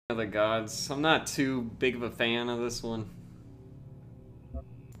the gods. I'm not too big of a fan of this one.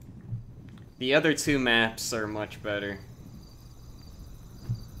 The other two maps are much better.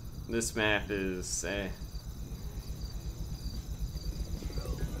 This map is, eh.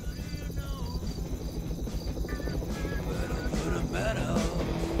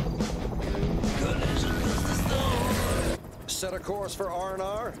 Set a course for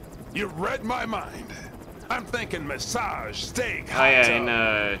R&R? You read my mind. I'm thinking massage, steak, Oh hot yeah, tub.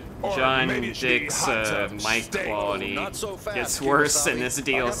 and John maybe it should be Dick's hot tub, mic steak. quality Not so fast, gets worse in Kiyosaki. this I got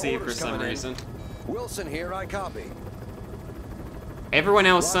DLC for orders some coming in. reason. Wilson here, I copy. Everyone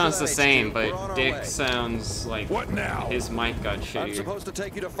else Roger sounds that, the same, HQ. We're on but our Dick way. sounds like What now? his mic got I'm shittier. supposed to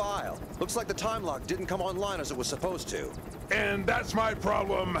take you to file. Looks like the time lock didn't come online as it was supposed to. And that's my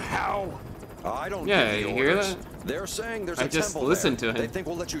problem. How? I don't Yeah, give the you hear orders. that? They're saying there's I a just temple listened there. to him. They think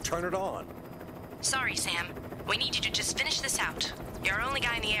we'll let you turn it on. Sorry, Sam. We need you to just finish this out. You're our only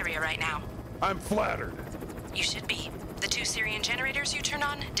guy in the area right now. I'm flattered. You should be. The 2 Syrian generators you turned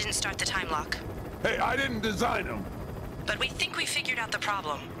on didn't start the time lock. Hey, I didn't design them. But we think we figured out the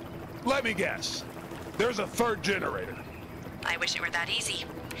problem. Let me guess. There's a third generator. I wish it were that easy.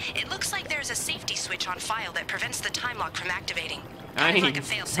 It looks like there's a safety switch on file that prevents the time lock from activating. Kind of like a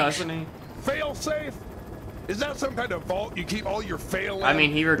failsafe. doesn't he? Fail safe? Is that some kind of vault you keep all your fail in? I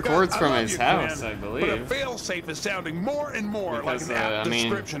mean, he records Because from I love his you, house, Glenn, I But a believe. fail safe is sounding more and more Because, like an apt I mean,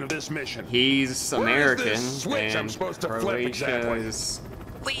 description of this mission. He's Where is American, this switch I'm and supposed to flip Croatia exactly? is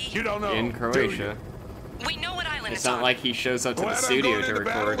You don't know. in do Croatia. We know what island It's it's not on. like he shows up to the Glad I'm studio going to into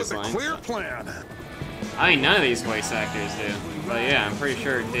battle record his with a lines. clear plan. I mean, none of these voice actors do. But yeah, I'm pretty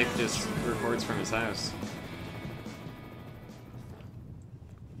sure Dick just records from his house.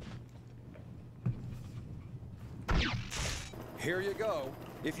 Here you go.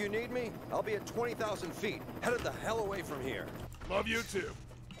 If you need me, I'll be at 20,000 feet. Headed the hell away from here. Love you too.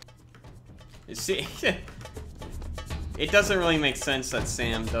 You see, it doesn't really make sense that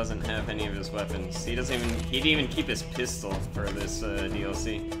Sam doesn't have any of his weapons. He didn't even keep his pistol for this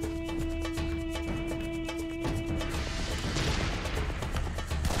DLC.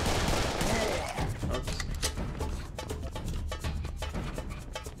 Oops.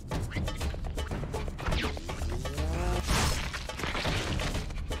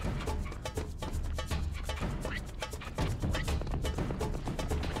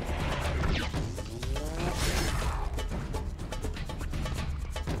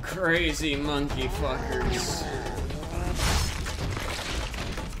 Crazy monkey fuckers.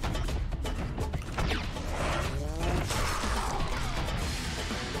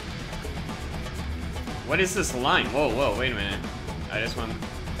 What is this line? Whoa, whoa, wait a minute. I just want...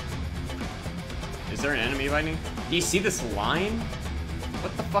 Is there an enemy fighting? Do you see this line?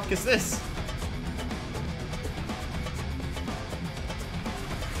 What the fuck is this?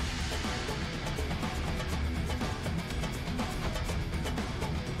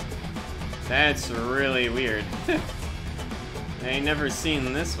 That's really weird. I ain't never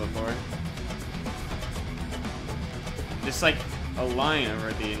seen this before. Just like a line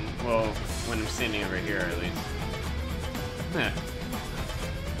over the... Well, when I'm standing over here at least. Huh.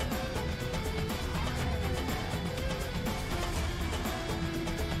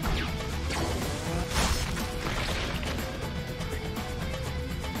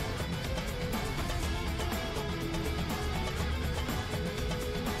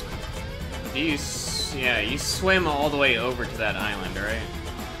 Yeah, you swim all the way over to that island, right?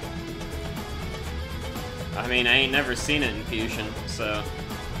 I mean, I ain't never seen it in Fusion, so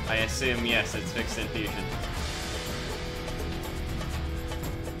I assume, yes, it's fixed in Fusion.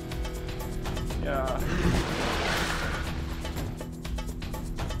 Yeah.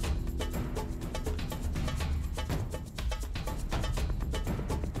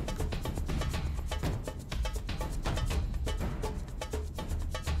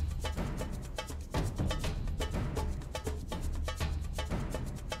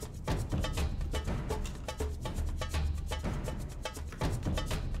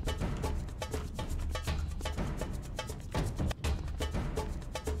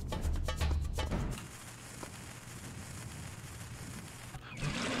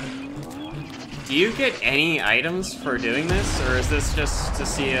 Do you get any items for doing this, or is this just to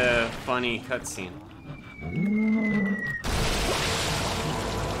see a funny cutscene?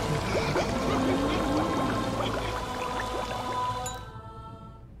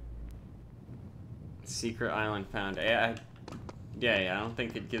 Secret island found. Yeah, I don't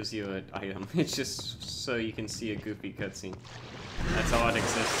think it gives you an item. It's just so you can see a goofy cutscene. That's all it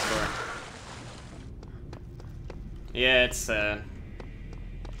exists for. Yeah, it's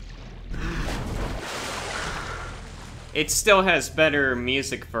It still has better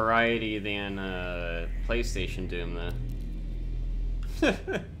music variety than PlayStation Doom, though.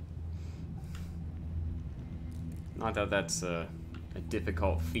 Not that that's a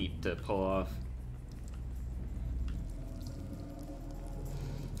difficult feat to pull off.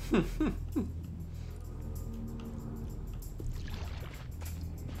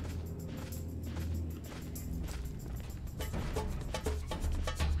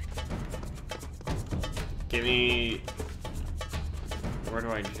 Give me... Where do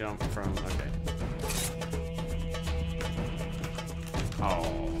I jump from? Okay.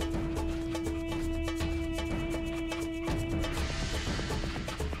 Oh.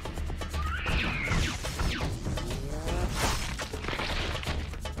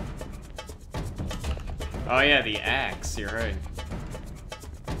 Oh yeah, the axe, you're right.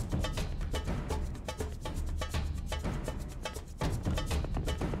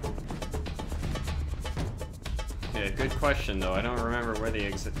 Yeah, good question though. I don't remember where the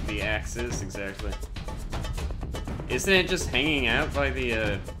axe is exactly. Isn't it just hanging out by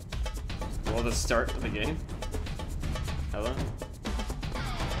the well, the start of the game? Hello?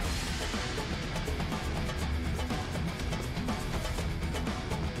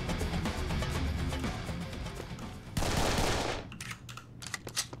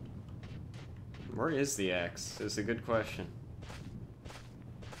 Where is the axe? Is a good question.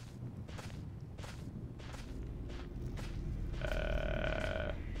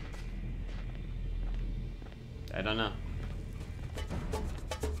 I don't know.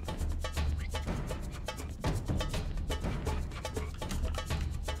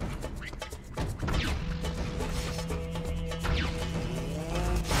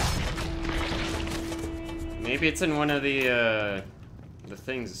 Maybe it's in one of the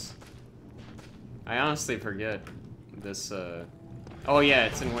things. I honestly forget this, Oh yeah,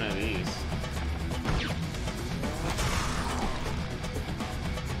 it's in one of these.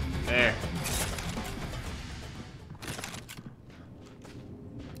 There.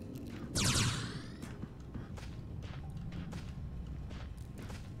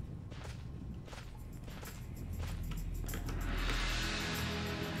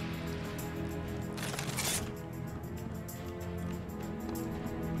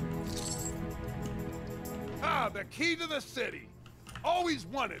 The key to the city. Always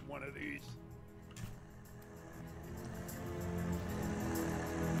wanted one of these.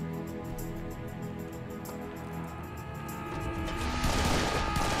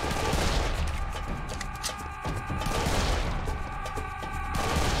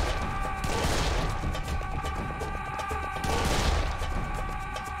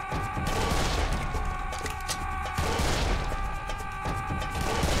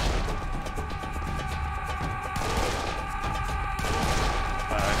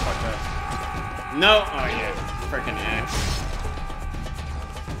 No! Oh yeah, frickin' axe.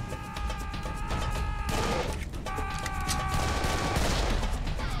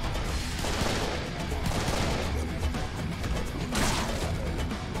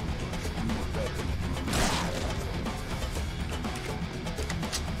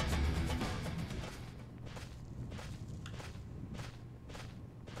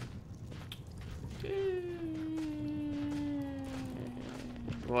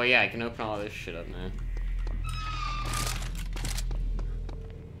 Well, yeah, I can open all this shit up now.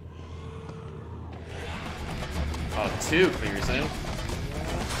 Oh, 2 clears it.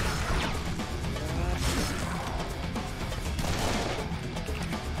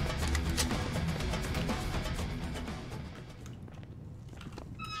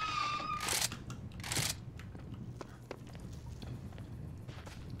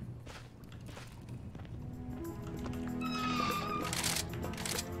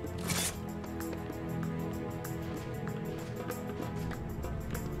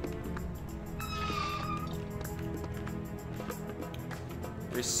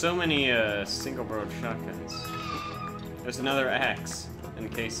 There's so many single-barreled shotguns. There's another axe, in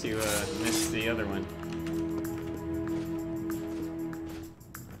case you missed the other one.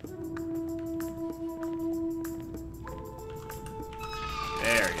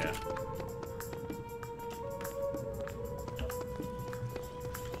 There we go.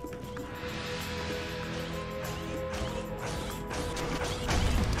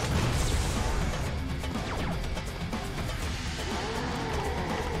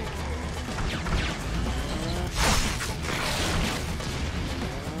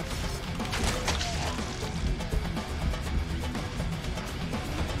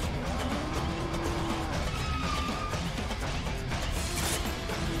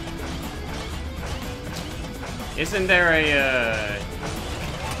 Isn't there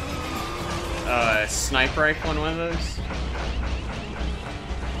sniper rifle on one of those?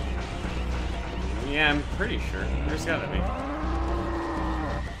 Yeah, I'm pretty sure. There's gotta be.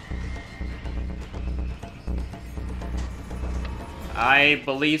 I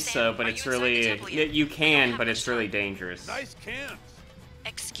believe so, but it's really... You can, but it's really dangerous. Nice cans.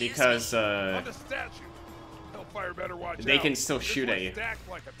 Excuse Because, me? On the statue. Hellfire better watch they out. can still This shoot was at you. stacked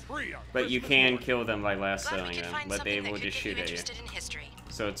like a tree on But you Christmas can morning. kill them by Glad we lassoing could them, find but they something that will could just get you shoot at you. interested in history.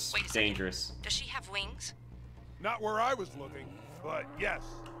 So it's Wait a second. dangerous. Does she have wings? Not where I was looking, but yes.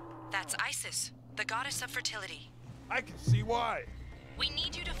 That's Isis, the goddess of fertility. I can see why. We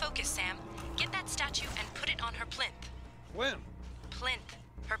need you to focus, Sam. Get that statue and put it on her plinth. Flynn. Plinth.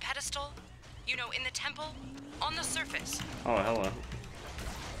 Her pedestal. You know, in the temple. On the surface. Oh, hello.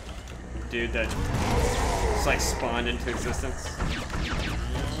 Dude that just like spawned into existence.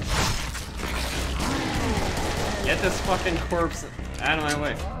 Get this fucking corpse out of my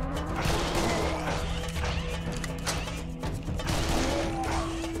way.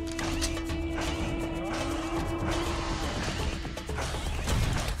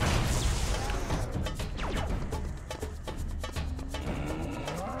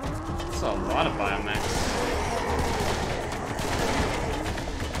 That's a lot of biomechs.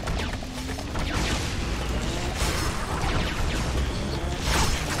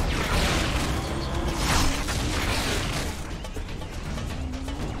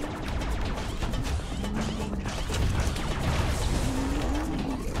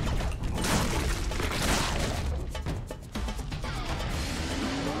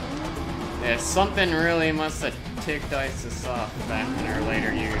 Yeah, something really must have ticked Isis off back in her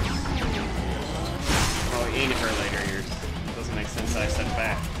later years. Well, in her later years. Doesn't make sense I said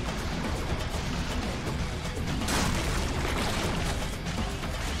back.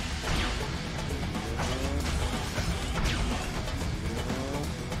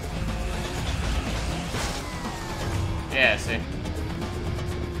 Yeah, see.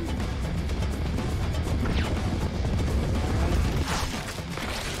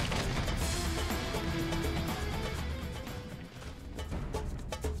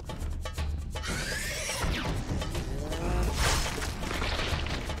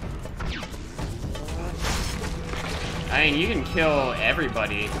 I mean, you can kill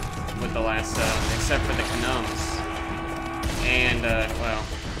everybody with the lasso, except for the Gnomes. And, well,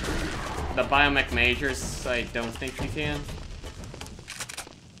 the biomech majors, I don't think you can.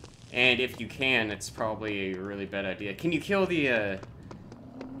 And if you can, it's probably a really bad idea. Can you kill the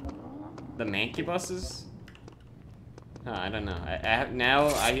mancubuses? Oh, I don't know.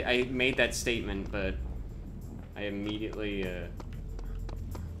 I made that statement, but I immediately,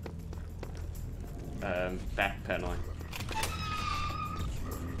 backpedaling.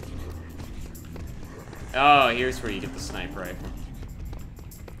 Oh, here's where you get the sniper rifle.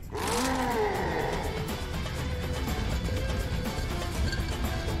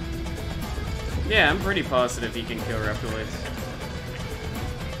 Yeah, I'm pretty positive he can kill reptiloids.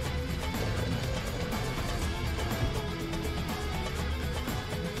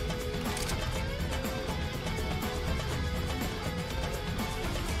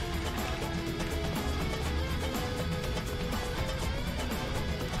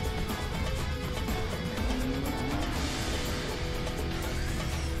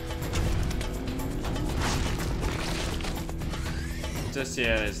 Just,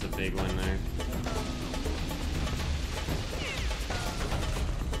 yeah, there's the big one there.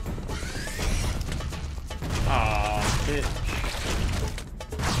 Aw, bitch.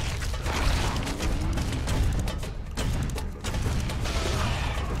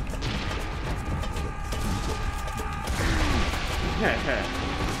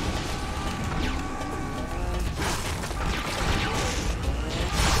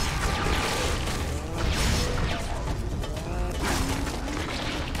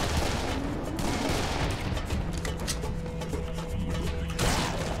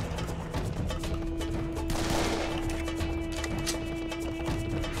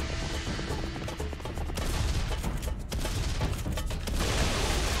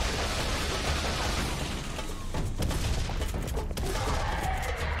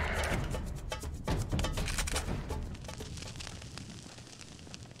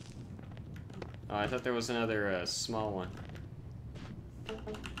 Oh, I thought there was another small one.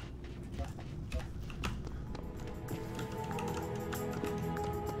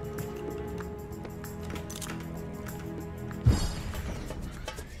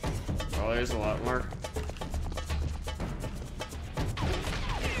 Oh, there's a lot more.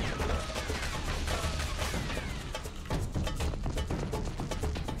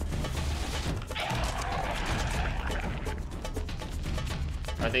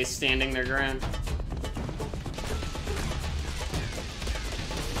 Are they standing their ground?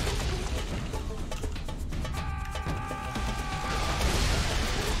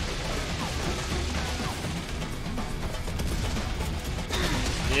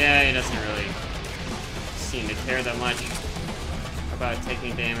 Yeah, he doesn't really seem to care that much about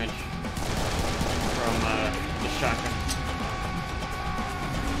taking damage from the shotgun.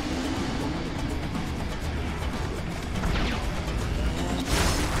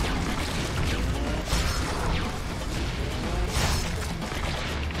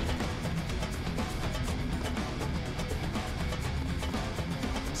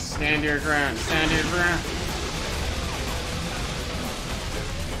 Stand your ground, stand your ground.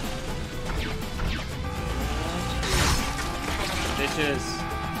 Bitches.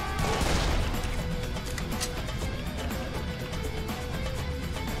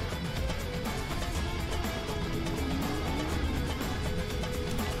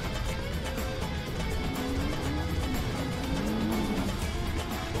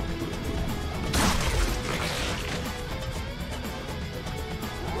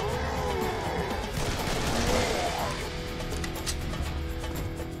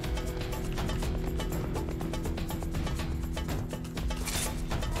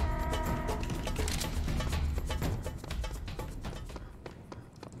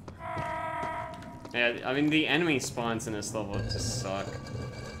 Yeah, I mean, the enemy spawns in this level just suck.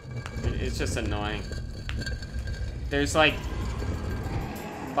 It's just annoying. There's like,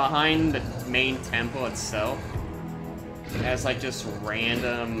 behind the main temple itself, it has like just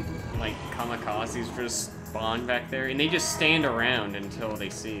random, like, kamikazes just spawn back there, and they just stand around until they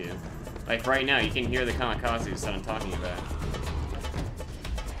see you. Like right now, you can hear the kamikazes that I'm talking about.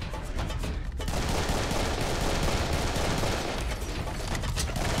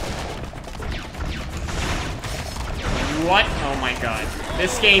 What? Oh my god.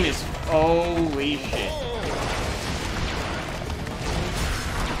 This game is... Holy shit.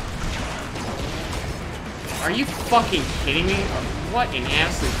 Are you fucking kidding me? What an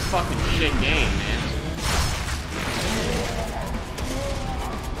absolute fucking shit game, man.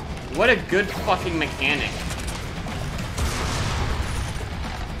 What a good fucking mechanic.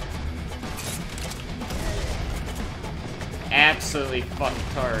 Absolutely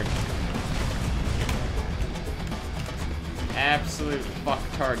fucktard. Absolute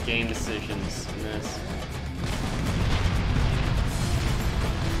fucktard game decisions in this.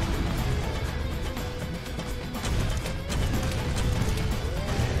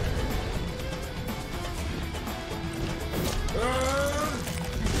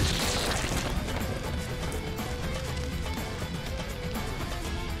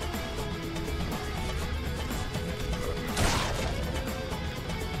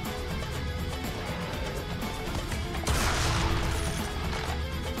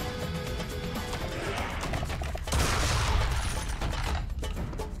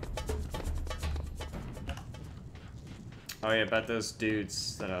 Oh yeah, about those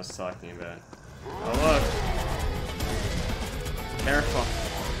dudes that I was talking about. Oh look! Careful.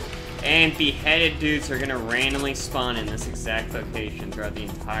 And beheaded dudes are gonna randomly spawn in this exact location throughout the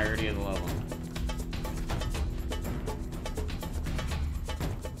entirety of the level.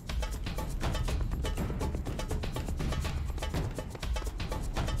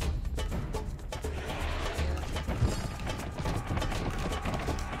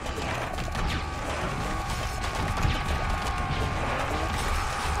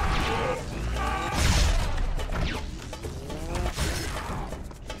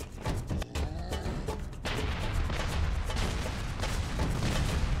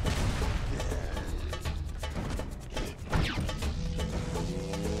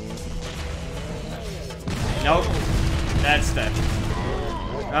 Nope. That's dead.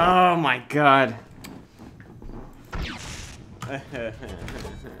 Oh my god.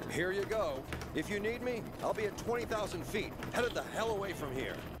 Here you go. If you need me, I'll be at 20,000 feet. Headed the hell away from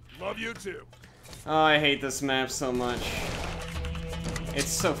here. Love you too. Oh, I hate this map so much.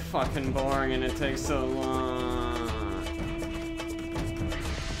 It's so fucking boring and it takes so long.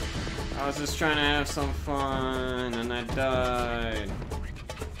 I was just trying to have some fun and I died.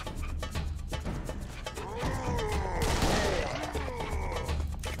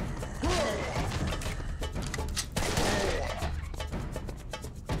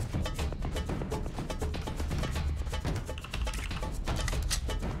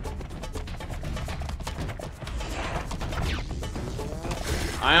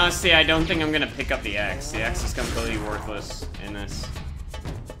 Honestly, I don't think I'm gonna pick up the axe. The axe is completely worthless in this.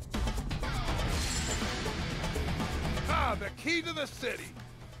 Ah, the key to the city.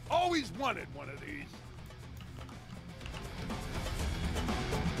 Always wanted one of these.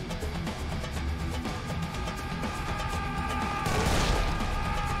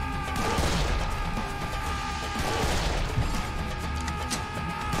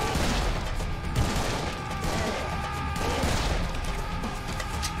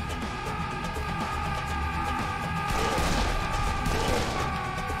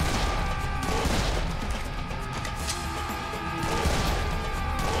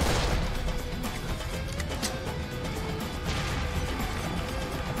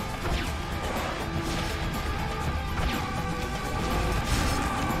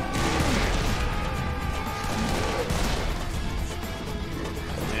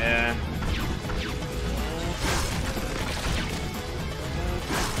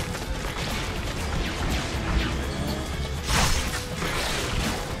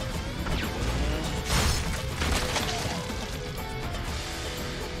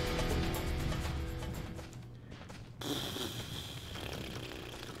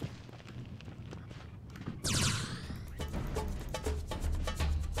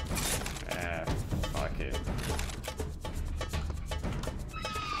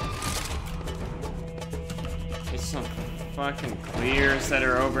 some fucking clears that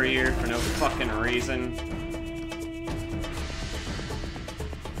are over here for no fucking reason.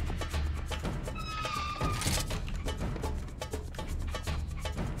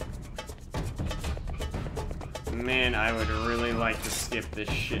 Man, I would really like to skip this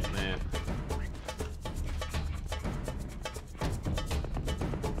shit, man.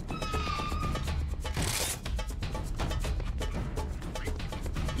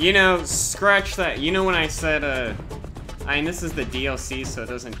 You know, scratch that. You know when I said, I mean, this is the DLC, so it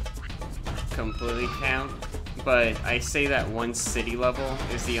doesn't completely count, but I say that one city level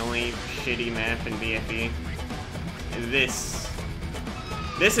is the only shitty map in BFE. This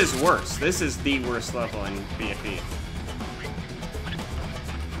is worse. This is the worst level in BFE.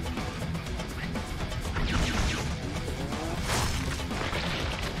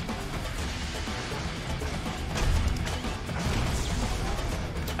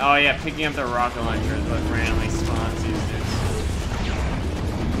 Oh yeah, picking up the rocket launcher is what randomly spawns these dudes.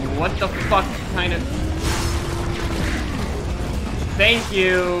 What the fuck kind of... Thank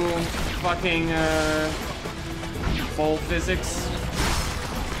you, fucking, full physics.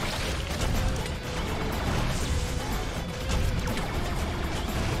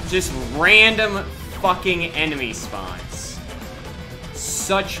 Just random fucking enemy spawns.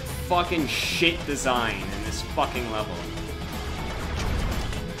 Such fucking shit design in this fucking level.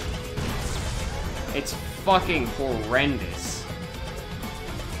 It's fucking horrendous.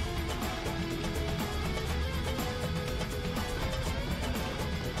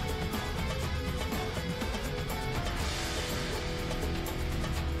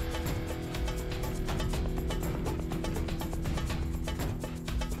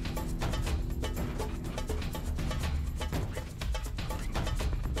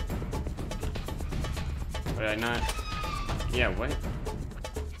 Would I not? Yeah, what?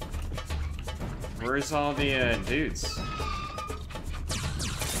 Where's all the, dudes?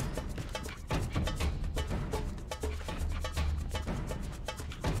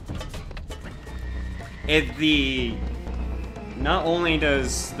 Not only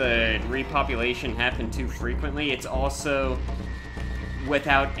does the repopulation happen too frequently, it's also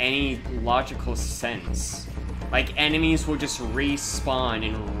without any logical sense. Like, enemies will just respawn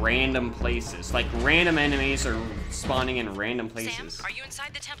in random places. Like, random enemies are spawning in random places. Sam, are you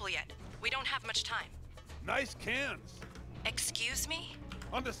inside the temple yet? We don't have much time. Nice cans. Excuse me?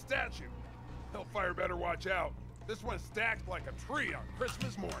 On the statue. Hellfire better watch out. This one's stacked like a tree on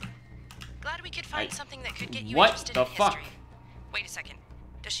Christmas morning. Glad we could find something that could get you what interested the in fuck? history. Wait a second.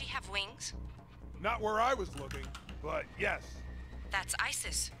 Does she have wings? Not where I was looking, but yes. That's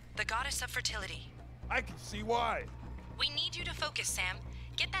Isis, the goddess of fertility. I can see why. We need you to focus, Sam.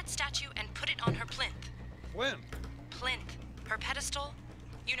 Get that statue and put it on her plinth. Plinth? Plinth. Her pedestal.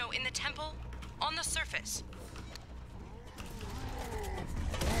 You know, in the temple. On the surface.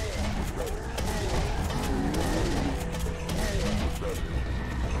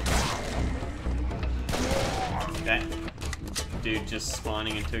 That dude just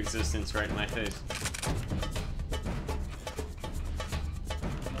spawning into existence right in my face.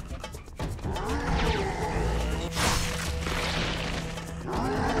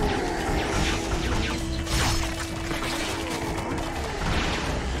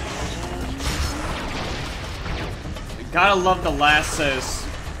 Gotta love the lasso's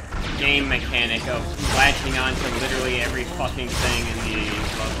game mechanic of latching onto literally every fucking thing in the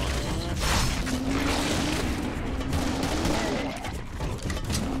level.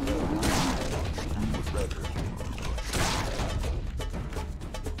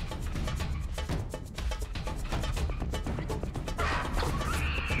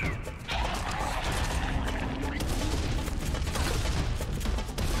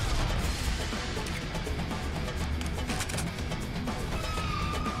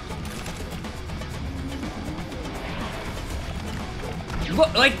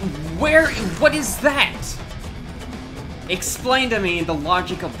 Like, what is that? Explain to me the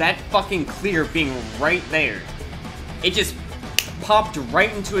logic of that fucking clear being right there. It just popped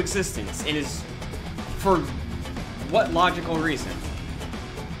right into existence. It is... for what logical reason?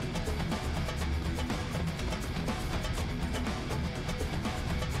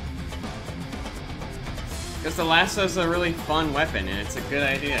 Because the lasso's a really fun weapon, and it's a good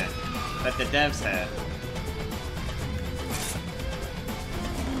idea that the devs had.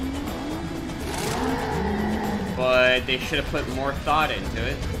 But they should have put more thought into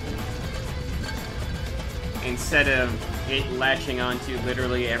it. Instead of it latching onto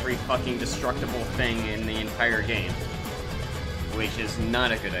literally every fucking destructible thing in the entire game. Which is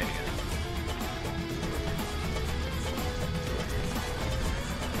not a good idea.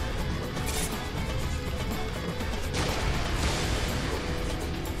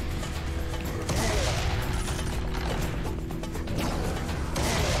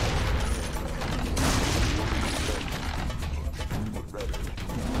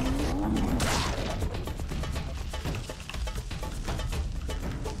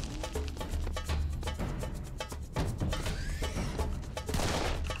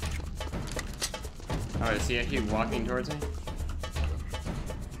 Oh, is he actually walking towards me?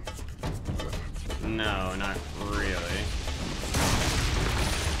 No, not really.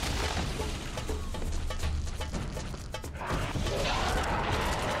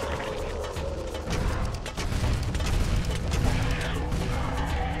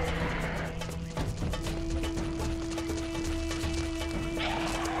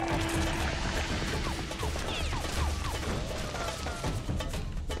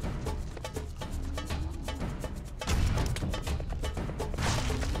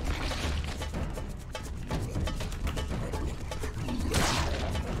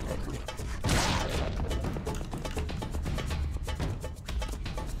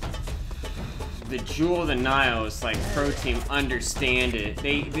 The Jewel of the Nile is like pro team understand it.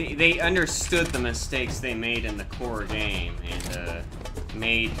 They understood the mistakes they made in the core game and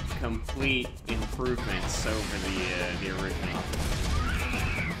made complete improvements over the original.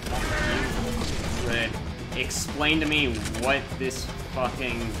 But explain to me what this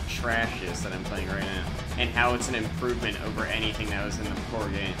fucking trash is that I'm playing right now, and how it's an improvement over anything that was in the core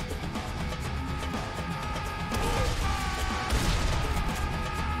game.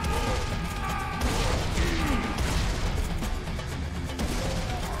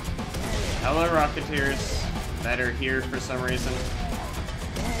 Hello, Rocketeers that are here for some reason.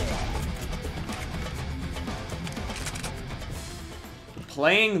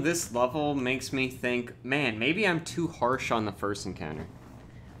 Playing this level makes me think, man, maybe I'm too harsh on the first encounter.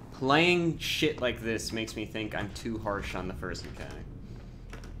 Playing shit like this makes me think I'm too harsh on the first encounter.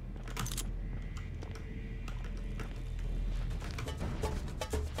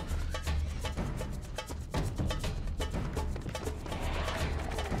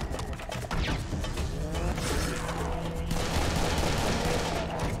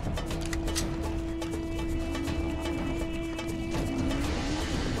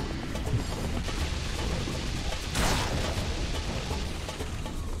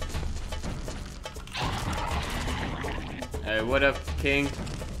 What up, King?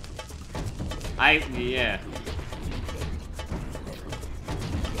 Yeah.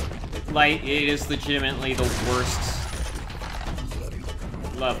 Like, it is legitimately the worst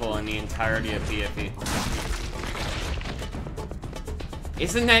level in the entirety of BFE.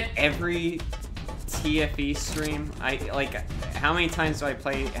 Isn't that every TFE stream? How many times do I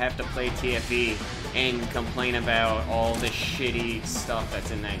have to play TFE and complain about all the shitty stuff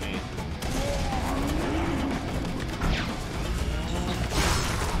that's in that game?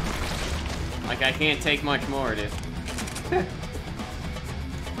 Like, I can't take much more, dude.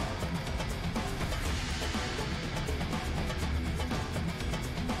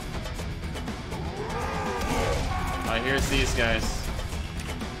 Oh, here's these guys.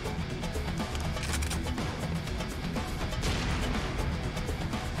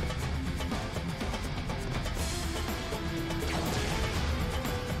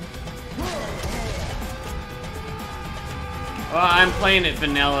 Well, I'm playing it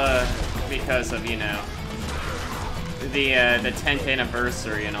vanilla because of, you know, the 10th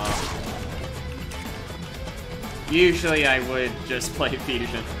anniversary and all. Usually I would just play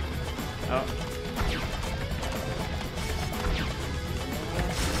Fusion. Oh.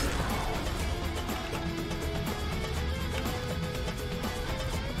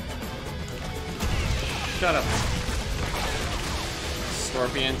 Shut up.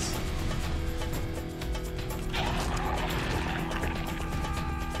 Scorpions.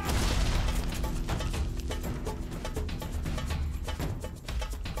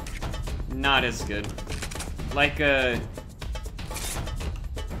 Not as good. Like,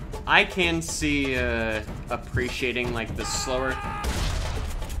 I can see, appreciating, like, the slower...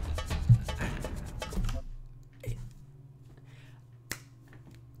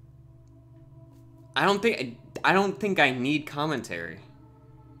 I don't think I need commentary.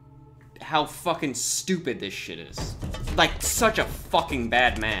 How fucking stupid this shit is. Like, such a fucking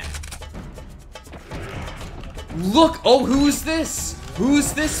bad map. Look! Oh, who's this?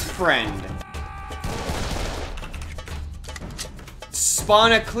 Who's this friend?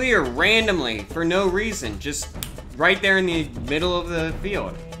 Spawn a clear randomly for no reason, just right there in the middle of the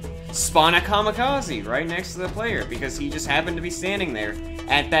field. Spawn a kamikaze right next to the player because he just happened to be standing there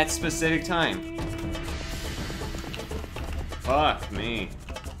at that specific time. Fuck me.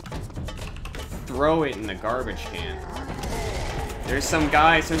 Throw it in the garbage can. There's some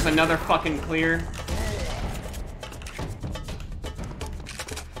guys, there's another fucking clear.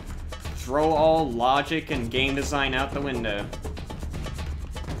 Throw all logic and game design out the window.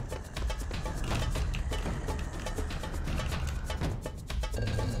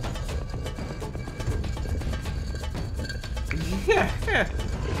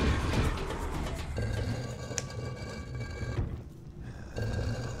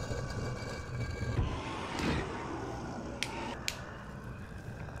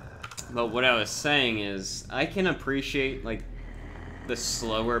 But what I was saying is, I can appreciate, like, the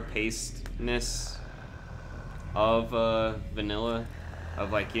slower pacedness of vanilla,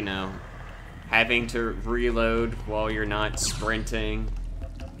 of, like, you know, having to reload while you're not sprinting.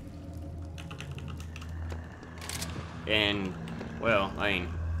 And, well, I mean,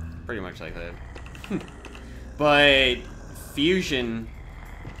 pretty much like that. But Fusion,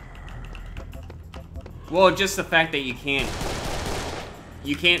 well, just the fact that you can't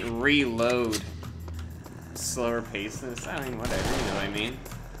reload slower pacedness. I mean, whatever, you know what I mean.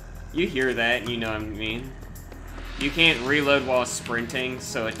 You hear that, and you know what I mean. You can't reload while sprinting,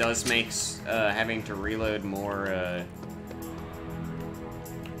 so it does make having to reload more,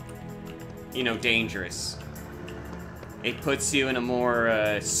 you know, dangerous. It puts you in a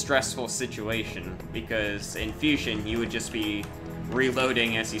more stressful situation, because in Fusion, you would just be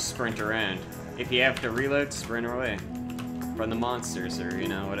reloading as you sprint around. If you have to reload, sprint away from the monsters, or, you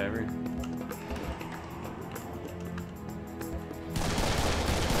know, whatever.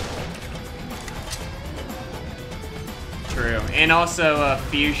 True. And also,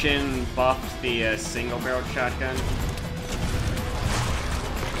 Fusion buffed the single-barreled shotgun,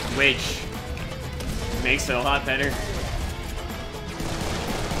 which makes it a lot better.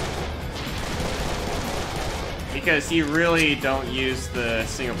 Because you really don't use the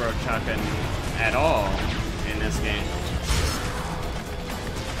single-barreled shotgun at all in this game.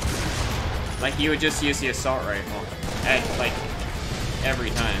 Like, you would just use the assault rifle at, like, every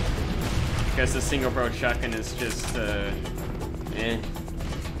time. Because the single-barreled shotgun is just, eh.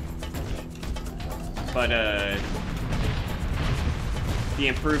 But, the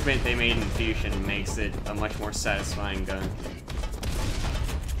improvement they made in Fusion makes it a much more satisfying gun.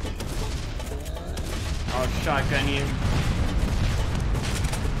 I'll shotgun you.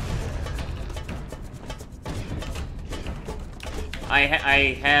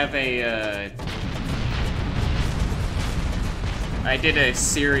 I have a, I did a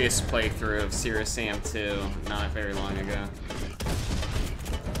serious playthrough of Serious Sam 2 not very long ago.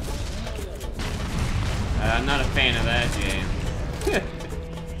 I'm not a fan of that game.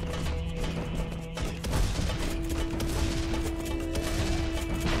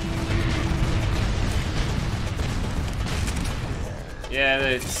 Yeah,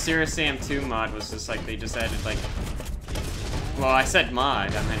 the Serious Sam 2 mod was just like, they just added like, well, I said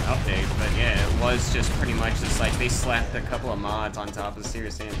mod, I meant update, but yeah, it was just pretty much just like, they slapped a couple of mods on top of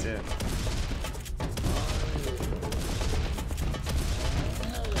Serious Sam 2.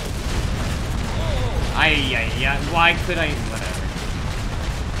 Yeah, why could I, whatever.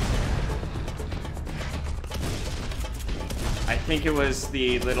 I think it was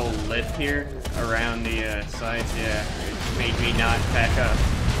the little lip here around the sides, yeah, it made me not back up.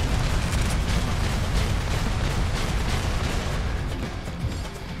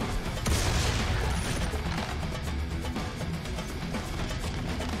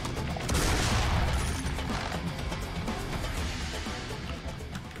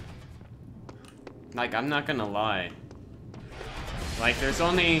 Like, I'm not gonna lie. Like, there's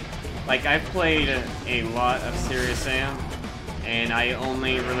only, like, I've played a lot of Serious Sam, and I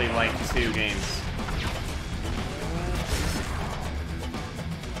only really like 2 games.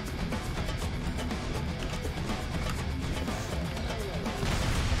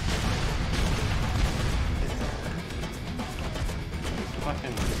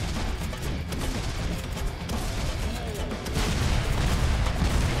 Fucking...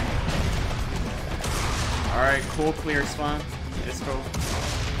 Alright, cool, clear spawn. It's cool.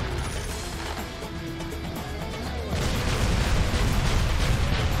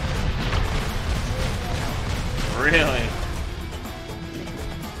 Really?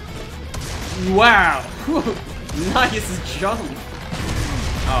 Wow! Nice jump!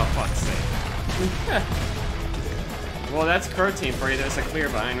 Oh, fuck's sake. Well, that's Crow Team for you. There's a clear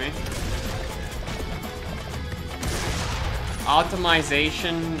behind me.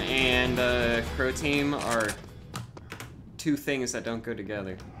 Optimization and Crow Team are 2 things that don't go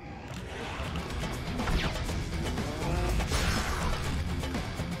together.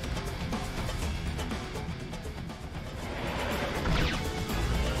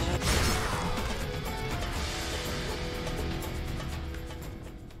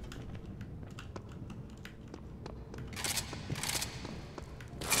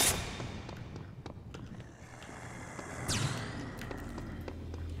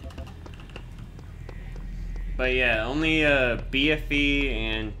 But yeah, only BFE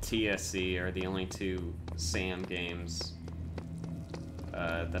and TSC are the only 2 Sam games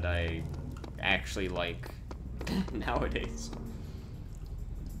that I actually like nowadays.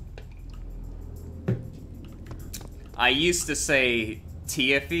 I used to say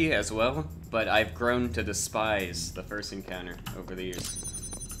TFE as well, but I've grown to despise the first encounter over the years.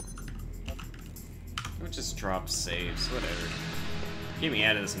 It would just drop saves, whatever. Get me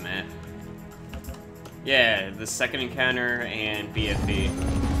out of this map. Yeah, the second encounter and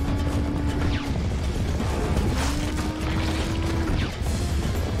BFE.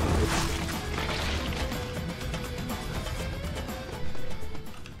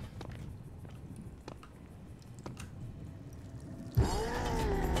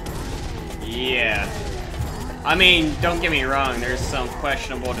 Yeah. I mean, don't get me wrong, there's some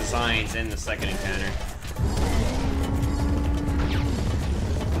questionable designs in the second encounter.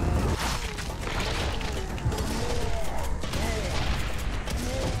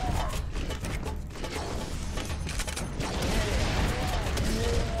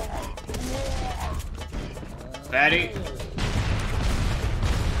 Fatty.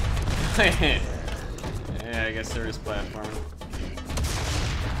 Yeah, I guess there is platforming.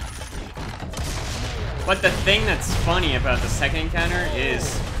 But the thing that's funny about the second encounter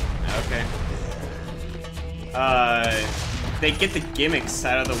is... Okay. They get the gimmicks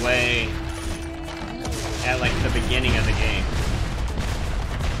out of the way at, like, the beginning of the game.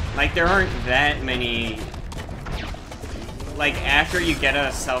 Like, there aren't that many... Like, after you get out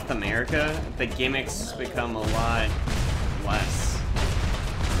of South America, the gimmicks become a lot less.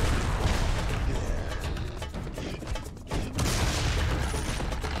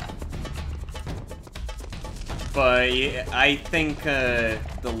 But yeah, I think the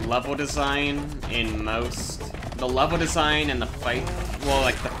level design in most... The level design and the fight... Well,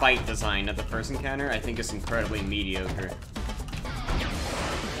 like, the fight design of the first encounter, I think is incredibly mediocre.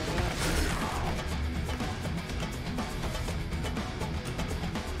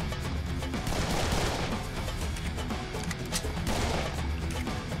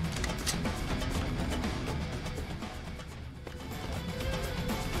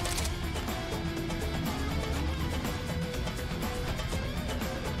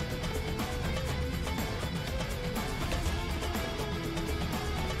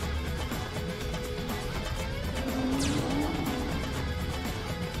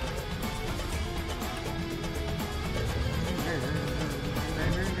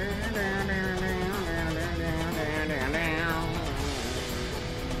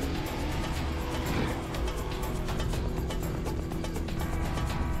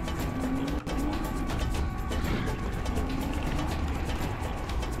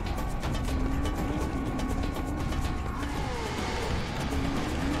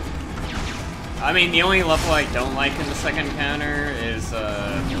 I mean, the only level I don't like in the second encounter is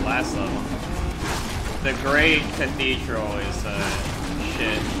the last level. The Great Cathedral is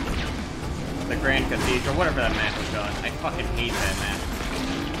shit. The Grand Cathedral, whatever that map is called. I fucking hate that map.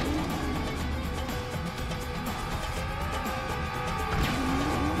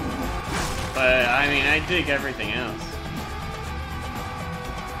 But I mean, I dig everything else.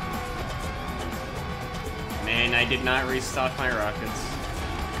 Man, I did not restock my rockets.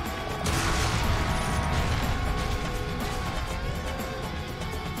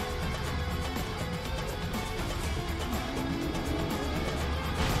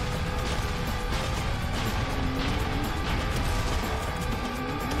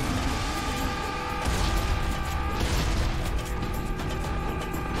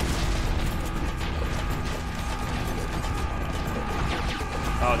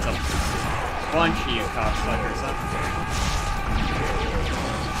 Oh, it's a bunch of you cocksuckers, huh?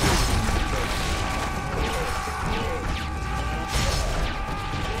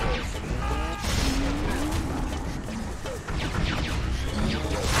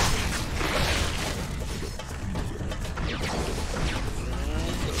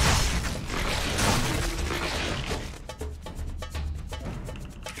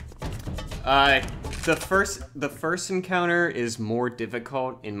 The first encounter is more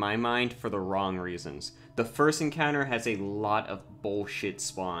difficult in my mind for the wrong reasons. The first encounter has a lot of bullshit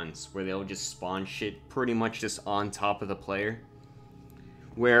spawns where they'll just spawn shit pretty much just on top of the player.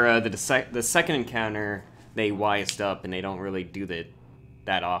 Where the second encounter, they wised up and they don't really do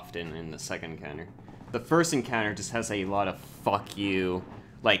that often in the second encounter. The first encounter just has a lot of fuck you,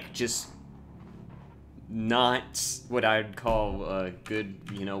 like just not what I'd call good,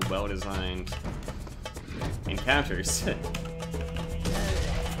 you know, well-designed encounters.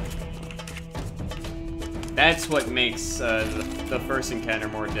 That's what makes the first encounter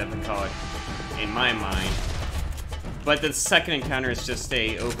more difficult in my mind. But the second encounter is just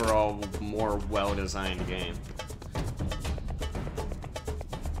a overall more well-designed game.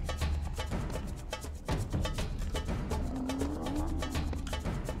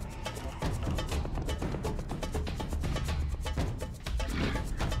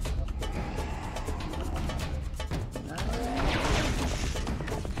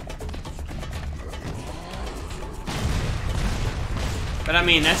 But I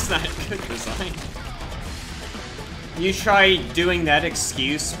mean, that's not good design. You try doing that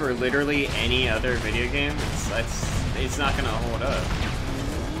excuse for literally any other video game, it's not gonna hold up.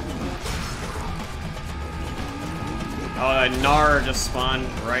 Oh, a Gnar just spawned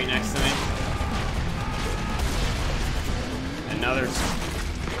right next to me. Another...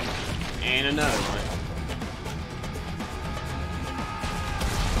 And another one.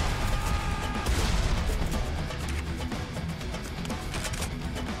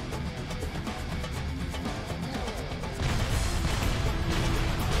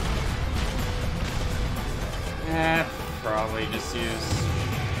 Probably just use...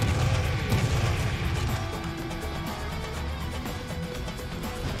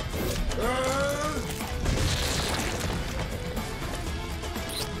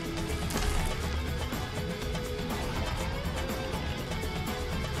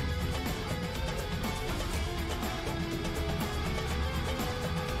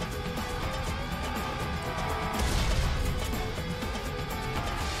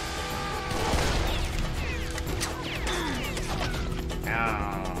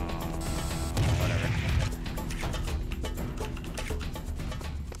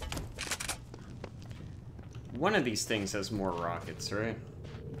 One of these things has more rockets, right?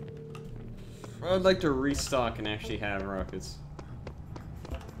 I'd like to restock and actually have rockets.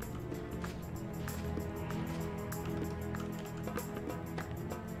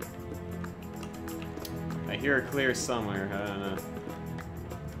 I hear a clear somewhere, I don't know.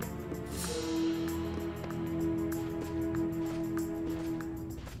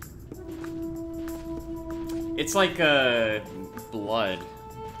 It's like Blood.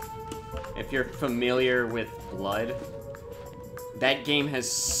 If you're familiar with Blood, that game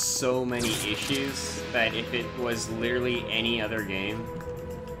has so many issues that if it was literally any other game,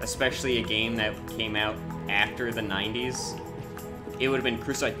 especially a game that came out after the 90s, it would have been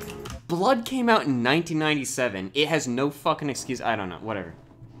crucified. Blood came out in 1997. It has no fucking excuse. I don't know. Whatever.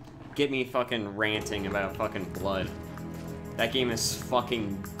 Get me fucking ranting about fucking Blood. That game is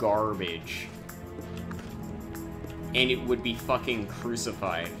fucking garbage. And it would be fucking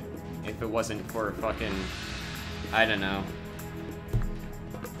crucified if it wasn't for fucking... I don't know.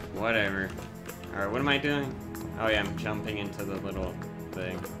 Whatever. Alright, what am I doing? Oh yeah, I'm jumping into the little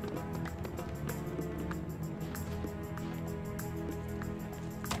thing.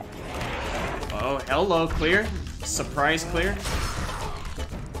 Oh, hello, clear. Surprise clear.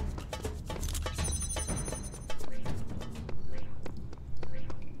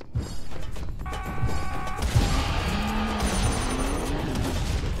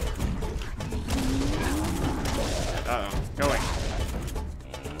 Uh-oh, go away.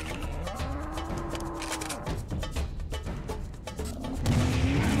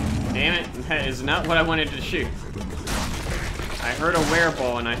 Damn it, that is not what I wanted to shoot. I heard a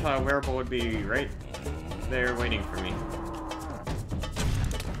wereball and I thought a wereball would be right there waiting for me.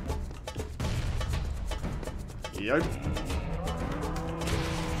 Yup.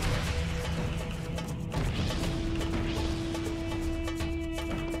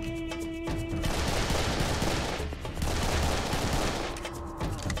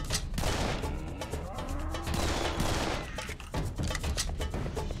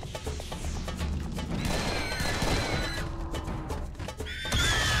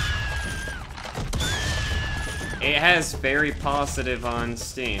 It has very positive on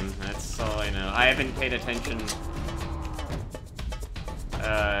Steam, that's all I know. I haven't paid attention.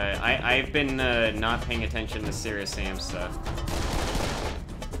 I've been not paying attention to Serious Sam stuff.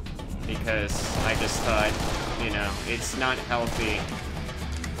 Because I just thought, you know, it's not healthy.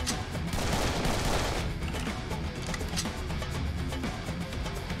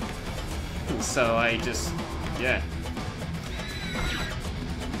 So I just, yeah.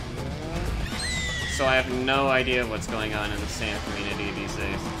 So I have no idea what's going on in the Sam community these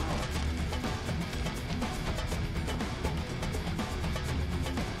days.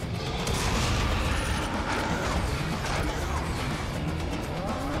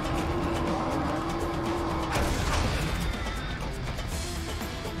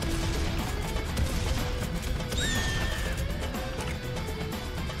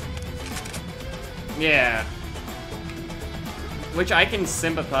 Yeah. Which I can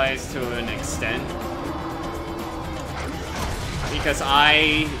sympathize to an extent. Because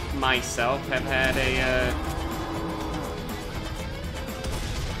I, myself, have had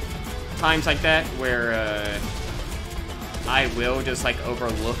times like that where, I will just, like,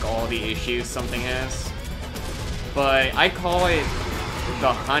 overlook all the issues something has. But I call it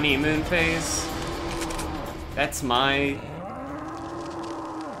the honeymoon phase. That's my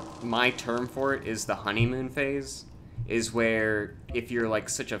term for it, is the honeymoon phase. is where if you're like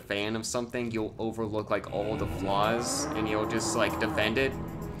such a fan of something, you'll overlook like all the flaws and you'll just like defend it.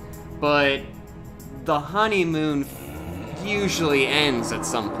 But the honeymoon usually ends at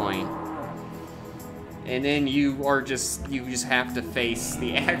some point. And then you just have to face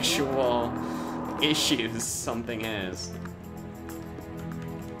the actual issues something has.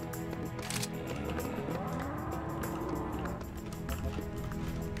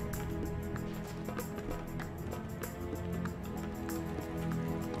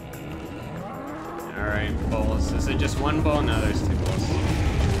 Alright, bowls. Is it just one bowl? No, there's two bowls.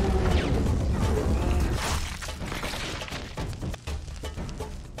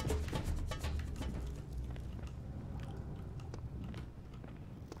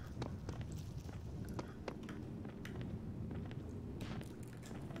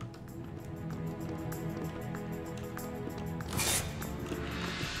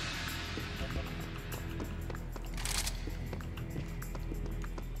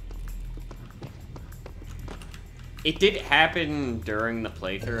 It did happen during the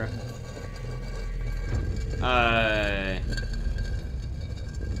playthrough.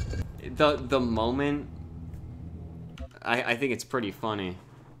 The moment, I think it's pretty funny.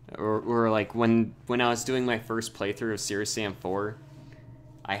 Or like when I was doing my first playthrough of Serious Sam 4,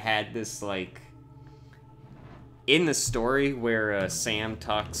 I had this like in the story where Sam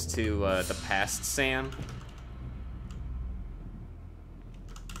talks to the past Sam.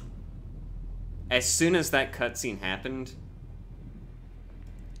 As soon as that cutscene happened,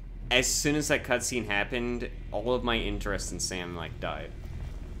 all of my interest in Sam, like, died.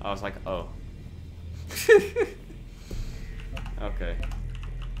 I was like, oh. Okay.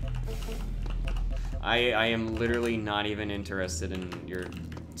 I am literally not even interested in your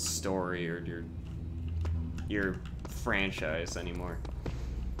story or your franchise anymore.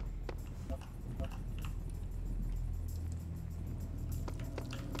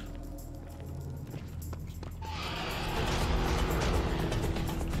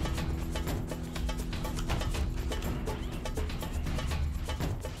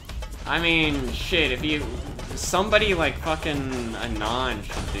 I mean, shit, if you... Somebody like fucking Anon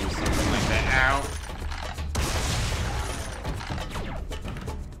should do something like that. Ow!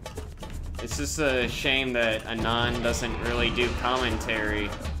 It's just a shame that Anon doesn't really do commentary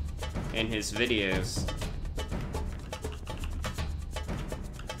in his videos.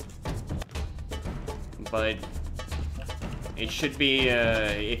 But it should be,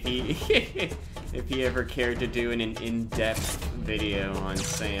 if he... if he ever cared to do an in-depth video on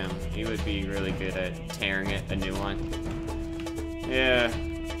Sam, he would be really good at tearing it a new one. Yeah.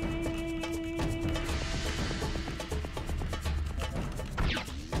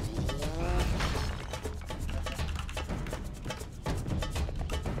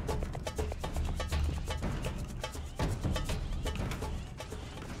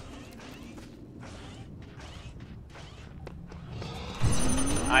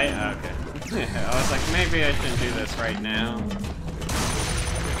 Okay. I was like, maybe I shouldn't do this right now.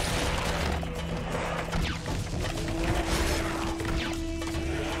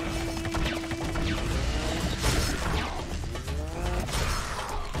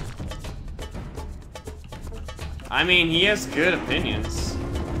 I mean, he has good opinions.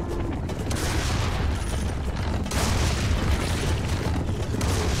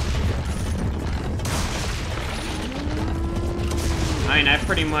 I mean, I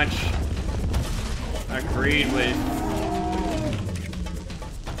pretty much agreed with...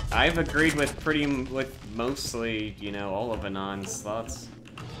 I've agreed with mostly, you know, all of Anon's thoughts.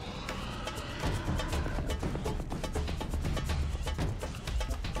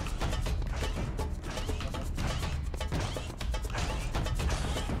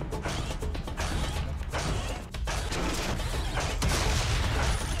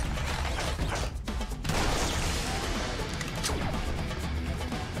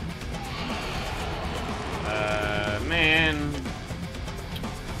 Man.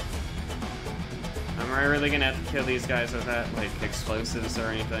 Am I really gonna have to kill these guys with that, like, explosives or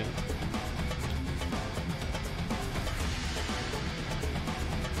anything?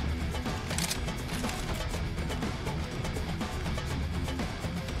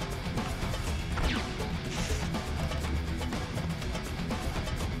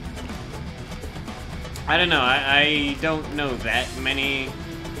 I don't know, I don't know that many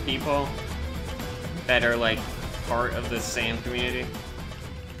people that are, like, part of the Sam community.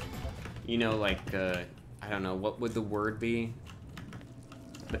 You know, like, I don't know, what would the word be?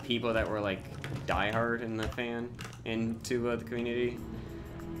 The people that were, like, diehard in the into the community.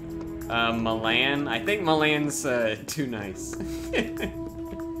 Milan? I think Milan's, too nice.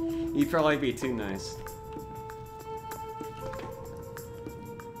 He'd probably be too nice.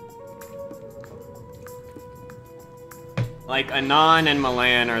 Like, Anon and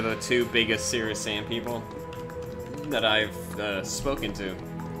Milan are the two biggest Serious Sam people that I've spoken to.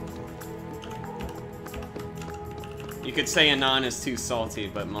 You could say Anon is too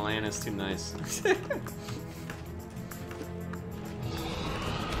salty, but Milan is too nice.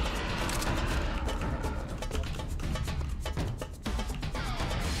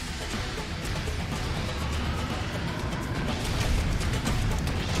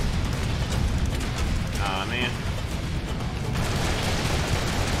 Aw, man.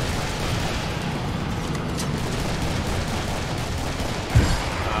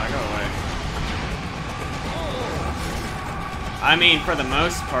 Go away. I mean, for the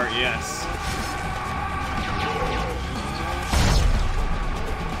most part, yes.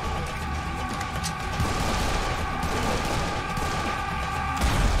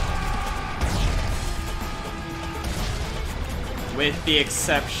 With the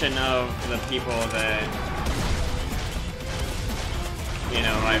exception of the people that, you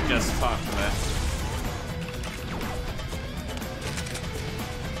know, I've just talked about.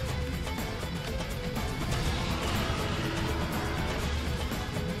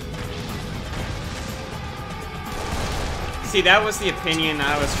 See, that was the opinion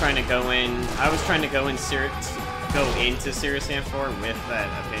I was trying to go in. I was trying to go into Serious Sam 4 with that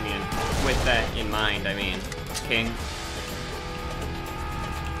opinion, with that in mind. I mean, King.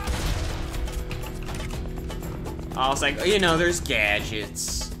 I was like, you know, there's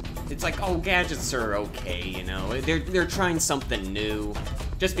gadgets. It's like, oh, gadgets are okay, you know. They're trying something new.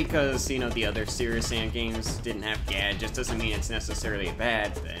 Just because, you know, the other Serious Sam games didn't have gadgets doesn't mean it's necessarily a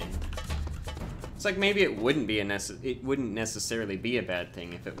bad thing. It's like maybe it wouldn't necessarily be a bad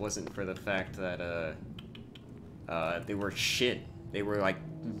thing if it wasn't for the fact that they were shit. They were like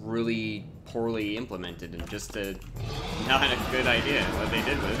really poorly implemented and just not a good idea what they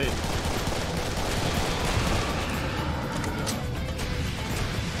did with it.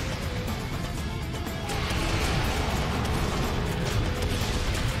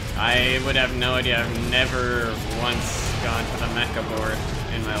 I would have no idea. I've never once gone to the mecha board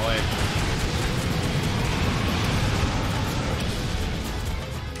in my life.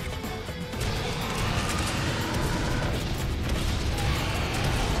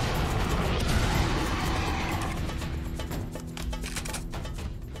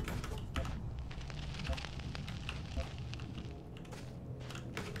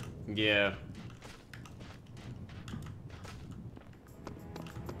 Yeah.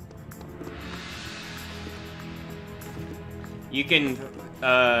 You can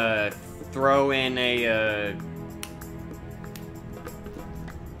throw in a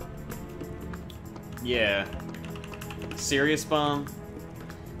yeah, serious bomb,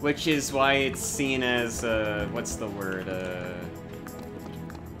 which is why it's seen as what's the word?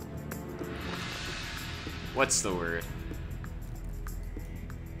 What's the word?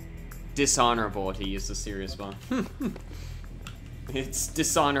 Dishonorable to use the serious bomb. It's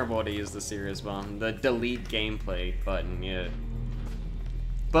dishonorable to use the serious bomb. The delete gameplay button, yeah.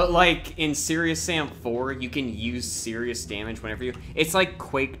 But like in Serious Sam 4, you can use serious damage whenever you... It's like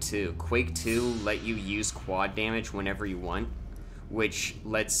Quake 2. Quake 2 let you use quad damage whenever you want, which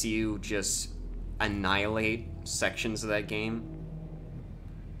lets you just annihilate sections of that game.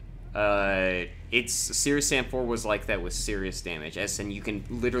 Serious Sam 4 was like that with serious damage, as in you can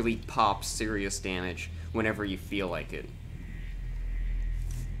literally pop serious damage whenever you feel like it.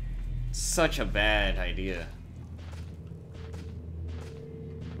 Such a bad idea.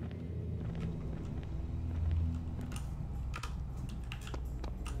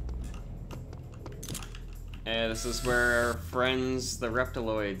 This is where our friends, the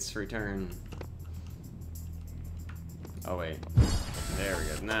Reptiloids, return. Oh wait. There we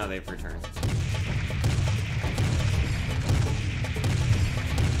go. Now they've returned.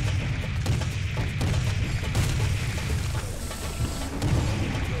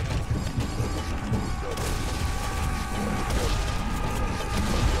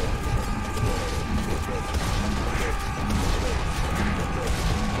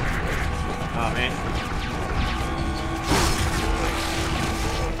 Oh man.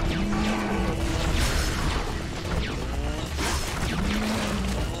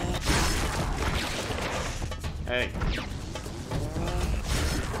 Hey.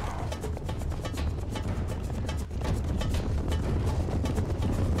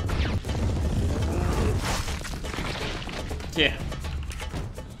 Yeah.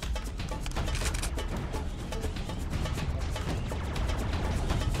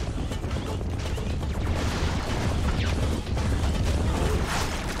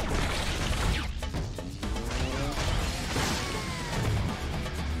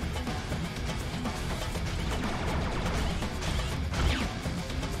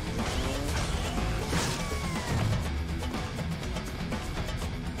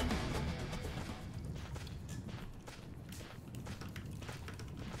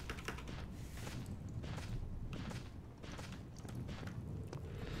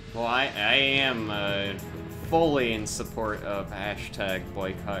 Well, I am fully in support of hashtag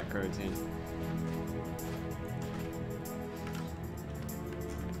boycott protein.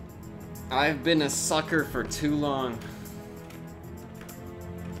 I've been a sucker for too long.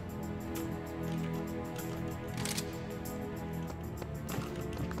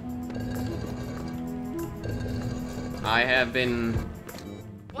 I have been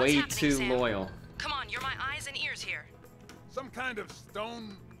way too loyal. Come on, you're my eyes and ears here. Some kind of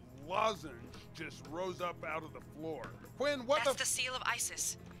stone lozenge just rose up out of the floor. Quinn, what That's the seal of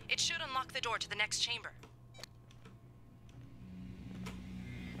Isis. It should unlock the door to the next chamber.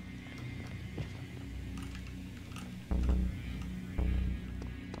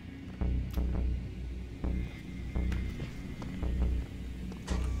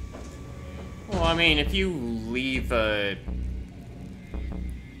 Well, I mean, if you leave a...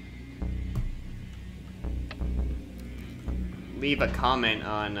 comment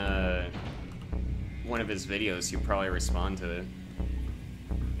on one of his videos, you probably respond to it.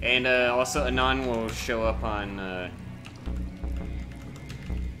 And also, Anon will show up on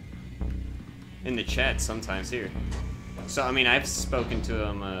in the chat sometimes here. So, I mean, I've spoken to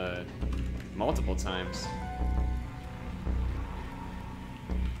him multiple times.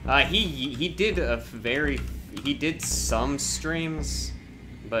 He did some streams,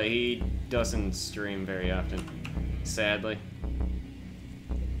 but he doesn't stream very often, sadly.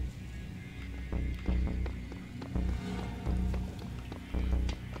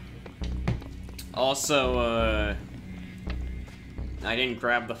 Also, I didn't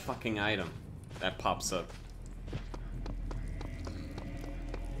grab the fucking item that pops up.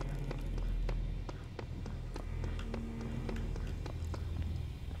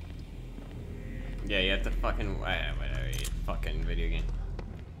 Yeah, you have to fucking whatever, you fucking video game.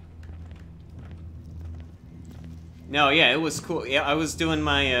 No, yeah, it was cool. Yeah, I was doing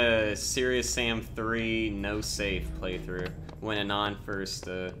my Serious Sam 3 no safe playthrough when Anon first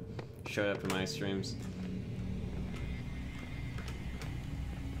showed up in my streams.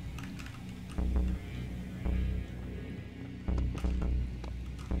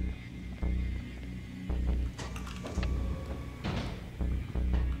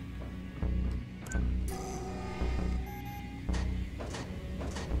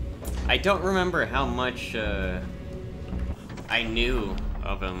 I don't remember how much I knew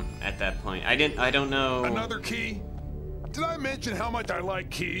of him at that point. I don't know. Another key? Did I mention how much I like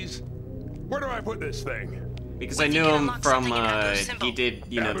keys? Where do I put this thing? Because I knew him from he did,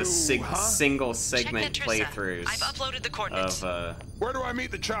 you know, the single segment playthroughs. I've uploaded the coordinates. Of where do I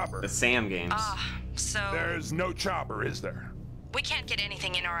meet the chopper? The Sam games. So there's no chopper, is there? We can't get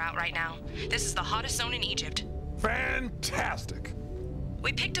anything in or out right now. This is the hottest zone in Egypt. Fantastic.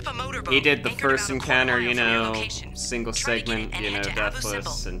 We picked up a motorboat. He did the first encounter, you know, single segment, you know,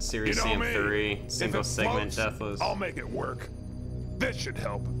 deathless, and Serious Sam 3, single segment deathless. I'll make it work. This should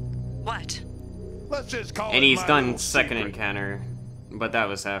help. What? Let's just call it. And he's done second encounter, but that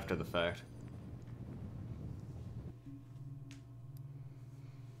was after the fact.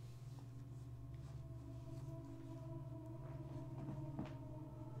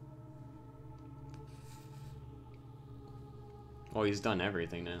 Well, he's done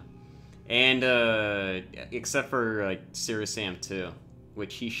everything now. And, except for, like, Serious Sam 2,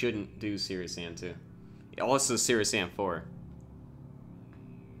 which he shouldn't do Serious Sam 2. Also, Serious Sam 4.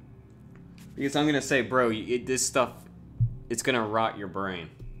 Because I'm gonna say, bro, this stuff, it's gonna rot your brain.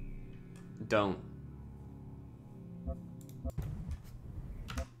 Don't.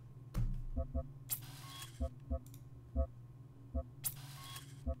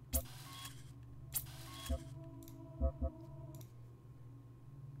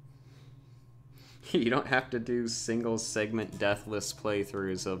 You don't have to do single segment deathless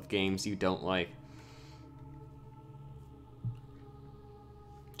playthroughs of games you don't like.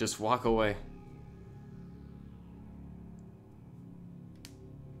 Just walk away.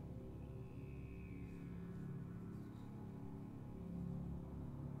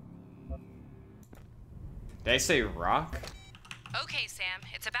 Did I say rock? Okay, Sam,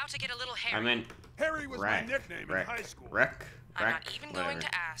 it's about to get a little hairy. I meant Harry was wreck, my nickname in high school. Wreck. I'm not even going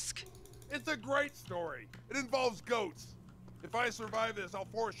to ask. It's a great story. It involves goats. If I survive this, I'll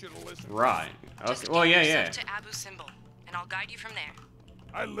force you to listen. Right. Okay. Just well, get yeah. yourself to Abu Simbel, and I'll guide you from there.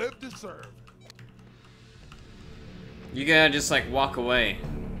 I live to serve. You gotta just like walk away.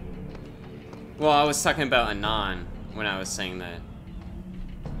 Well, I was talking about Anon when I was saying that.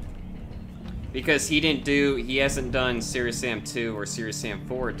 Because he hasn't done Serious Sam 2 or Serious Sam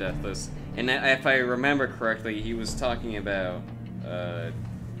 4 deathless. And if I remember correctly, he was talking about,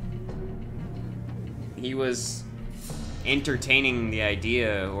 he was entertaining the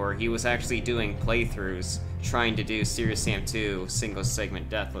idea, or he was actually doing playthroughs trying to do Serious Sam 2 single segment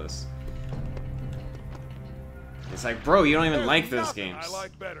deathless. It's like, bro, you don't even like those games. I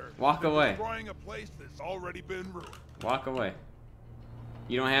like better Walk than away. Destroying a place that's already been ruined. Walk away.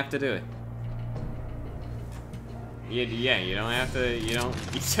 You don't have to do it. Yeah, you don't have to, you don't,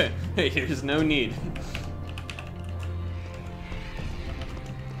 there's no need.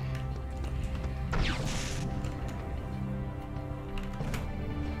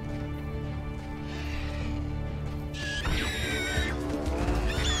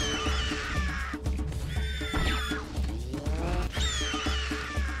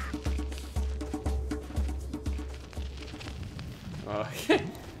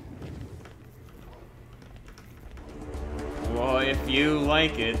 Well, if you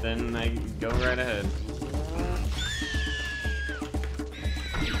like it, then go right ahead.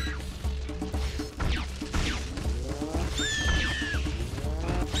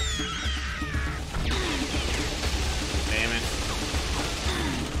 Damn it.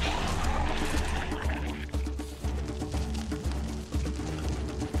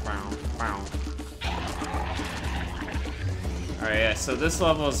 Wow. Alright, yeah, so this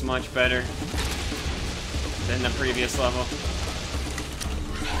level is much better than the previous level.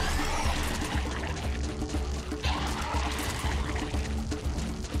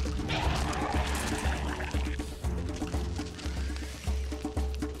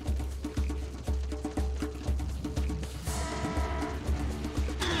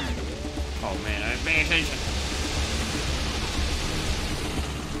 Oh man, I pay attention.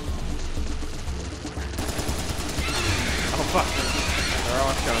 Oh fuck, they're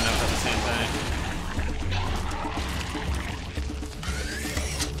all showing up at the same time.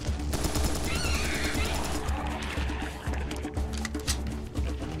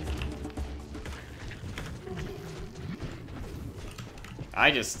 I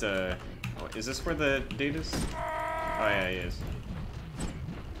just, is this where the dude is? Oh yeah, he is.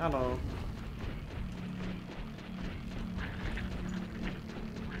 Hello.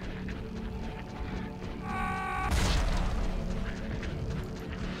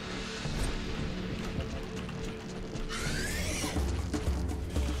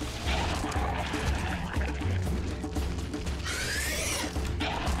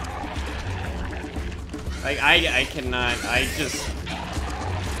 Like, I cannot, I just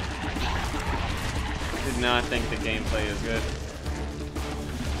did not think the gameplay is good.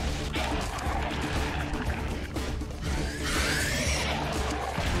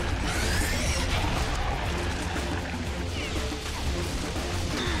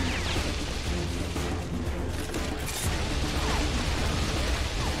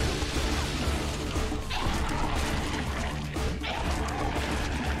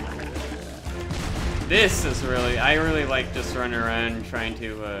 This is really, I really like just running around trying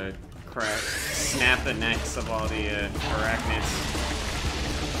to snap the necks of all the arachnids.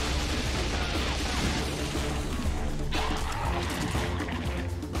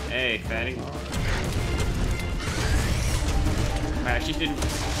 Hey, fatty. Wow, she didn't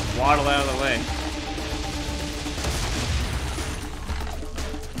waddle out of the way.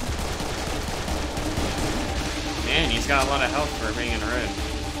 Man, he's got a lot of health for being in red.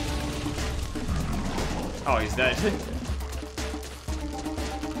 Oh, he's dead.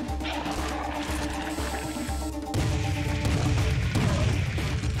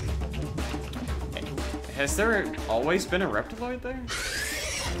 Has there always been a Reptiloid there?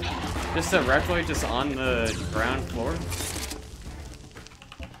 Just a Reptiloid just on the ground floor?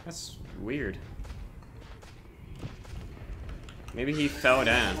 That's weird. Maybe he fell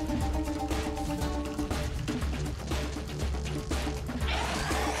down.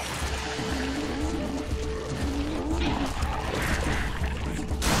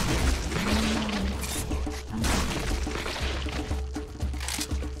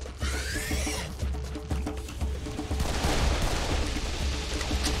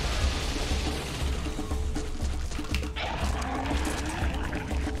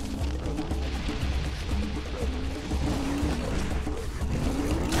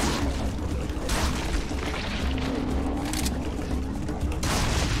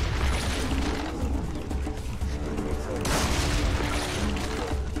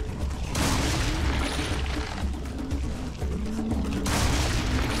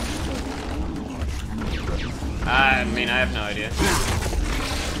 I mean, I have no idea.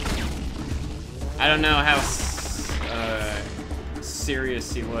 I don't know how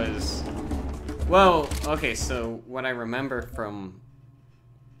serious he was. Well, okay, so what I remember from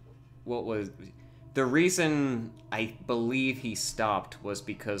what was the reason I believe he stopped was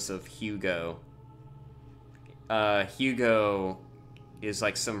because of Hugo. Hugo is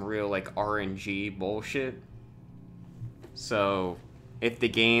like some real like RNG bullshit. So if the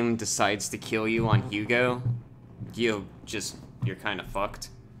game decides to kill you on Hugo, you're kind of fucked.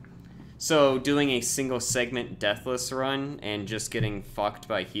 So doing a single segment deathless run and just getting fucked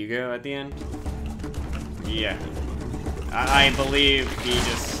by Hugo at the end, yeah, I believe he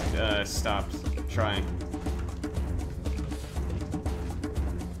just stopped trying.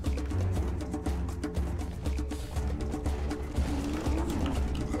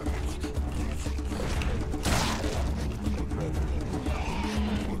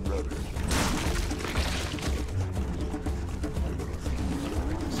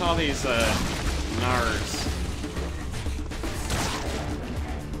 All these NARs.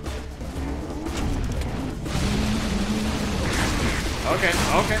 Okay.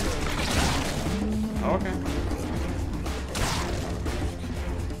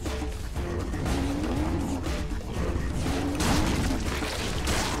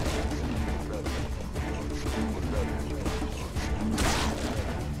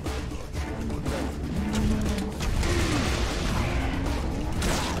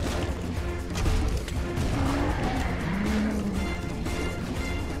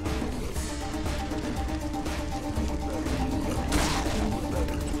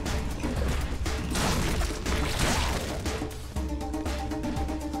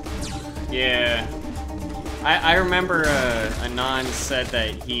 Yeah. I remember Anon said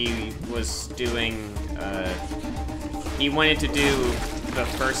that he was doing, he wanted to do the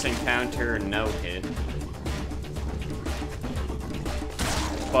first encounter no-hit.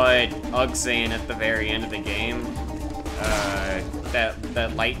 But Ugzan at the very end of the game,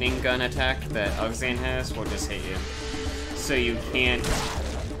 that lightning gun attack that Ugzan has will just hit you. So you can't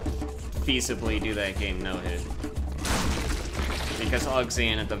feasibly do that game no-hit. Because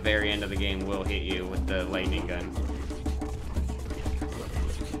Ugzan at the very end of the game will hit you with the lightning gun.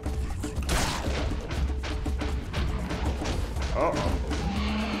 Uh-oh.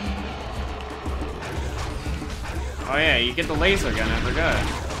 Oh yeah, you get the laser gun, I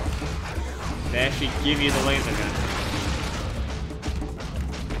forgot. They actually give you the laser gun.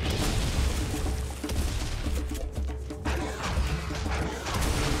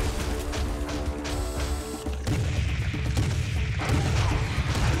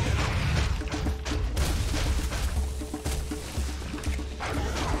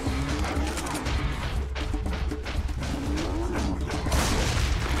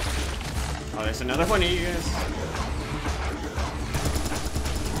 Another one of you guys.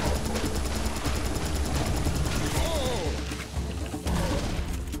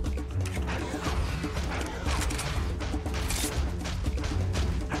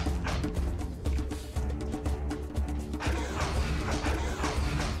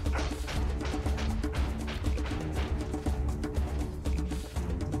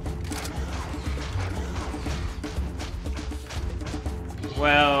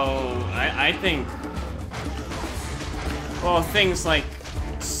 Well, I think, well, things like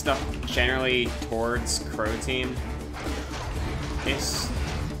stuff generally towards Crow Team is,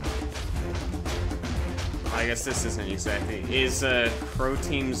 I guess this isn't exactly, is Crow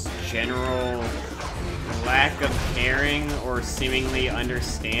Team's general lack of caring or seemingly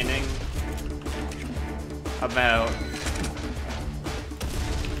understanding about,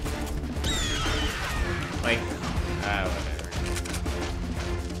 like, whatever.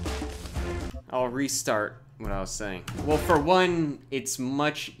 I'll restart what I was saying. Well, for one, it's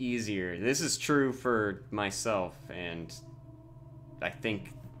much easier. This is true for myself, and I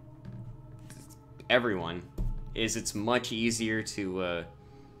think everyone, it's much easier to,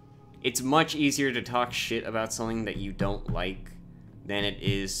 talk shit about something that you don't like than it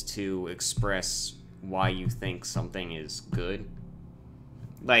is to express why you think something is good.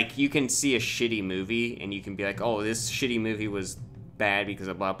 Like, you can see a shitty movie, and you can be like, oh, this shitty movie was bad because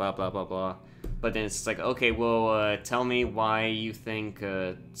of blah, blah, blah, blah, blah. But then it's like, okay, well, tell me why you think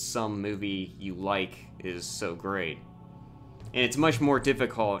some movie you like is so great. And it's much more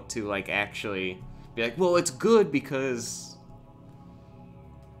difficult to, like, actually be like, well, it's good because...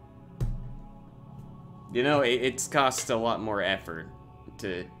 You know, it's cost a lot more effort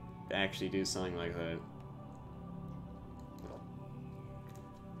to actually do something like that.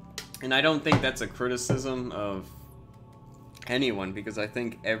 And I don't think that's a criticism of anyone, because I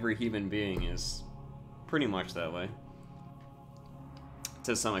think every human being is pretty much that way.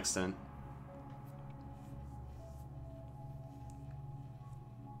 To some extent.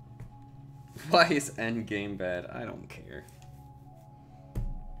 Why is Endgame bad? I don't care.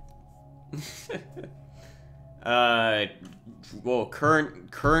 Well,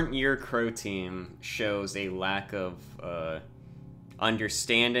 current year Crow Team shows a lack of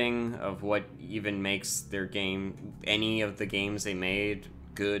understanding of what even makes their game, any of the games they made,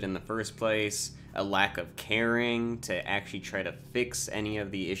 good in the first place. A lack of caring to actually try to fix any of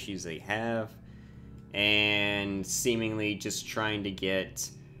the issues they have, and seemingly just trying to get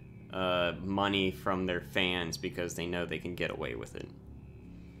money from their fans because they know they can get away with it.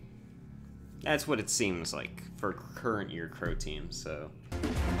 That's what it seems like for current year Crow Team, so...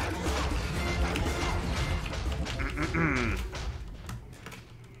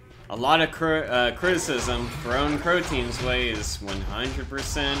 A lot of criticism thrown Crow Team's way is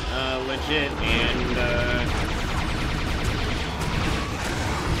 100% legit and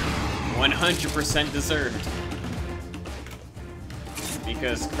 100% deserved.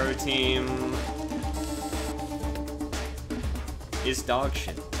 Because Crow Team is dog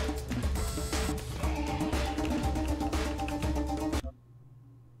shit.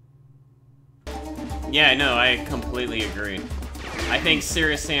 Yeah, no, I completely agree. I think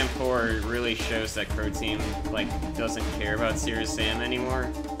Serious Sam 4 really shows that Crow Team, like, doesn't care about Serious Sam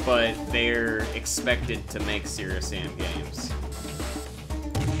anymore, but they're expected to make Serious Sam games.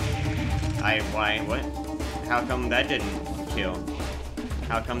 What? How come that didn't kill?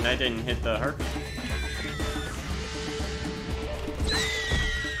 How come that didn't hit the heart?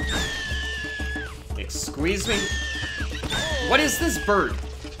 Squeeze me? What is this bird?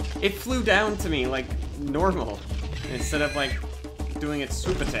 It flew down to me like normal, instead of like doing its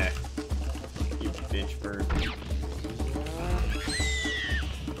swoop attack. You bitch bird.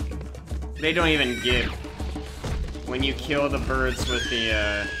 They don't even give. When you kill the birds with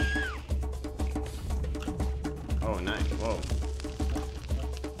the oh nice, whoa.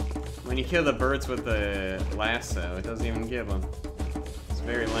 When you kill the birds with the lasso, it doesn't even give them. It's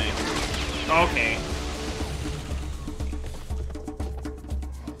very lame. Okay.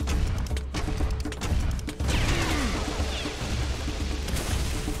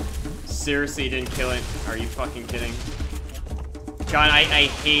 Seriously, didn't kill it? Are you fucking kidding? God, I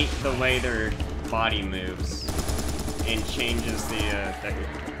hate the way their body moves and changes the that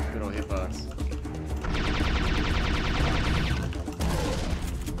little hitbox.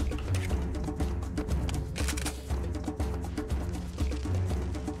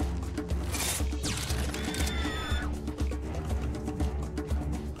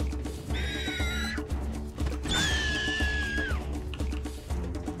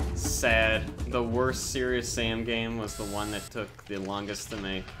 Sad. The worst Serious Sam game was the one that took the longest to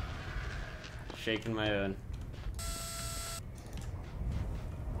make. Shaking my head.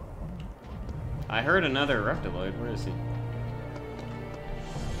 I heard another Reptiloid. Where is he?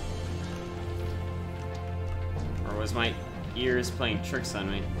 Or was my ears playing tricks on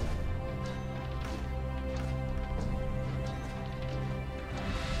me?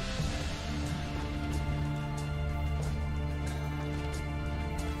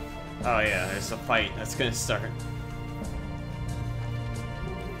 Oh yeah, there's a fight that's gonna start.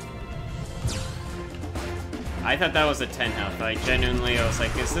 I thought that was a 10 health. I was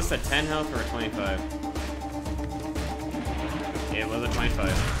like, is this a 10 health or a 25? It was a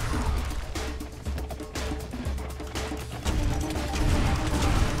 25.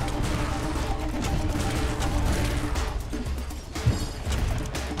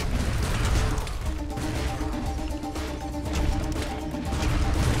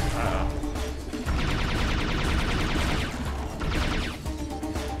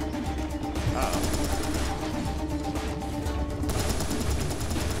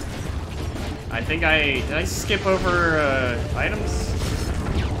 Did I skip over items?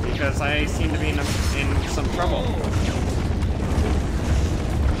 Because I seem to be in some trouble.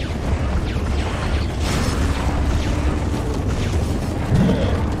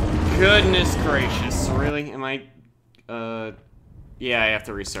 Goodness gracious, really? Am I, yeah, I have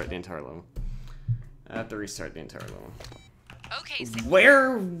to restart the entire level. Okay, so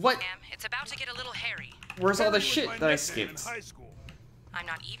where? What? it's about to get a little hairy. Where's all the shit that I skipped? I'm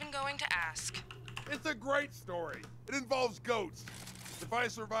not even going to ask. It's a great story. It involves goats. If I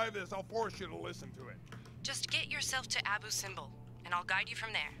survive this, I'll force you to listen to it. Just get yourself to Abu Simbel, and I'll guide you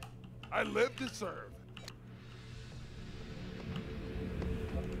from there. I live to serve.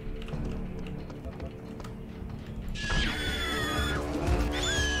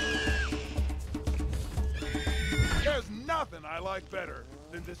 There's nothing I like better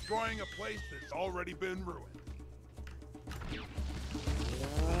than destroying a place that's already been ruined.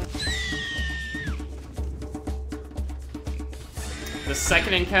 The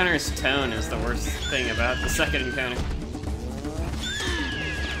second encounter's tone is the worst thing about the second encounter.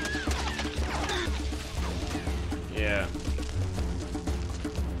 Yeah.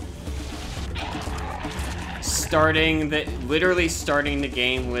 Literally starting the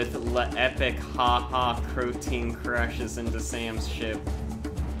game with epic haha protein crashes into Sam's ship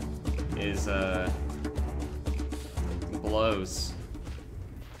is, blows.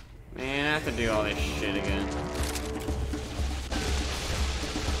 Man, I have to do all this shit again.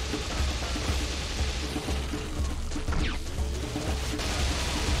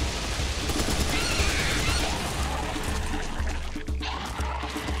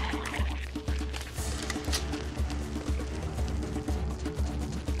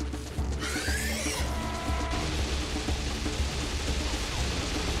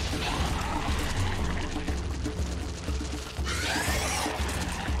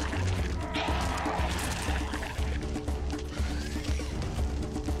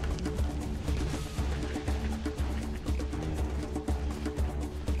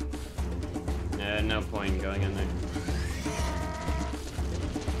 No point in going in there.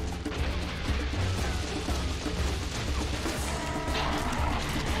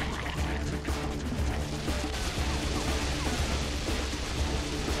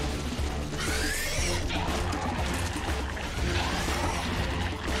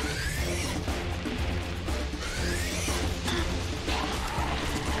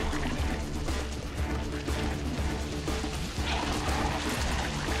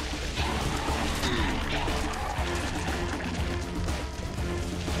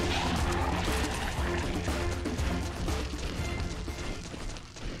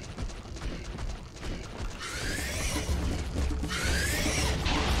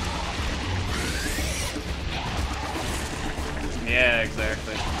 Yeah,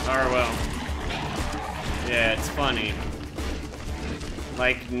 exactly. Or, well, yeah, it's funny.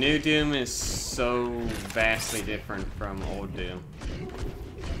 Like, new Doom is so vastly different from old Doom.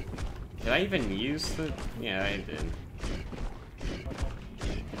 Did I even use the... Yeah, I did.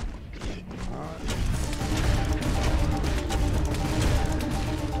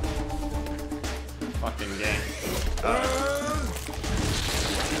 Fucking game.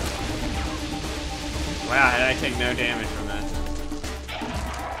 Wow, did I take no damage from that?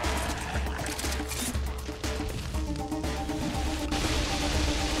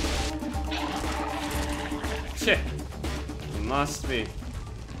 Shit. Must be.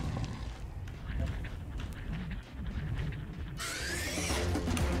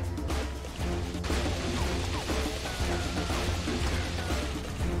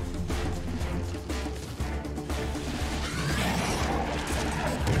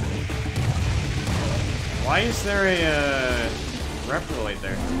 Why is there a Reploid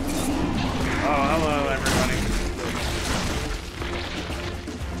there? Oh, hello everybody.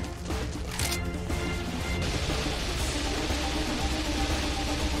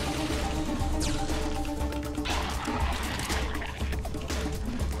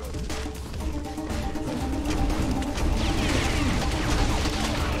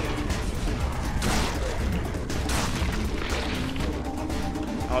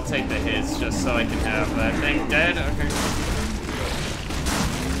 I'll take the hits just so I can have that thing dead. Okay.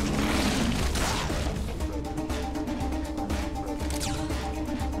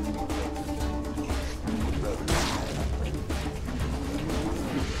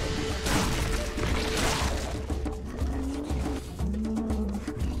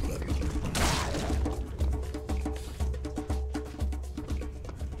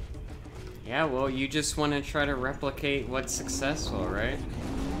 Yeah, well, you just want to try to replicate what's successful, right?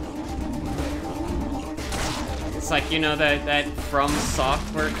 It's like, you know, that From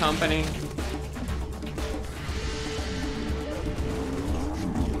Software company?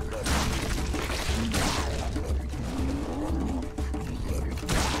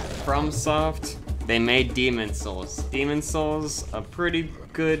 FromSoft, they made Demon Souls. Demon Souls, it's a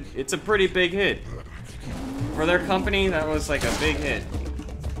pretty big hit. For their company, that was like a big hit.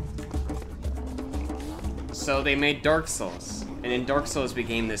 So they made Dark Souls, and then Dark Souls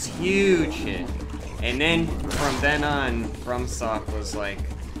became this huge hit. And then, from then on, FromSoft was like,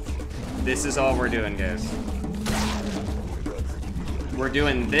 this is all we're doing, guys. We're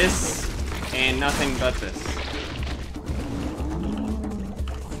doing this, and nothing but this.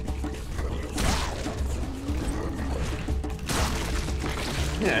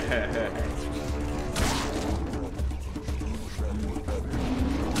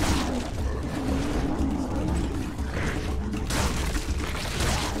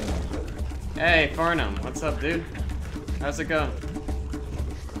 Hey, Farnham, what's up, dude? How's it going?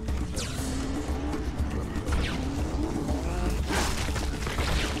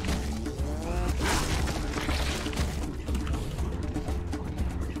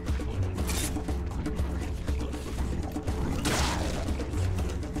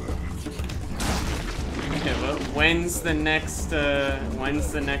 When's the next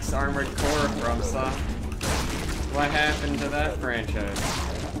Armored Core from, Saw? What happened to that franchise?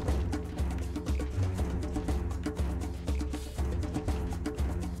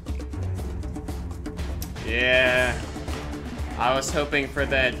 Yeah, I was hoping for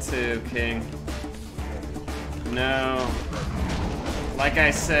that too, King. No. Like I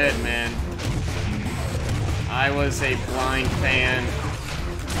said, man, I was a blind fan.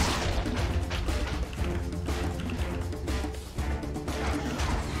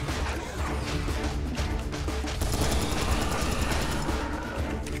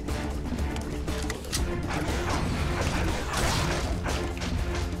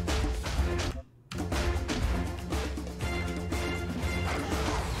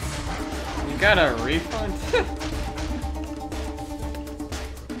 Got a refund?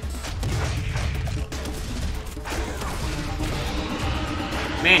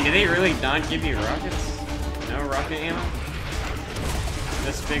 Man, do they really not give you rockets? No rocket ammo?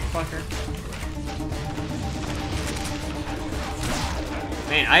 This big fucker?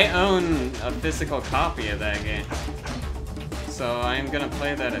 Man, I own a physical copy of that game. So I'm gonna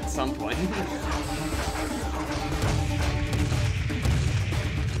play that at some point.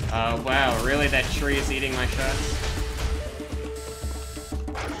 Wow, really? That tree is eating my shots?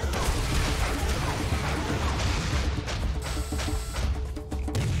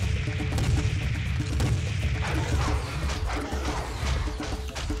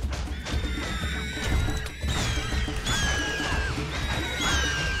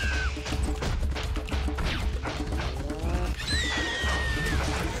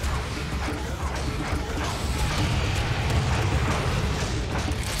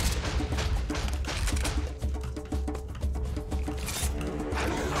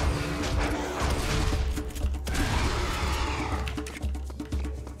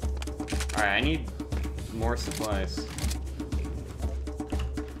 Alright, I need more supplies.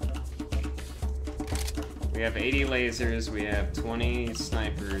 We have 80 lasers, we have 20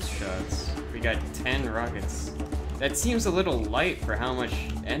 snipers shots. We got 10 rockets. That seems a little light for how much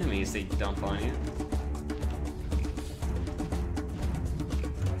enemies they dump on you.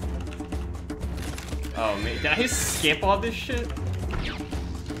 Oh man, did I skip all this shit?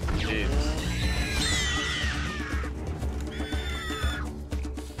 Jeez.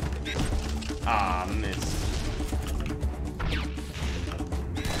 Ah, missed.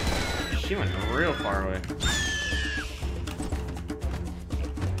 She went real far away.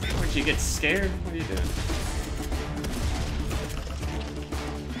 Would you get scared? What are you doing?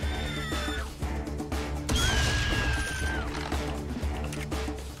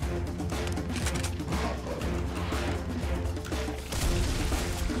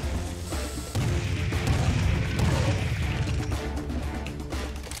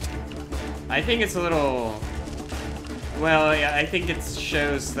 I think it's a little... Well, yeah, I think it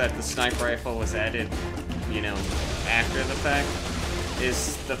shows that the sniper rifle was added, you know, after the fact,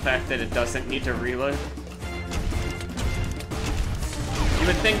 is the fact that it doesn't need to reload. You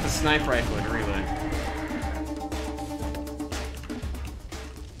would think the sniper rifle would reload.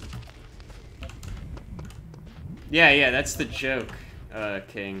 Yeah, that's the joke,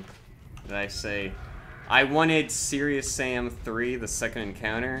 King, that I say. I wanted Serious Sam 3, the second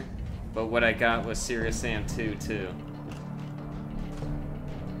encounter, but what I got was Serious Sam 2, too.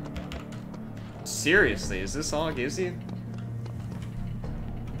 Seriously, is this all it gives you?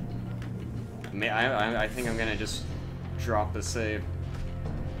 I think I'm gonna just drop the save.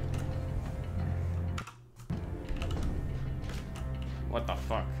 What the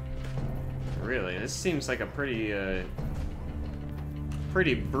fuck? Really, this seems like a pretty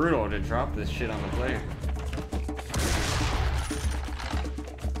brutal to drop this shit on the player.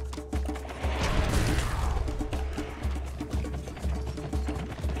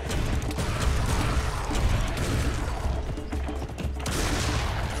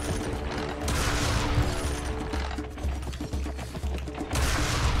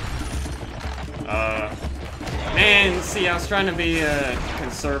 Man, see, I was trying to be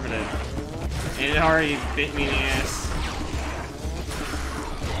conservative, and it already bit me in the ass.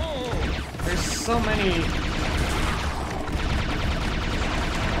 There's so many.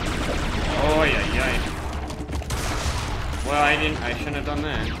 Oh yeah. Well, I shouldn't have done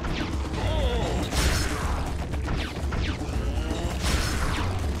that.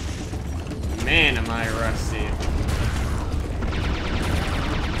 Man, am I rusty.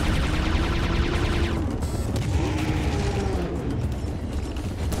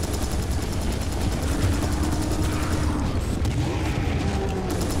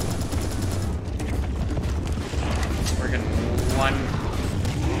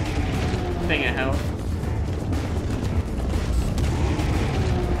 Thing of health.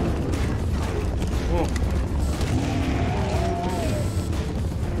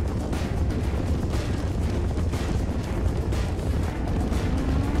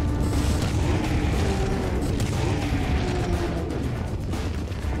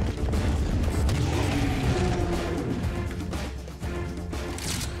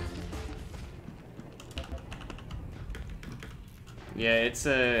 Yeah,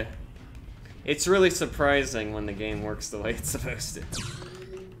 it's really surprising when the game works the way it's supposed to.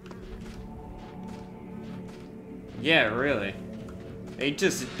 Yeah, really. They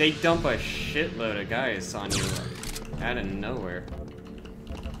dump a shitload of guys on you out of nowhere.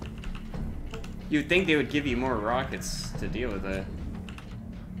 You'd think they would give you more rockets to deal with that.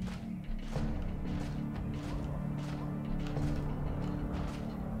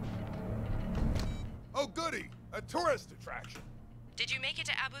 Oh, goody! A tourist attraction. Did you make it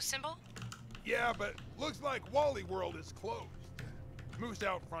to Abu Simbel? Yeah, but looks like Wally World is closed. Moose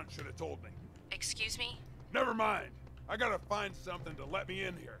out front should have told me. Excuse me? Never mind. I gotta find something to let me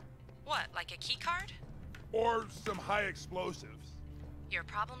in here. What, like a key card? Or some high explosives. Your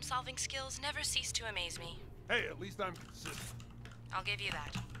problem-solving skills never cease to amaze me. Hey, at least I'm consistent. I'll give you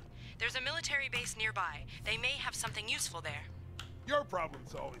that. There's a military base nearby. They may have something useful there. Your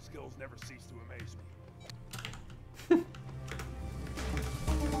problem-solving skills never cease to amaze me.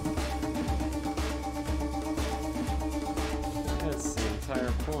 That's the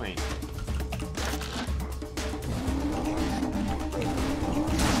entire point.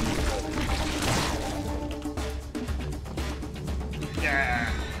 Yeah.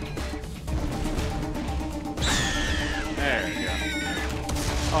 There we go.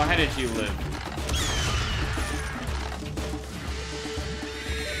 Oh, how did you live?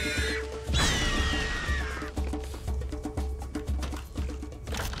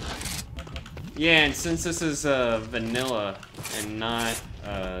 Yeah, and since this is vanilla and not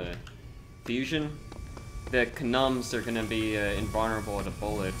fusion, the Knums are gonna be invulnerable to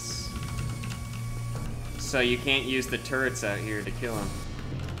bullets. So you can't use the turrets out here to kill them.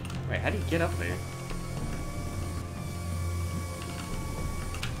 Wait, how do you get up there?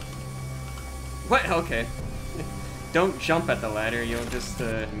 What? Okay. Don't jump at the ladder, you'll just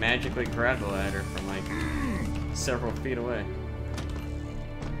magically grab the ladder from like several feet away.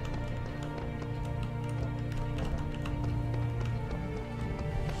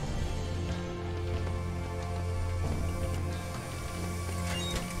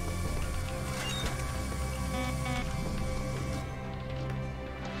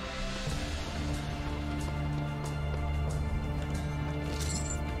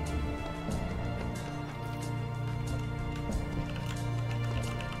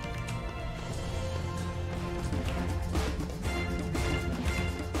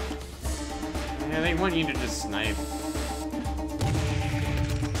 Yeah, they want you to just snipe.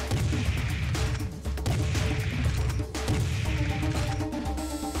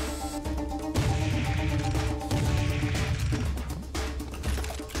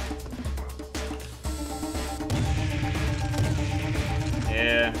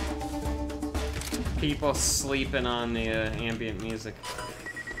 Yeah. People sleeping on the ambient music.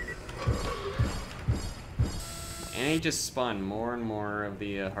 And they just spawn more and more of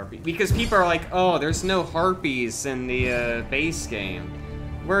the harpies. Because people are like, oh, there's no harpies in the base game.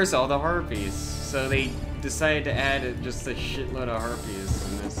 Where's all the harpies? So they decided to add just a shitload of harpies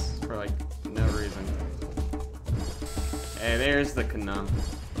in this for like no reason. Hey, there's the Knum.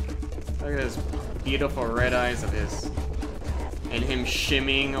 Look at those beautiful red eyes of his. And him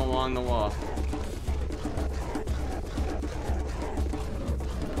shimmying along the wall.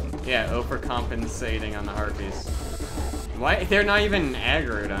 Yeah, overcompensating on the harpies. Why? They're not even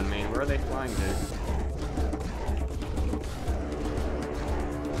aggroed on me. Where are they flying to?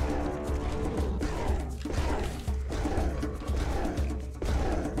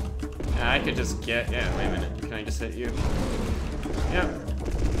 I could just get... Yeah, wait a minute. Can I just hit you? Yep.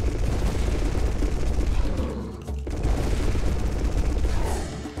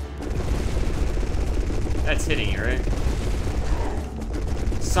 That's hitting you, right?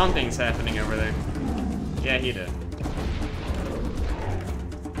 Something's happening over there. Yeah, he did.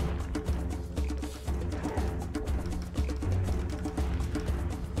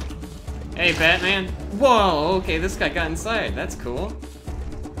 Hey, Batman. Whoa, okay, this guy got inside. That's cool.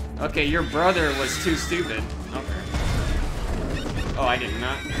 Okay, your brother was too stupid. Okay. Oh, I did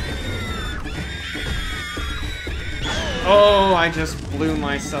not. Oh, I just blew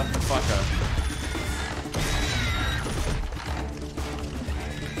myself the fuck up.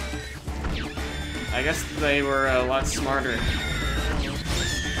 I guess they were a lot smarter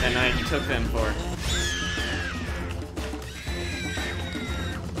than I took them for.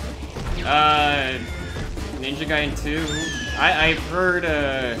 Ninja Gaiden 2? I've heard,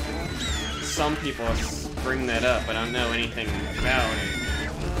 some people bring that up, but I don't know anything about it.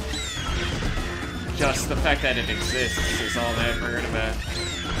 Just the fact that it exists is all that I've heard about.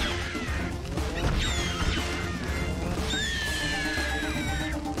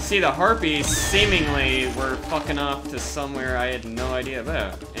 see, the harpies seemingly were fucking off to somewhere I had no idea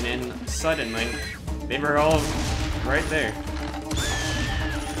about. And then suddenly, they were all right there.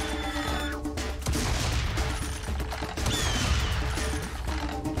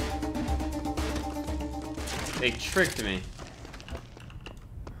 They tricked me.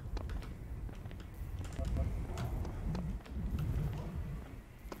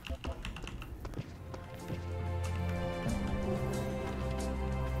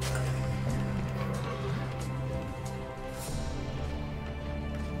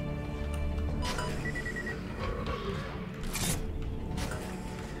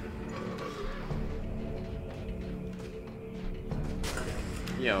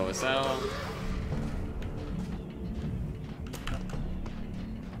 Yo, is that all?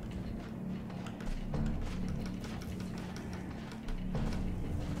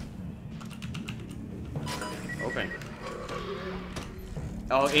 Open.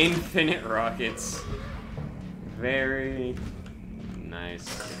 Oh, infinite rockets. Very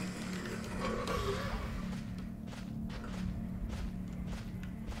nice.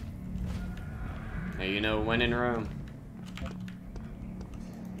 Now you know when in Rome.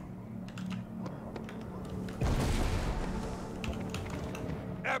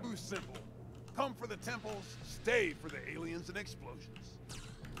 Abu symbol. Come for the temples, stay for the aliens and explosions.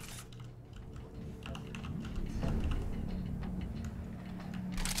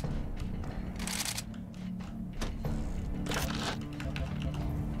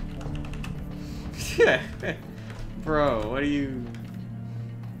 Bro, what are you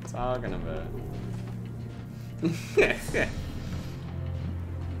talking about?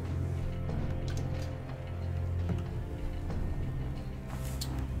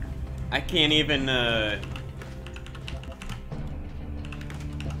 I can't even,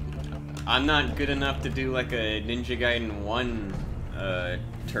 I'm not good enough to do like a Ninja Gaiden 1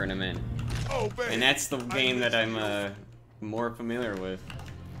 tournament. Oh, babe, and that's the game that I'm more familiar with.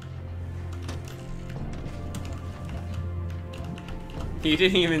 You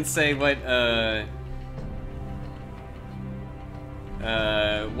didn't even say what's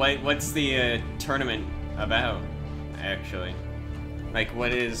the tournament about, actually? Like,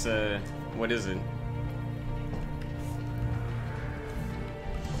 what is it?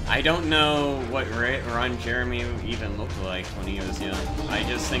 I don't know what Ron Jeremy even looked like when he was young. I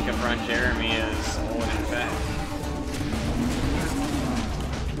just think of Ron Jeremy as old and fat.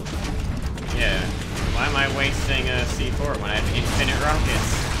 Yeah. Why am I wasting a C4 when I have infinite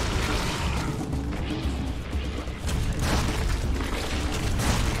rockets?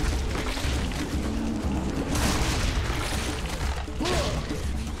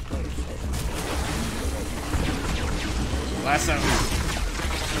 Lasso.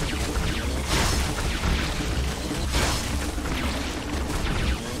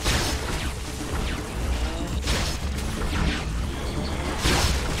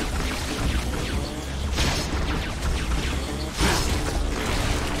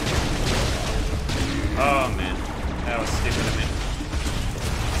 Oh man, that was stupid of me.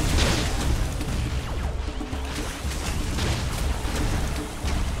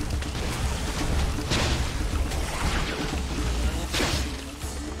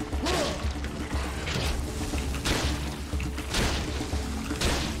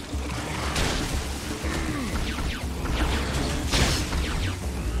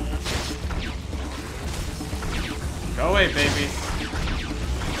 Go away, baby.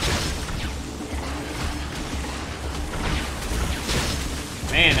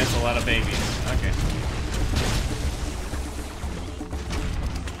 Man, that's a lot of babies. Okay.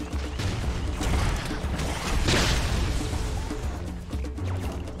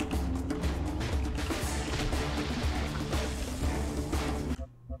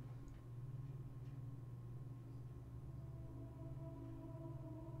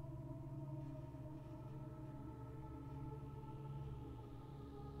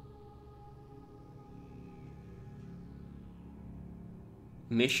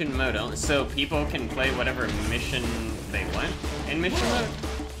 Mission mode only. So people can play whatever mission they want in mission mode?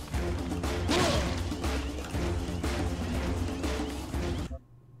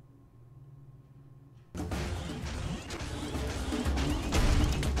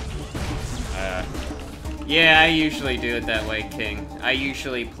 Yeah, I usually do it that way, King. I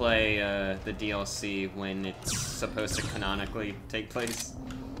usually play the DLC when it's supposed to canonically take place,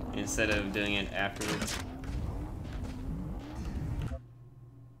 instead of doing it afterwards.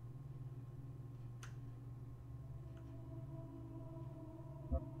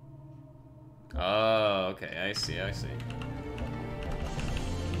 Oh, okay, I see.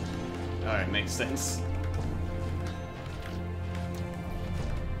 Alright, makes sense.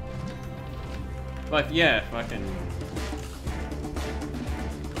 But yeah, fucking...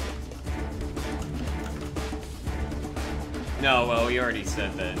 No, well, we already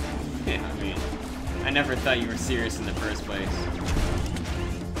said that. Yeah, I mean, I never thought you were serious in the first place.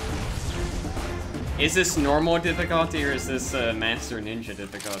 Is this normal difficulty, or is this Master Ninja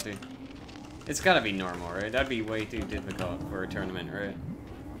difficulty? It's gotta be normal, right? That'd be way too difficult for a tournament, right?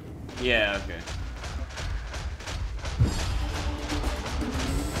 Yeah, okay.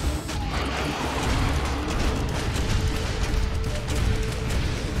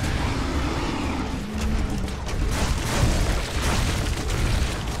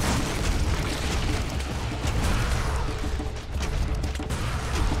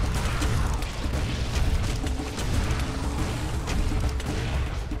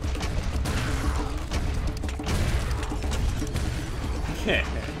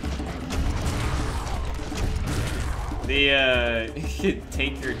 The,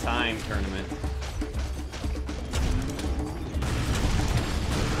 take your time tournament.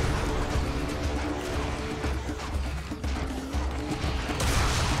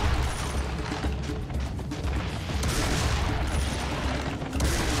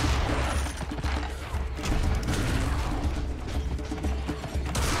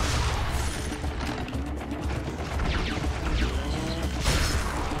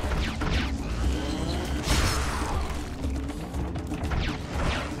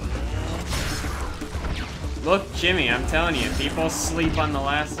 Look, Jimmy, I'm telling you, people sleep on the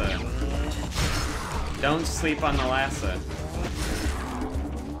lasso. Don't sleep on the lasso.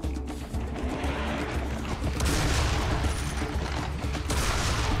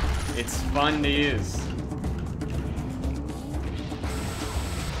 It's fun to use.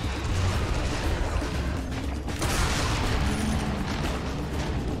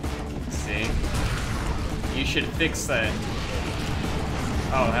 See? You should fix that.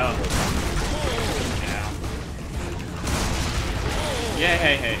 Oh, hell. Yeah,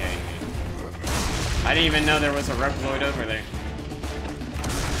 hey. I didn't even know there was a Reploid over there.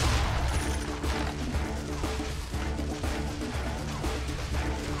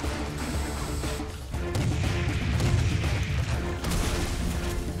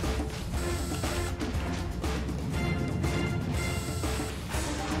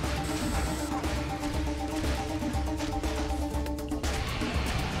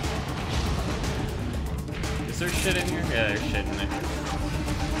 Is there shit in here? Yeah, there's shit in there.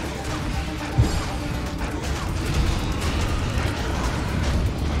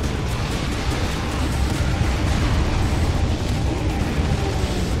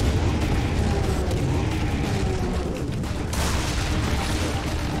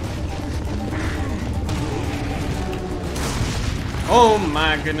 Oh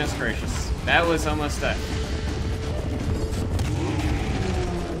my goodness gracious. That was almost that.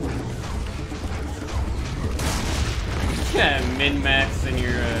 Yeah, min-max in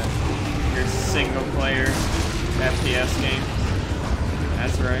your single player FPS game.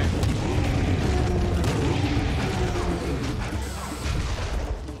 That's right.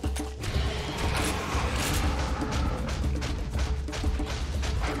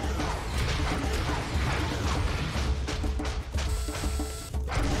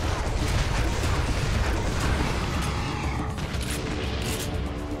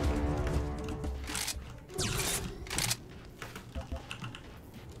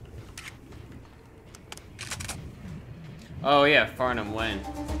 Oh yeah, Farnham when?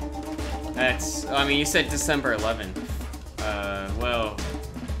 That's, I mean, you said December 11th. Well,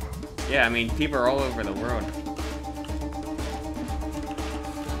 yeah, I mean, people are all over the world.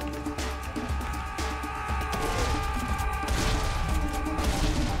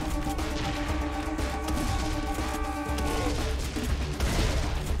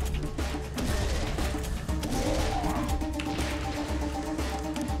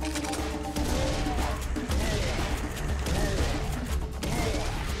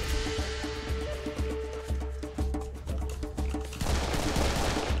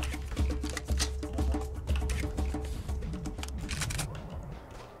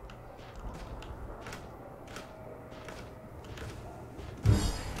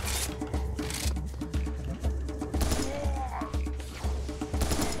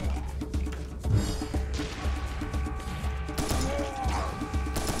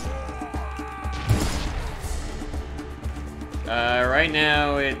 Right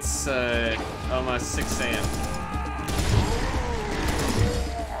now it's almost 6 a.m.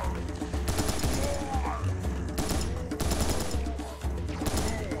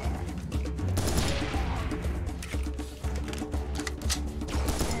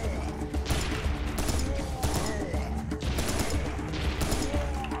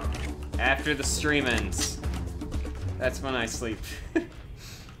 After the stream ends. That's when I sleep.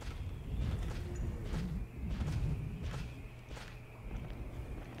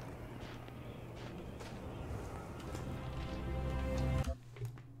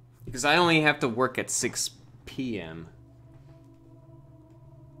 Because I only have to work at 6 p.m.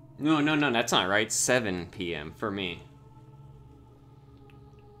 No, that's not right. 7 p.m. for me.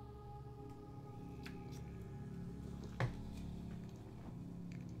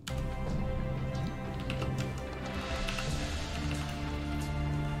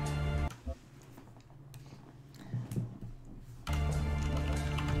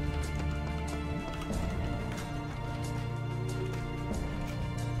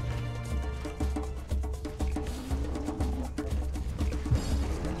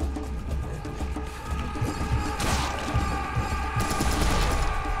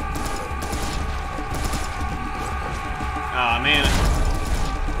 Aw, man.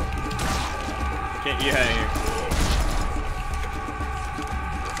 Get you out of here.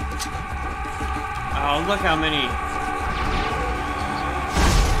 Oh, look how many.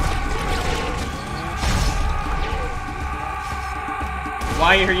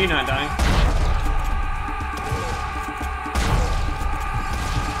 Why are you not dying?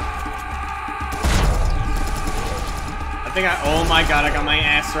 I think oh my god, I got my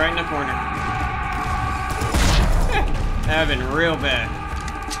ass right in the corner. That would've been real bad.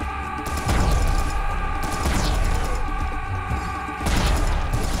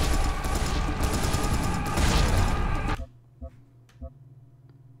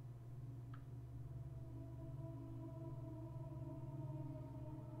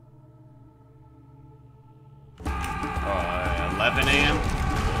 Oh, 11 a.m.?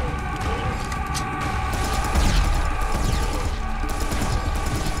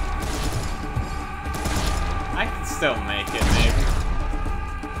 I can still make it, maybe.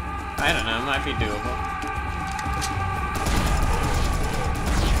 I don't know, it might be doable.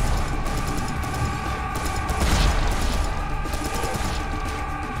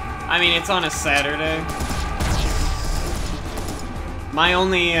 I mean, it's on a Saturday. My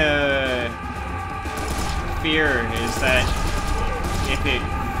only, fear is that if it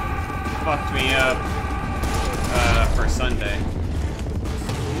fucked me up, for Sunday.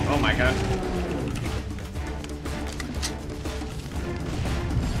 Oh my god.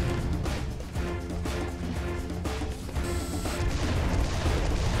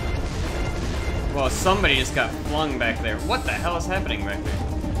 Well, somebody just got flung back there. What the hell is happening back there?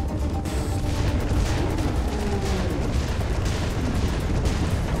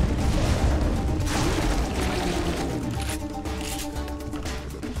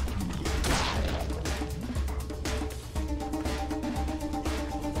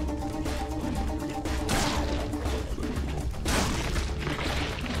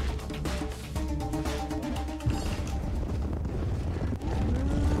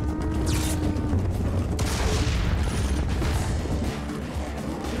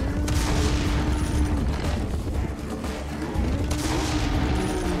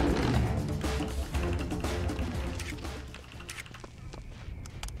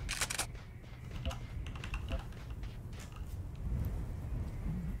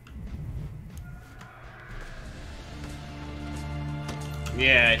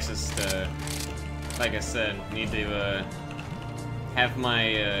 Yeah, it's just, like I said, need to, have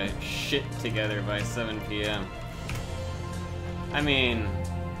my, shit together by 7 p.m. I mean,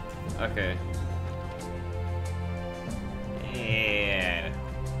 okay. Yeah.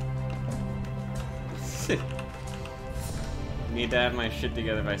 Need to have my shit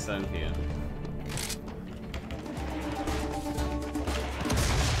together by 7 p.m.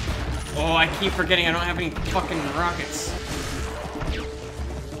 Oh, I keep forgetting I don't have any fucking rockets.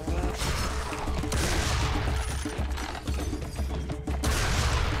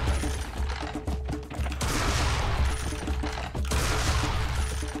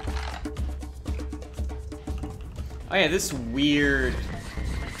 Oh yeah, this weird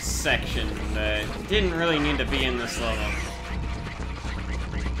section that didn't really need to be in this level.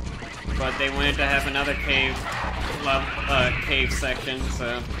 But they wanted to have another cave section,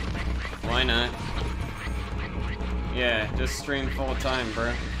 so why not? Yeah, just stream full time,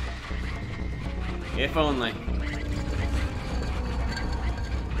 bro. If only.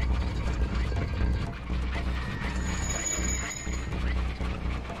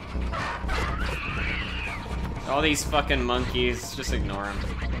 All these fucking monkeys, just ignore them.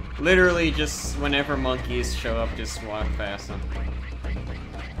 Literally, just whenever monkeys show up, just walk past them.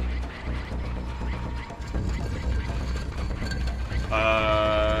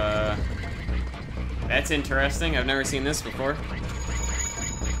 That's interesting. I've never seen this before.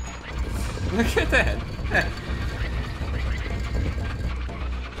 Look at that.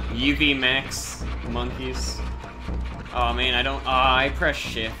 UV Max monkeys. Oh man, I don't. Oh, I pressed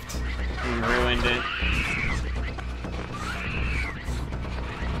shift and ruined it.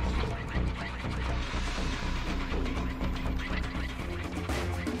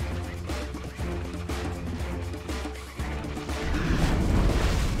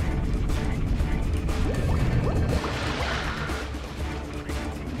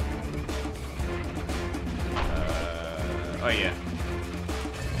 Oh yeah.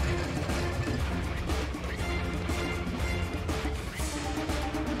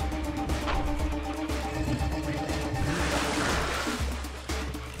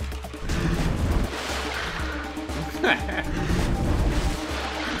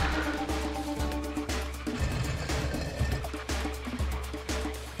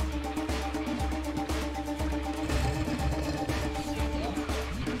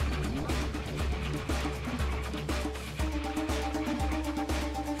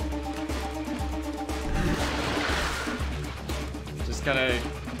 Just gotta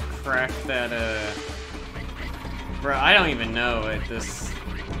crack that, bro, I don't even know at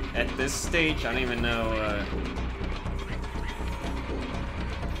this stage, I don't even know,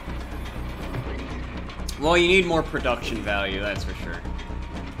 well, you need more production value, that's for sure.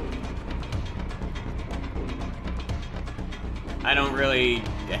 I don't really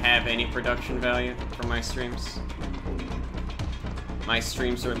have any production value for my streams. My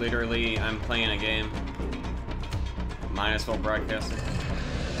streams are literally, I'm playing a game. Might as well broadcast it.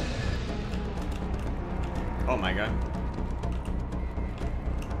 Oh my god.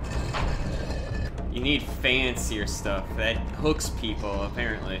 You need fancier stuff that hooks people,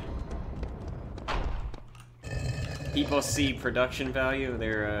 apparently. People see production value,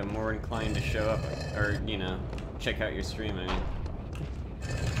 they're more inclined to show up, or, you know, check out your stream, I mean.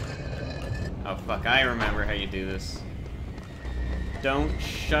 Oh fuck, I remember how you do this. Don't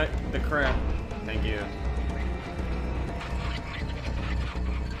shut the crap. Thank you.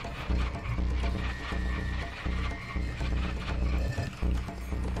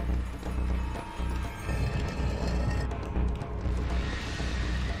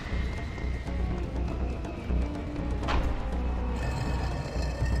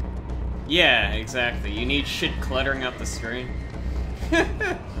 Yeah, exactly. You need shit cluttering up the screen.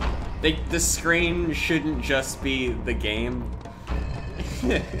 The screen shouldn't just be the game.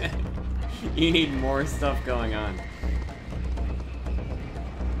 You need more stuff going on.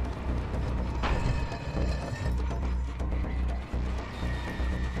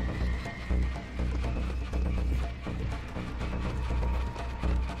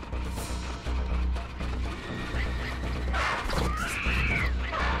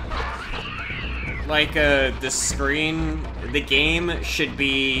 Like, the screen, the game should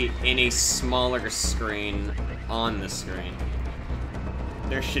be in a smaller screen on the screen.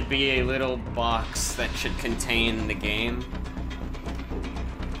 There should be a little box that should contain the game.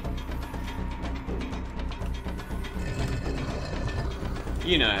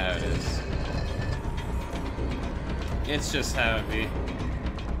 You know how it is. It's just how it be.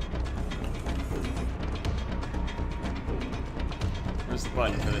 Where's the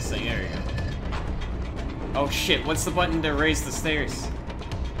button for this thing? There you go. Oh shit, what's the button to raise the stairs?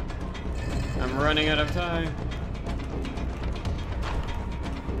 I'm running out of time.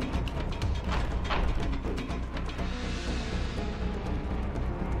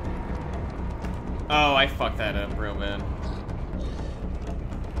 Oh, I fucked that up real bad.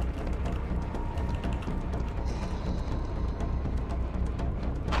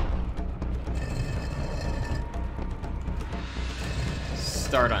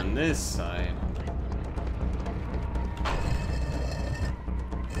 Start on this side.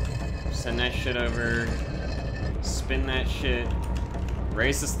 Send that shit over. Spin that shit.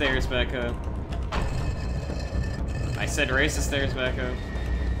 Raise the stairs back up. I said raise the stairs back up.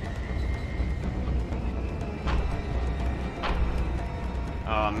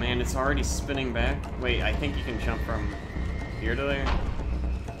 Oh man, it's already spinning back. Wait, I think you can jump from here to there.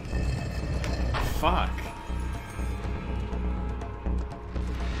 Fuck.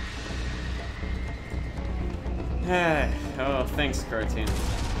 Oh, thanks, cartoon.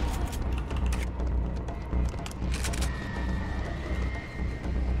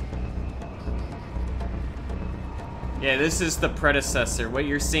 Yeah, this is the predecessor. What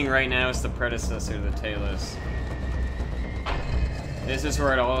you're seeing right now is the predecessor to the Talos. This is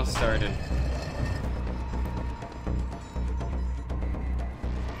where it all started.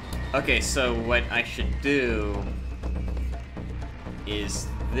 Okay, so what I should do is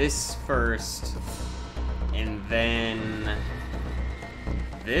this first, and then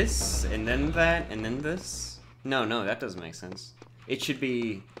this, and then that, and then this? No, that doesn't make sense. It should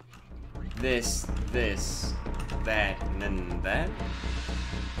be this, that, and then that?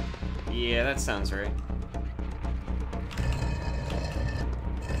 Yeah, that sounds right.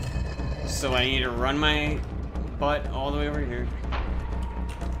 So I need to run my butt all the way over here.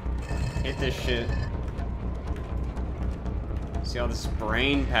 Hit this shit. See all this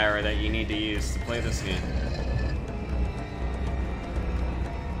brain power that you need to use to play this game.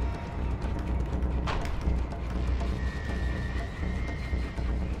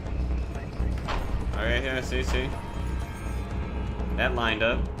 Alright, yeah, see. That lined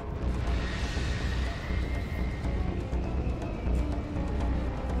up.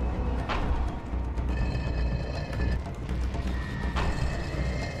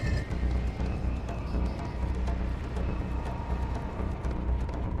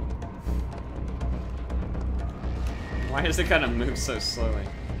 Why does it kind of move so slowly?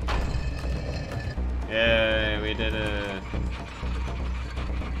 Yeah, we did it.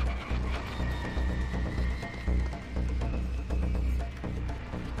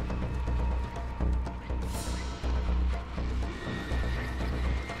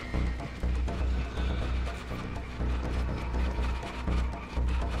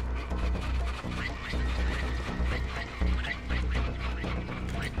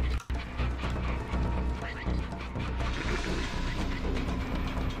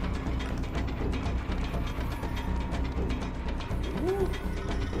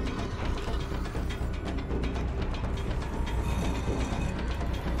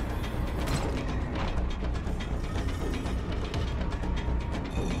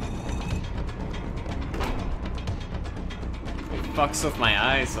 Fucks with my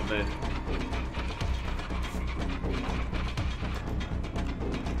eyes a bit.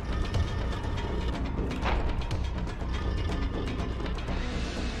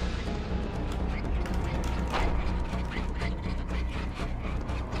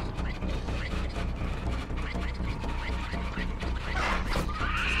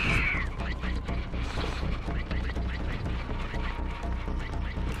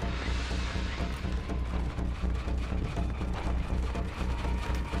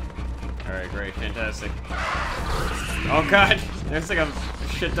 Alright, great, fantastic. Oh god, there's like a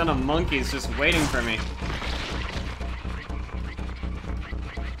shit ton of monkeys just waiting for me.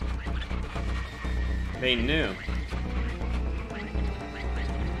 They knew.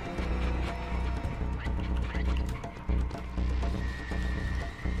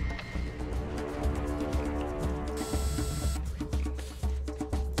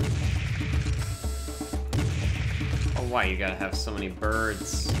 Oh, why you gotta have so many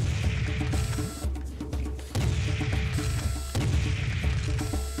birds?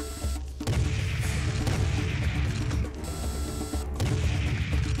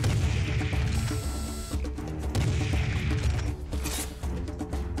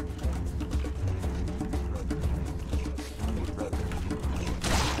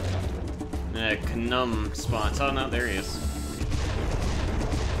 Num spawns. Oh no, there he is.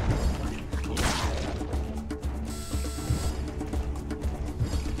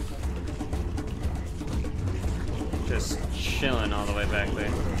 Just chilling all the way back there.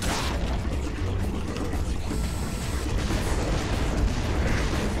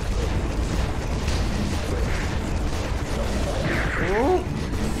 Ooh.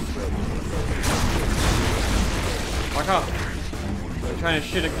 Fuck off. I'm trying to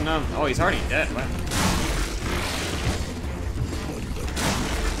shoot at Num. Oh, he's already dead. Wow.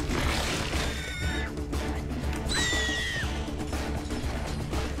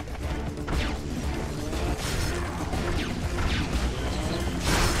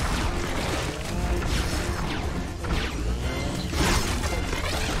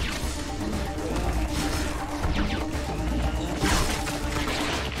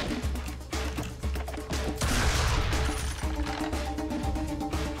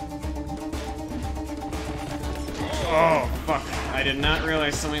 Oh, fuck. I did not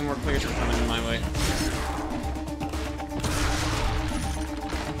realize so many more players were coming in my way.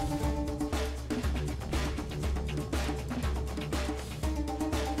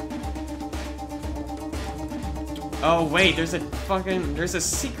 Oh, wait, there's a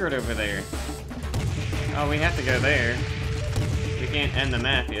secret over there. Oh, we have to go there. We can't end the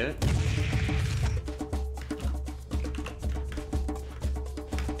map yet.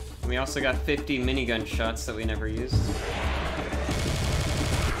 We also got 50 minigun shots that we never used.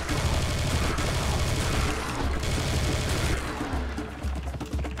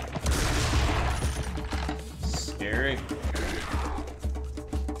 Scary.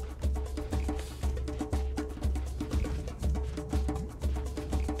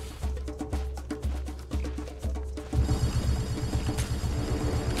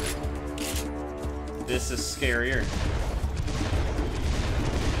 This is scarier.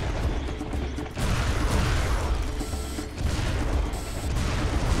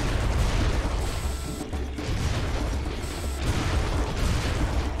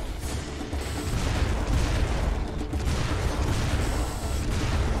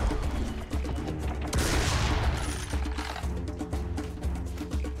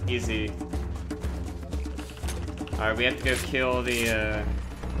 Easy. Alright, we have to go kill the,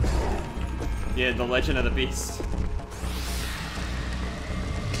 yeah, the Legend of the Beast.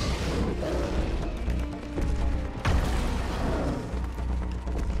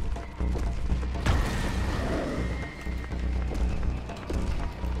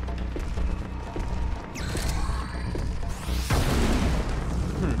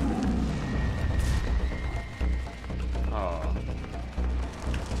 Oh.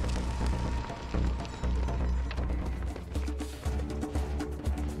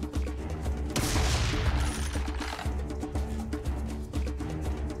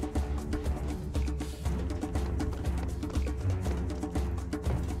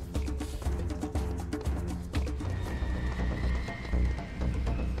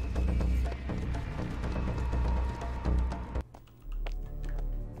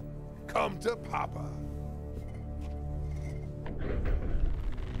 Come to Papa.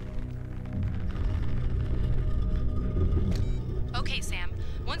 Okay, Sam.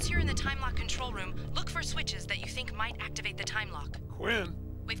 Once you're in the time lock control room, look for switches that you think might activate the time lock. Quinn?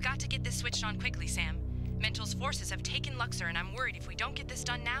 We've got to get this switched on quickly, Sam. Mental's forces have taken Luxor, and I'm worried if we don't get this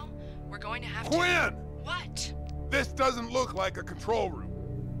done now, we're going to have to... Quinn! What? This doesn't look like a control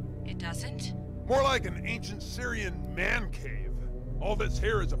room. It doesn't? More like an ancient Syrian man cave. All that's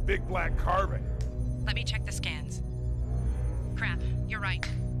here is a big black carving. Let me check the scans. Crap, you're right.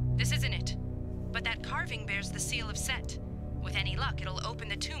 This isn't it. But that carving bears the seal of Set. With any luck, it'll open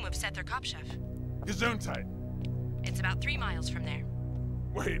the tomb of Sether Kopchev. Gesundheit. It's about 3 miles from there.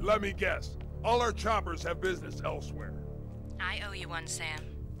 Wait, let me guess. All our choppers have business elsewhere. I owe you one,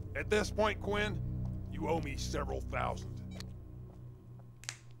 Sam. At this point, Quinn, you owe me several thousand.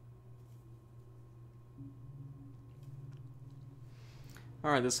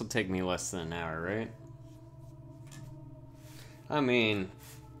 Alright, this will take me less than an hour, right? I mean,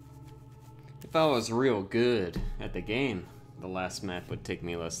 if I was real good at the game, the last map would take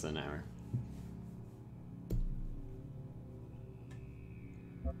me less than an hour.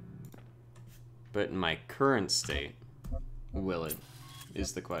 But in my current state, will it,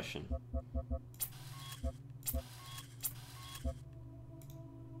 is the question.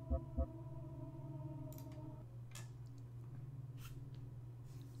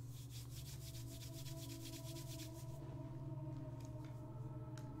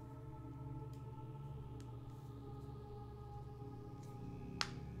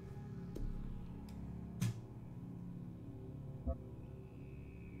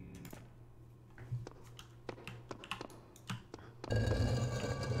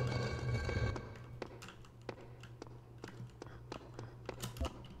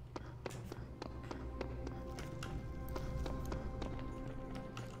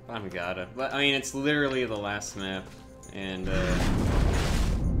 I'm gotta. But I mean, it's literally the last map, and I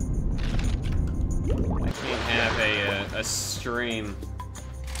can't have a stream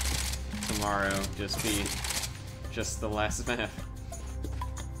tomorrow just be just the last map.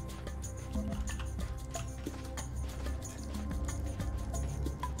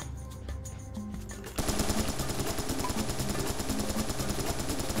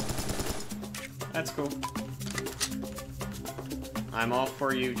 That's cool. I'm all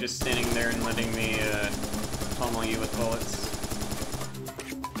for you just standing there and letting me pummel you with bullets.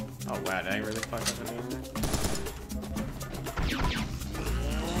 Oh wow, did I really fuck up anything there?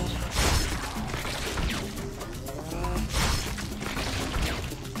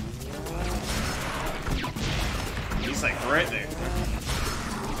 He's like right there.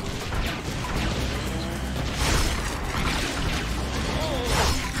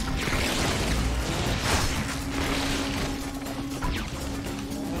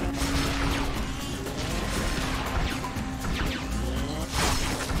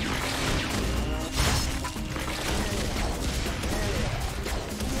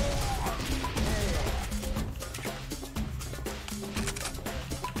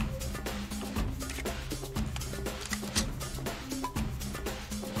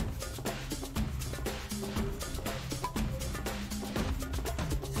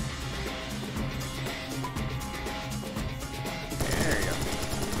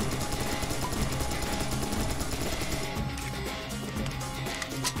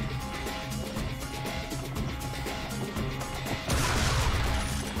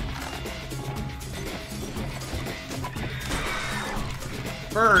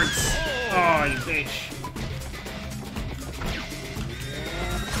 Birds! Oh, you bitch.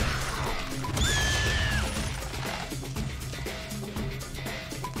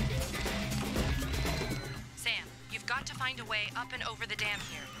 Sam, you've got to find a way up and over the dam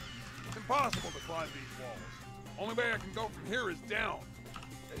here. It's impossible to climb these walls. Only way I can go from here is down,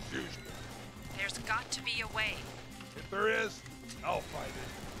 as usual. There's got to be a way. If there is, I'll fight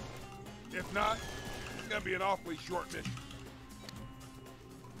it. If not, it's gonna be an awfully short mission.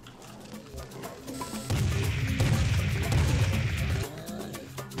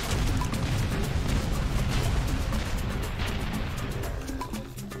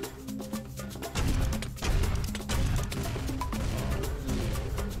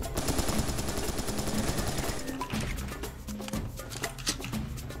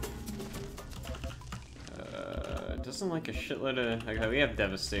 Doesn't like a shitload of... Okay, we have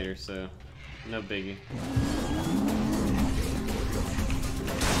Devastator, so no biggie.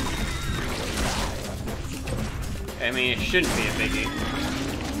 I mean, it shouldn't be a biggie.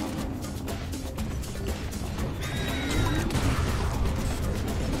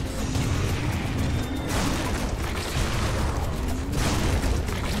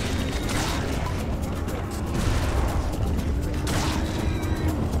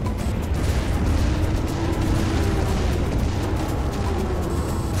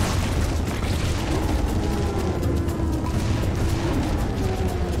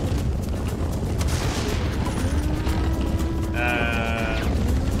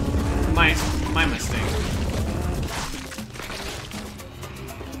 My mistake.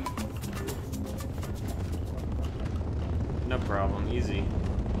 No problem, easy.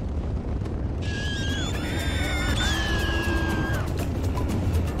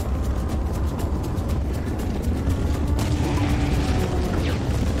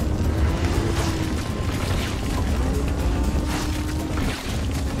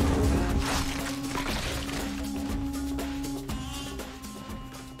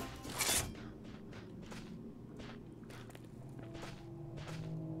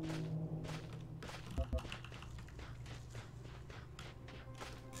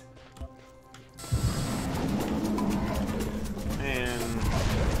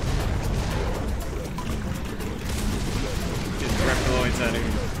 Out of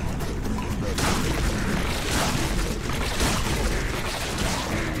here.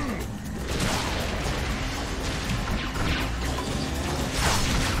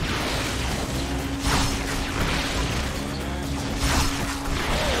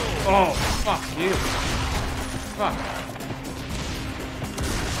 Oh, fuck you. Fuck.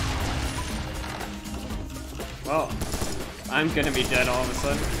 Well, I'm gonna be dead all of a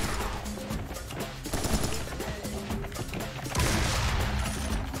sudden.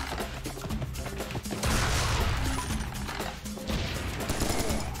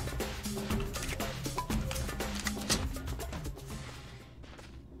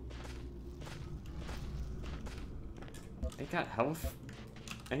 They got health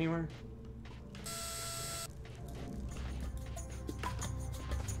anywhere?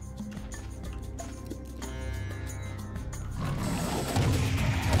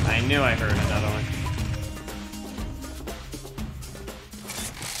 I knew I heard another one.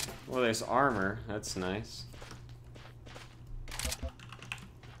 Well, there's armor. That's nice.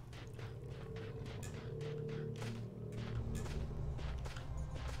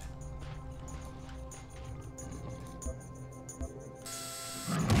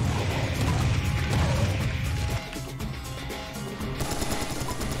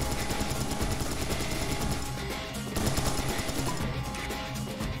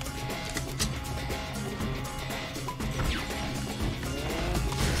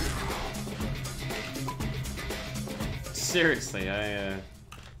 Seriously,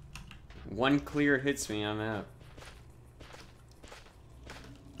 one clear hits me, I'm out.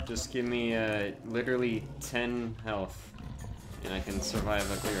 Just give me, literally 10 health, and I can survive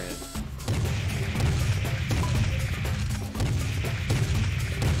a clear hit.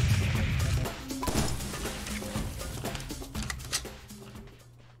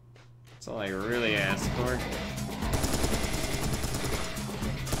 That's all I really asked for.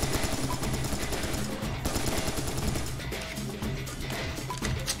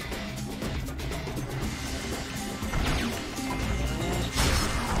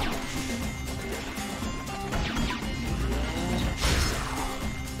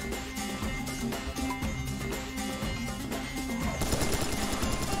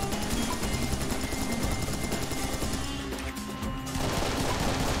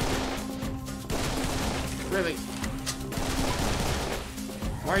 Really?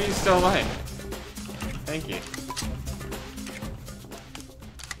 Why are you still alive? Thank you.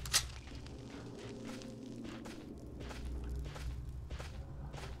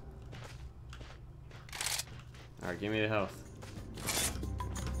 Alright, give me the health.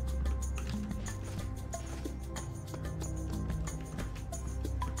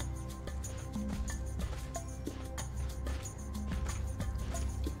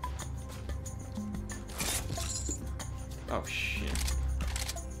 Oh shit.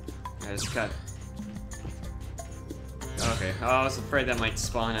 I just got... Okay, oh, I was afraid that might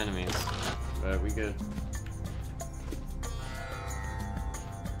spawn enemies. But we good.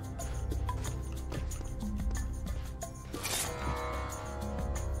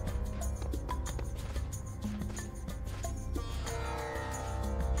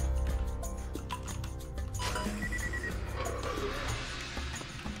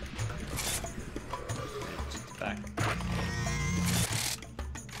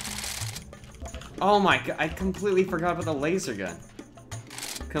 Oh my god, I completely forgot about the laser gun.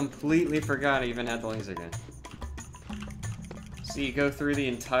 Completely forgot I even had the laser gun. So you go through the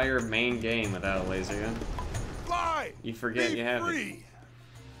entire main game without a laser gun. Fly! You forget Be you have free. it.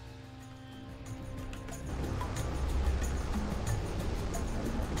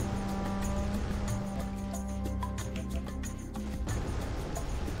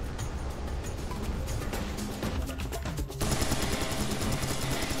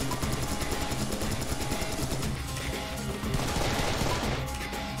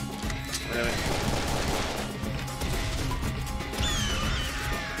 Really?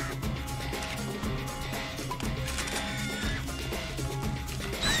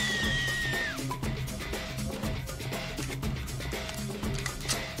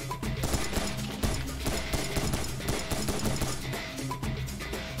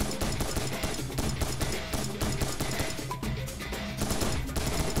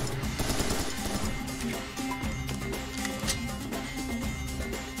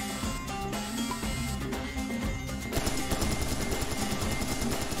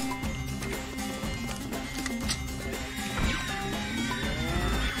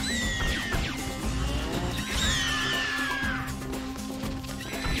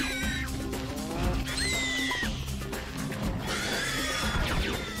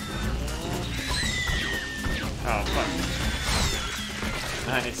 Oh, fuck.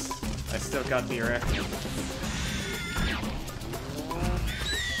 Nice. I still got the arachne.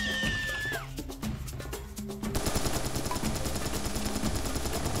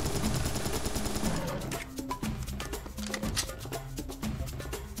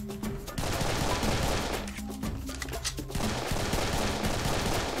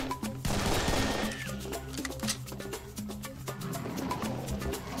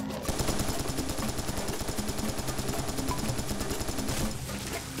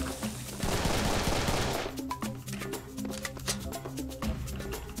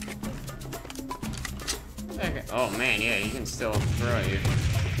 Okay. Oh man, yeah, you can still throw at you.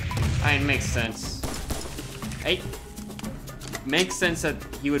 I mean, makes sense. It makes sense that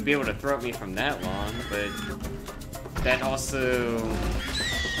he would be able to throw at me from that long, but that also...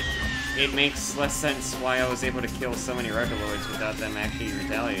 It makes less sense why I was able to kill so many Regulords without them actually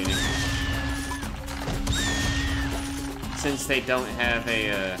retaliating. Since they don't have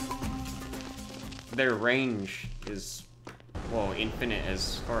a, their range is, well, infinite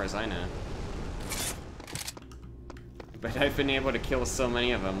as far as I know. But I've been able to kill so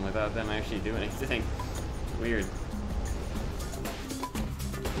many of them without them actually doing anything. Weird.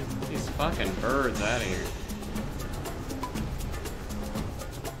 These fucking birds out of here.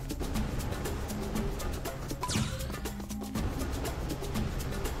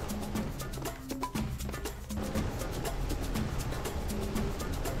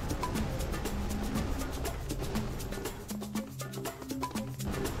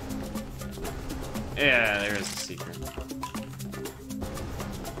 Yeah, there is a secret.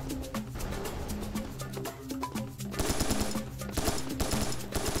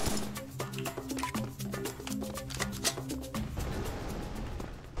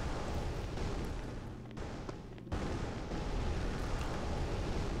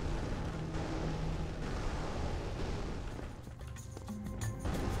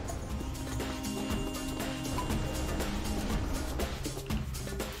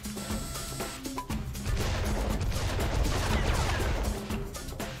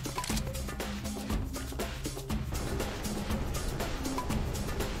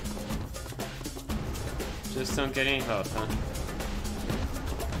 Just don't get any health, huh?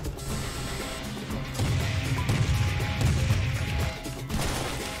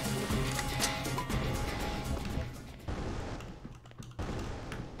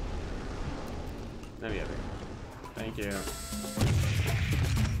 Let me have it. Thank you.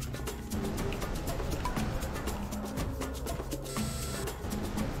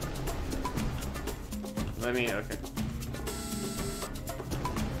 let me, okay.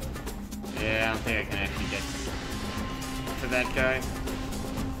 Yeah, I don't think I can actually get to that guy.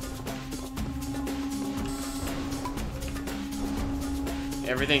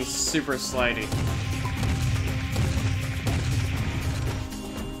 Everything's super slidey.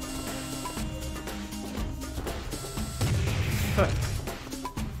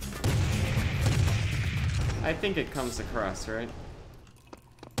 I think it comes across, right?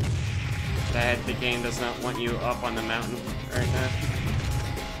 That the game does not want you up on the mountain right now.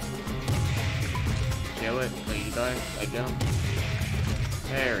 Kill it, let you die, I jump.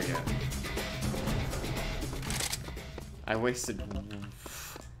 There we go. I wasted...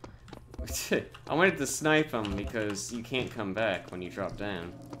 I wanted to snipe him because you can't come back when you drop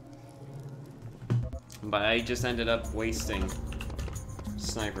down. But I just ended up wasting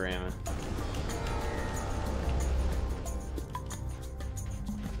sniper ammo.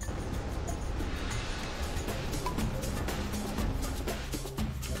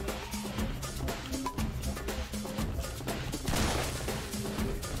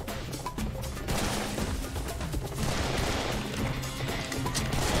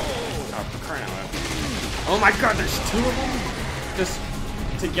 Oh my god, there's two of them? Just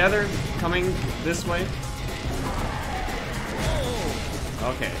together, coming this way?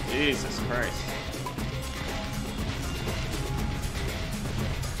 Okay, Jesus Christ.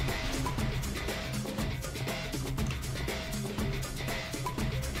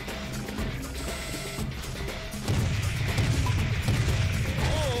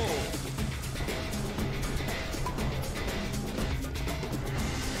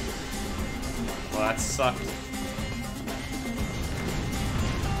 Well, that sucked.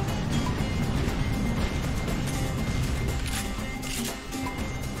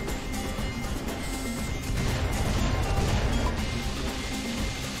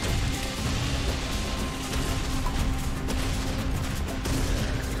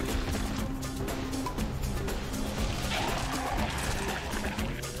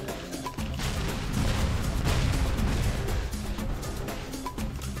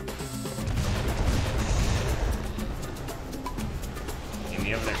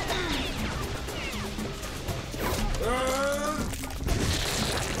 Over there.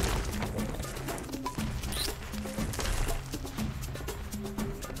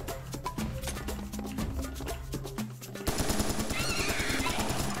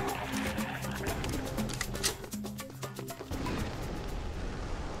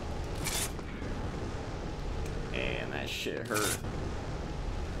 And that shit hurt.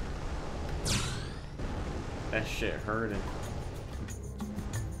 That shit hurted.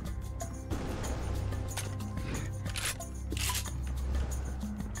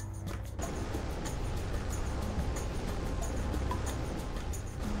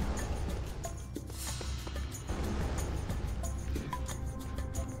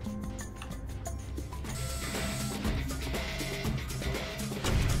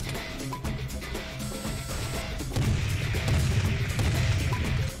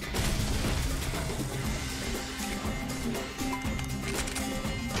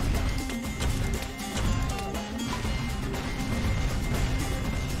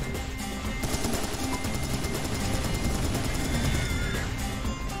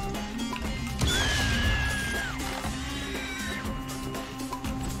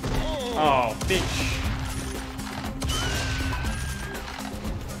 Oh, bitch.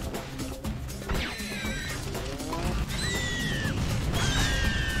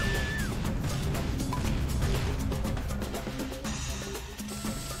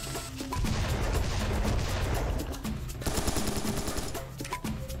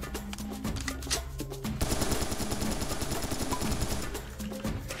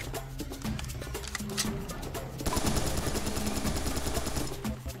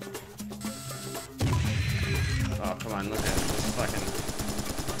 Oh, come on, look at this fucking...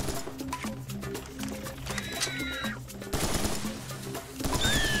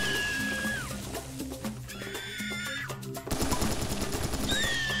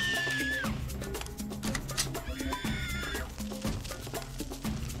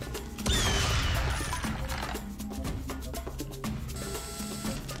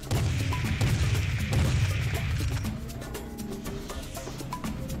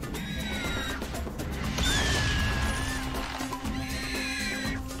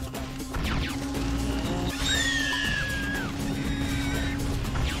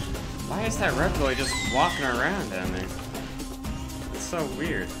 Why is that reploid just walking around down there? It's so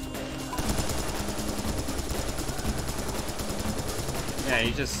weird. Yeah,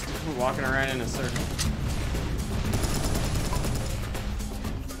 he's just walking around in a circle.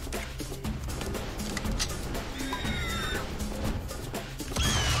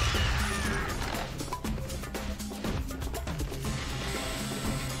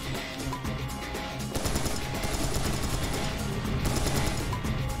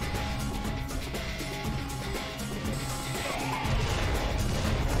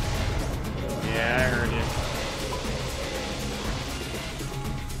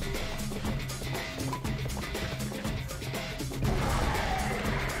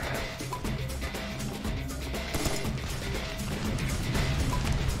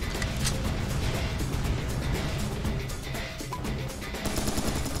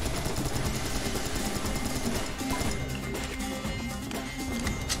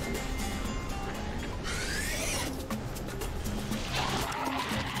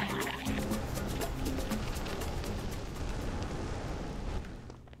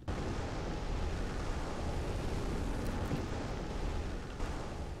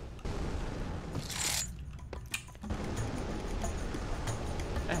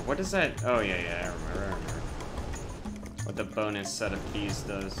 What is that? Oh, yeah, I remember. What the bonus set of keys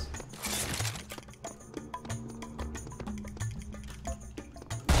does.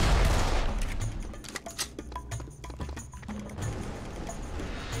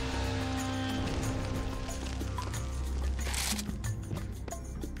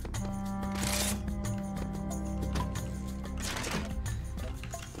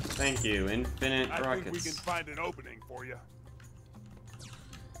 Thank you, infinite rockets. I think we can find an opening for you.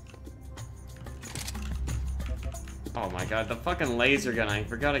 Oh my god, the fucking laser gun, I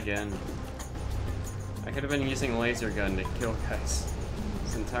forgot again. I could have been using laser gun to kill guys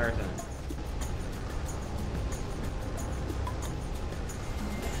this entire time.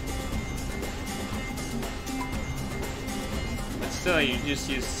 But still, you just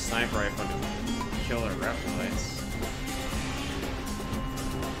use the sniper rifle to kill their reptiles.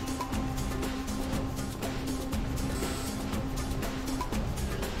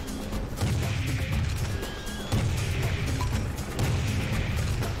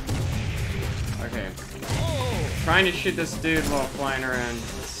 Trying to shoot this dude while flying around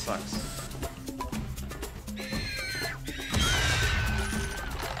sucks.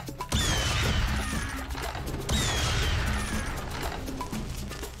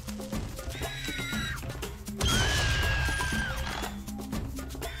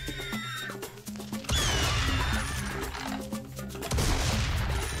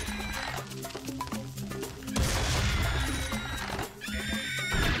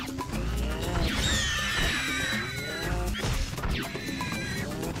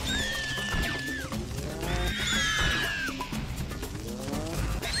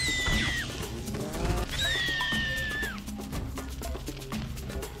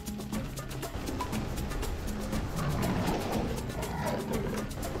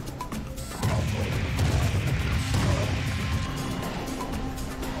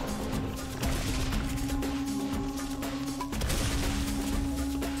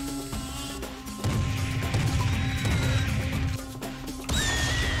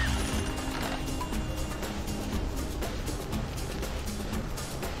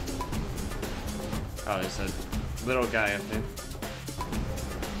 Oh, there's a little guy up there.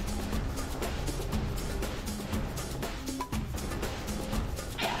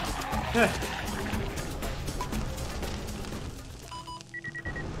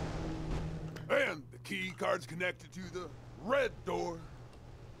 And the key card's connected to the red door.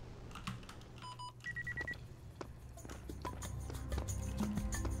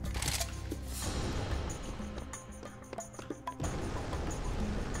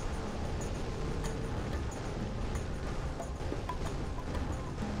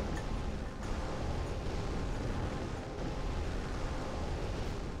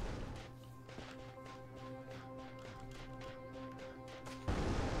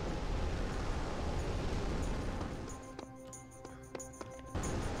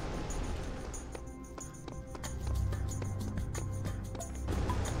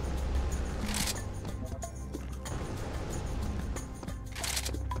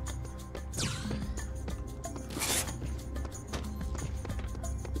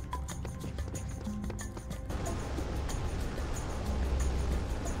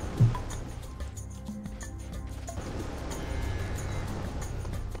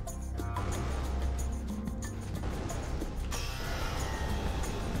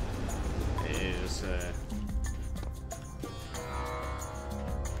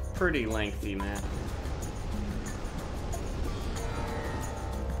 Pretty lengthy, man.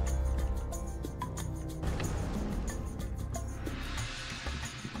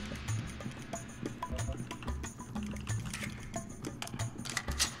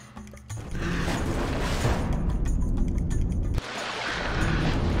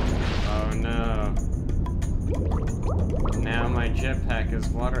 Oh no. Now my jetpack is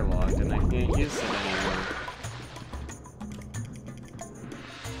waterlogged and I can't use it anymore.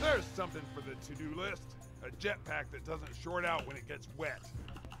 There's something for the to-do list. A jetpack that doesn't short out when it gets wet.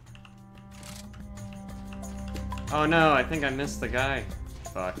 Oh no, I think I missed the guy.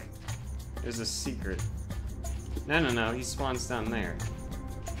 Fuck. There's a secret. No, he spawns down there.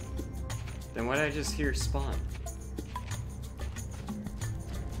 Then why did I just hear spawn?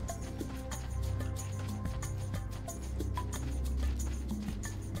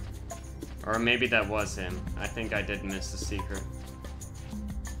 Or maybe that was him. I think I did miss the secret.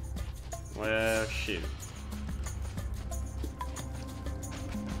 Well, shoot.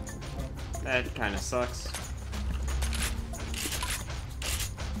 That kind of sucks.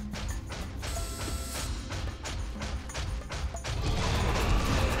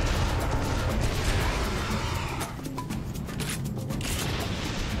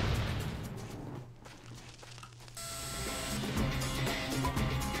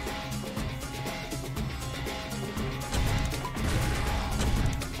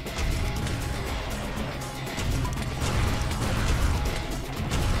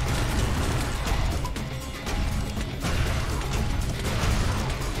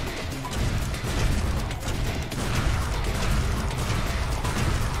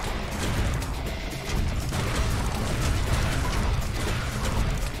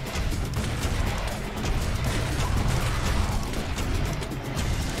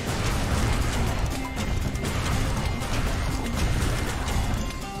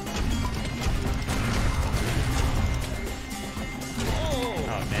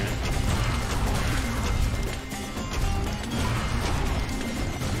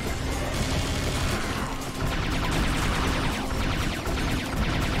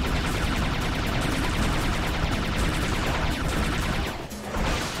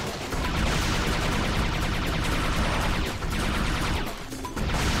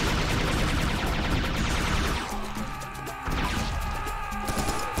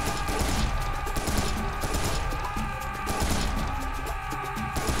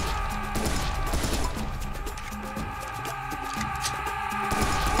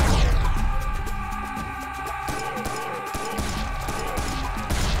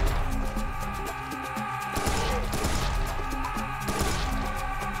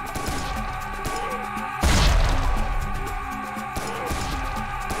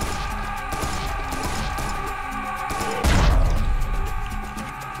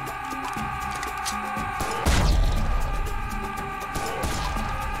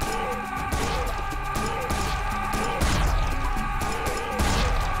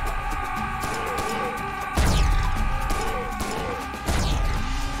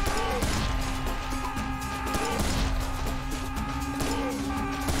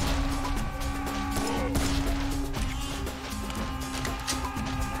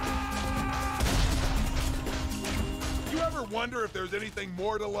 wonder if there's anything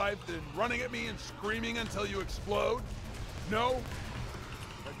more to life than running at me and screaming until you explode? No?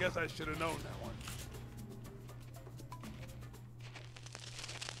 I guess I should have known that one.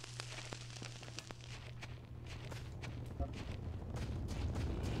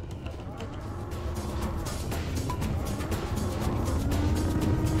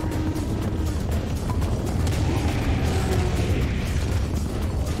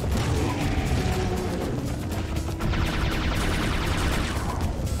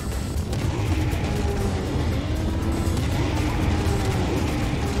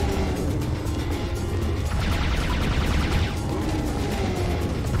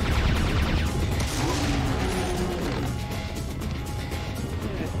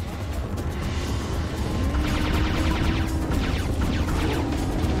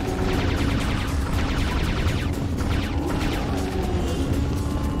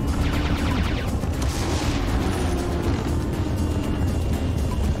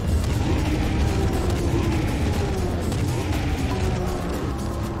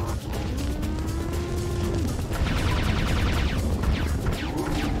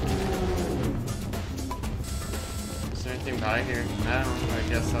 By here? No, I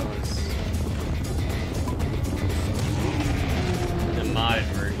guess that was the modded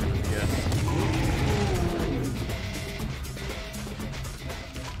version, I guess.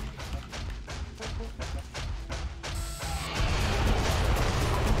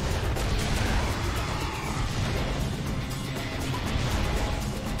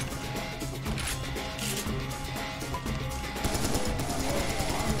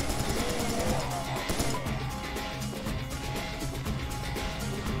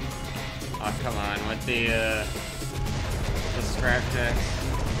 Oh, come on, with the scrap jacks.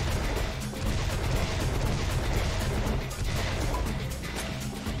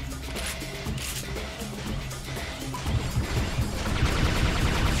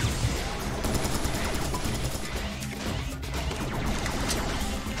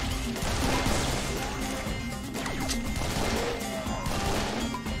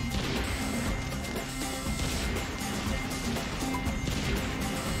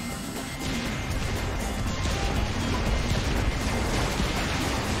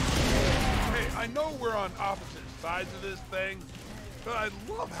 I know we're on opposite sides of this thing, but I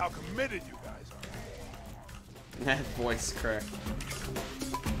love how committed you guys are. That voice crack.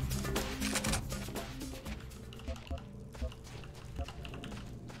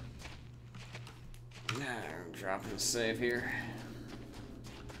 Nah, I'm dropping the save here.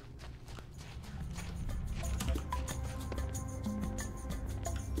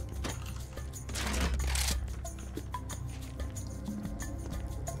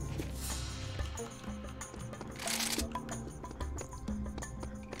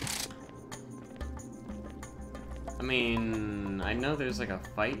 I mean, I know there's like a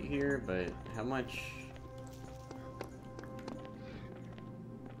fight here, but how much?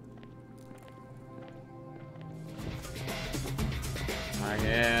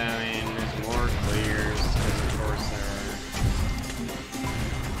 Yeah, I mean, there's more clears, because of course there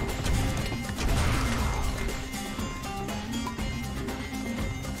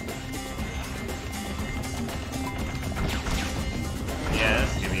are. Yeah,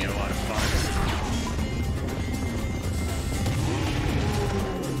 this is gonna be a lot of fun.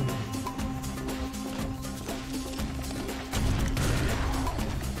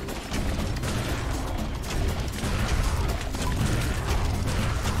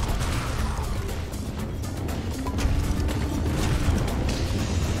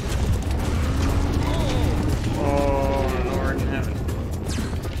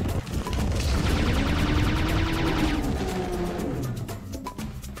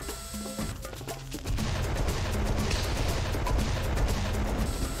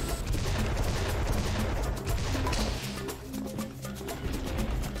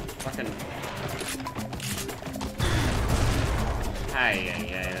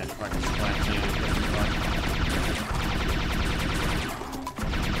 Yeah, that fucking black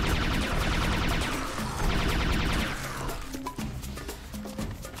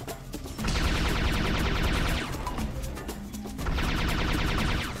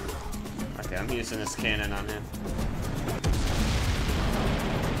Okay, I'm using this cannon on him.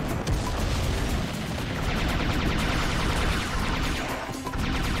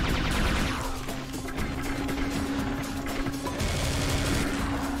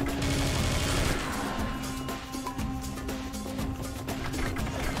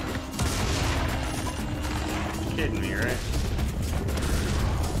 Kidding me, right?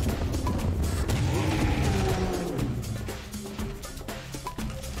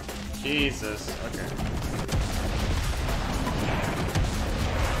 Jesus, okay.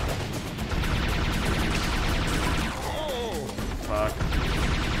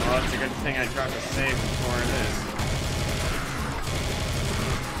 think I dropped a save before this.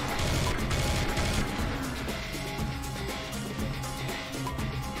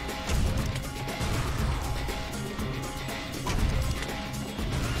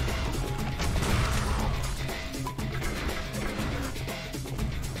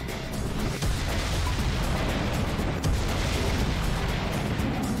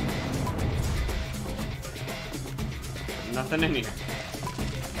 Nothing in here.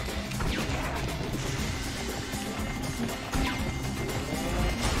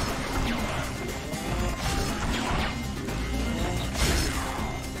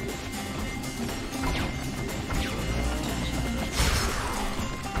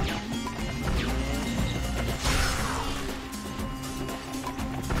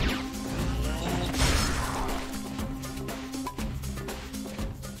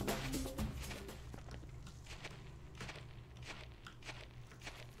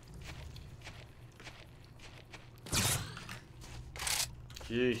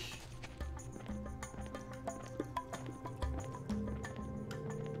 Yeesh.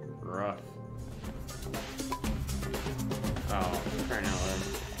 Rough. Oh, crying out loud.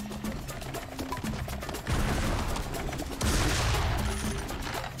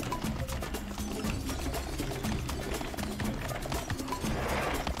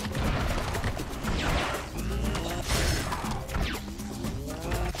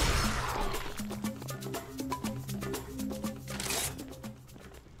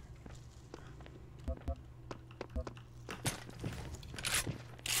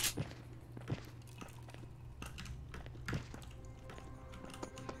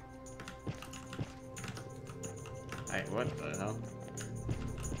 Hey, what the hell?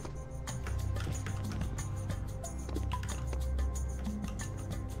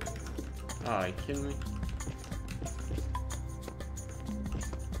 Oh, are you kidding me?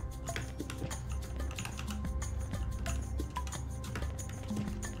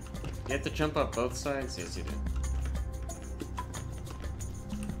 You have to jump up both sides? Yes, you did.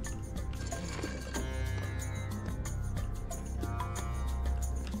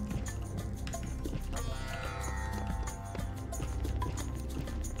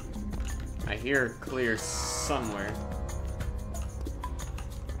 I hear clear somewhere.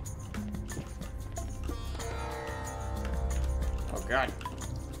 Oh god.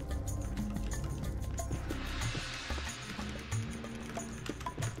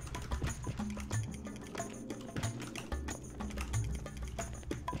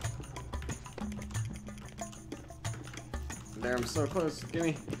 There, I'm so close.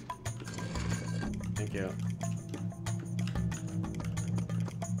 Gimme. Thank you.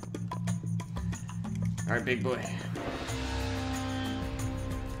 Alright, big boy.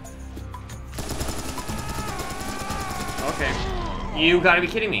 Okay. You gotta be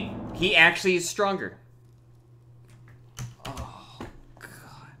kidding me. He actually is stronger. Oh,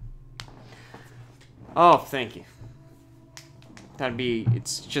 God. Oh, thank you.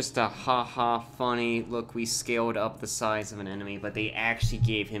 It's just a ha-ha funny, look, we scaled up the size of an enemy, but they actually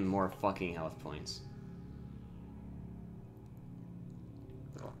gave him more fucking health points.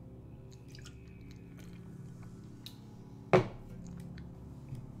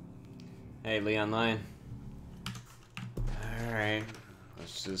 Hey, Leon Lion. Alright,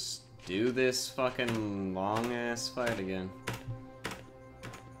 let's just do this fucking long-ass fight again.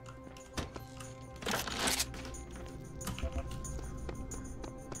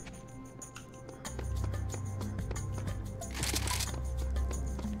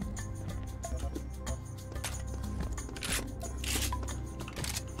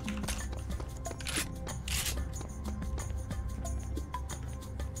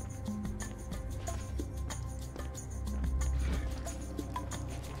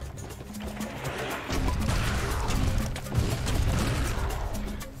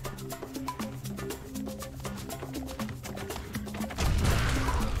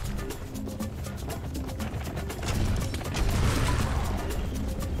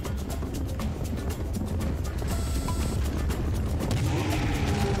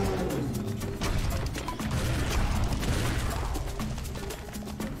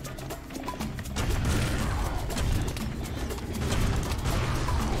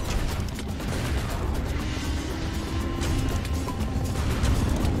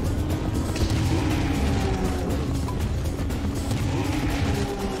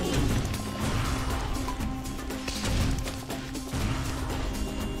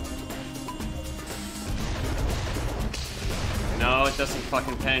 No, it doesn't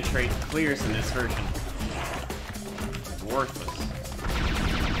fucking penetrate clears in this version. It's worthless.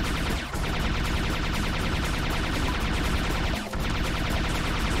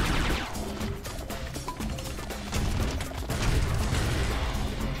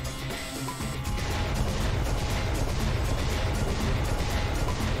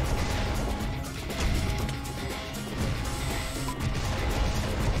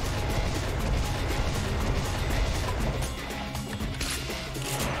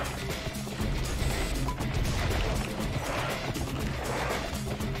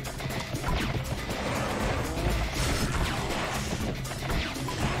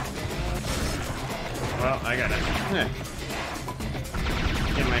 I gotta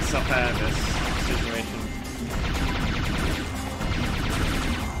get myself out of this situation.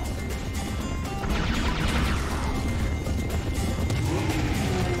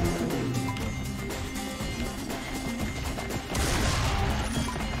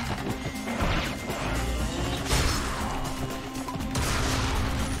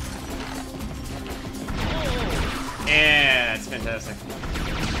 Yeah, that's fantastic.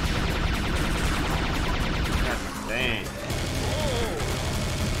 God dang.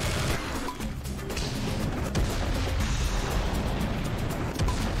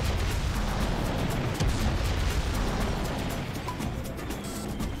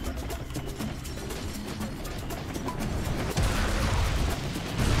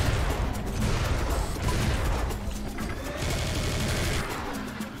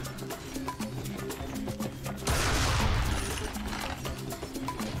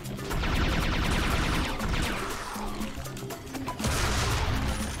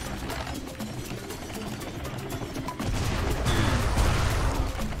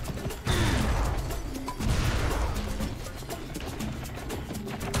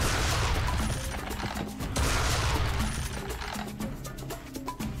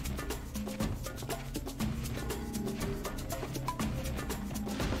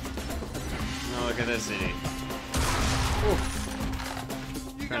 Look at this idiot.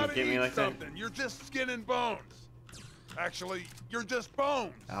 You Trying to gotta get me eat like that? something. You're just skin and bones. Actually, you're just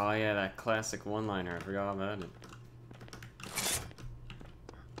bones. Oh yeah, that classic one-liner. I forgot about it.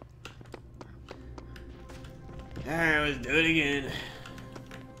 Alright, let's do it again.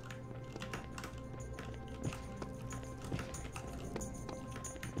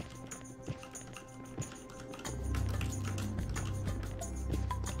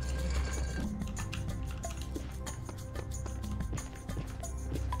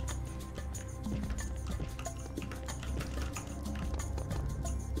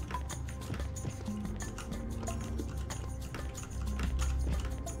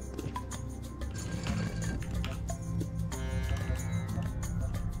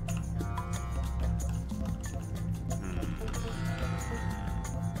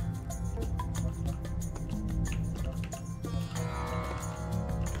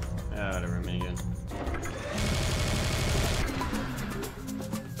 Whatever, Megan.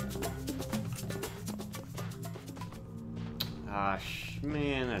 Ah,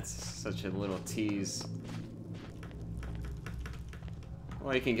 man, that's such a little tease.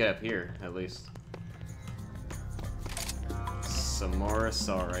 Well, you can get up here, at least. Some more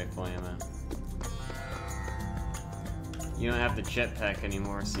assault rifle ammo. You don't have the jetpack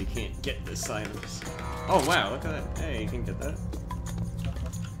anymore, so you can't get this items. Oh, wow, look at that. Hey, you can get that.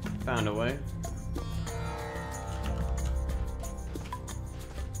 Found a way.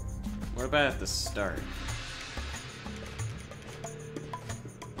 What about at the start?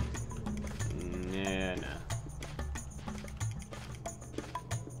 Nah, no.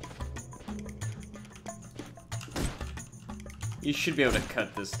 You should be able to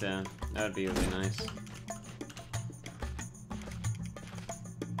cut this down. That would be really nice.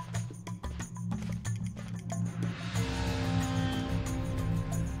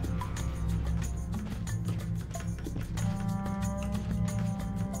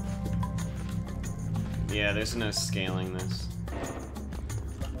 Yeah, there's no scaling this.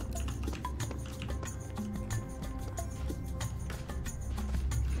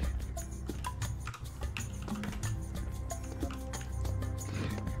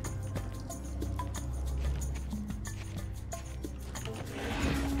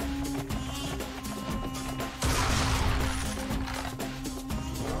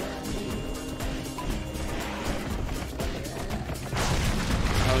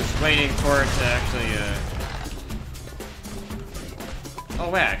 I was waiting for it to actually,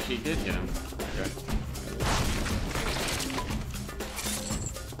 Oh, I actually did get him. Okay.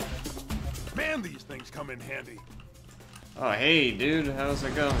 Man, these things come in handy. Oh, hey, dude, how's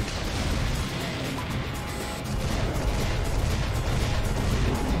it going?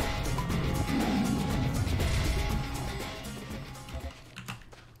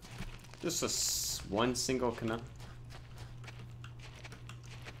 Just one single canal.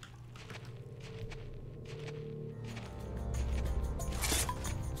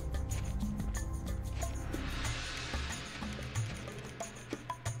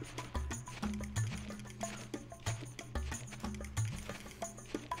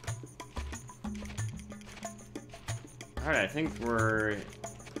 Alright, I think we're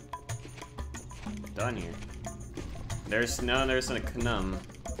done here. There's a Knum.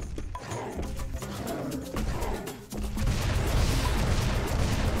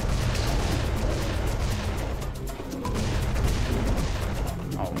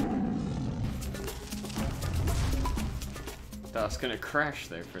 Thought I was gonna crash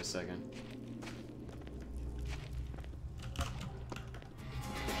there for a second.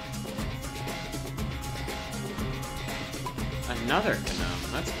 Another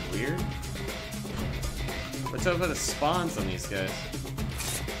Canum, that's weird. What's up with the spawns on these guys?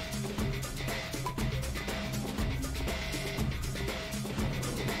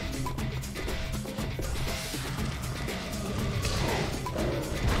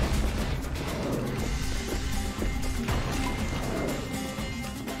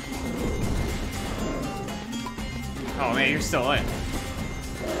 Oh man, you're still in.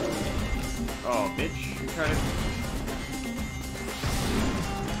 Oh, bitch, you try to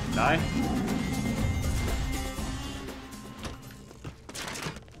die?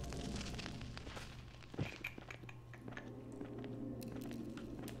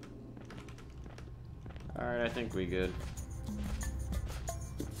 Alright, I think we good.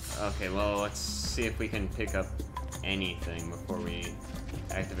 Okay, well, let's see if we can pick up anything before we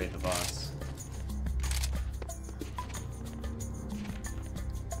activate the boss.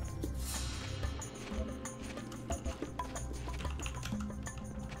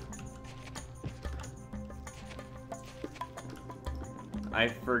 I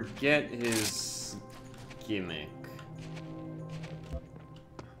forget his gimmick.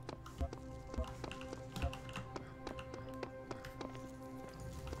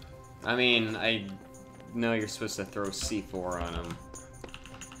 I mean, I know you're supposed to throw C4 on him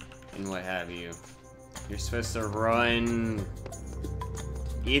and what have you. You're supposed to run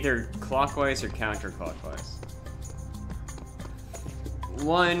either clockwise or counterclockwise.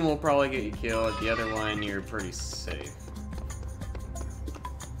 One will probably get you killed, the other one you're pretty safe.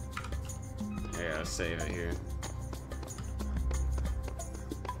 Yeah, I'll save it here.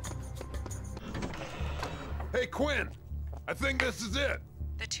 Hey, Quinn! I think this is it!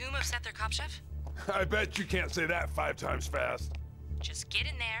 The tomb of Sether Kopchev? I bet you can't say that 5 times fast. Just get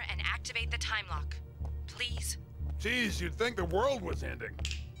in there and activate the time lock. Please. Geez, you'd think the world was ending.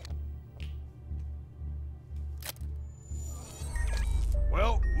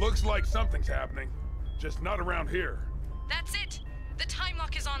 Well, looks like something's happening. Just not around here. That's it! The time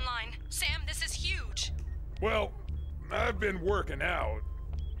lock is online. Sam, this is huge. Well, I've been working out.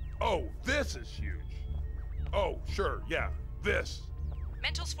 Oh, this is huge. Oh, sure, yeah, this.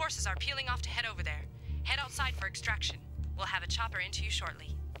 Mental's forces are peeling off to head over there. Head outside for extraction. We'll have a chopper into you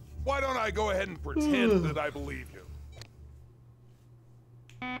shortly. Why don't I go ahead and pretend that I believe you?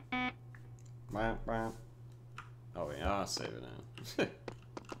 Oh yeah, I'll save it now.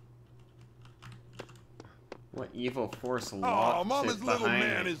 What evil force locked Oh, Mama's it little behind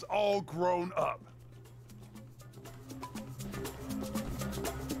man me? is all grown up.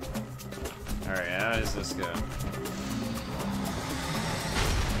 Alright, how does this go?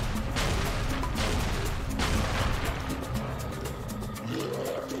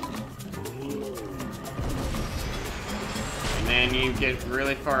 And then you get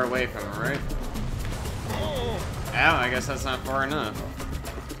really far away from it, right? Ow, I guess that's not far enough.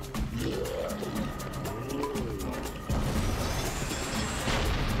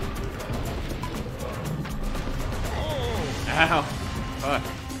 Ow! Fuck.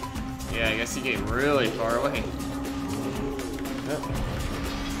 Yeah, I guess you get really far away.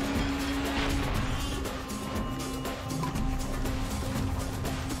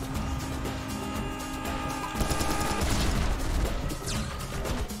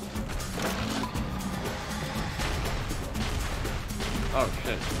 Oh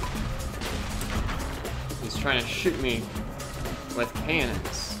shit. He's trying to shoot me with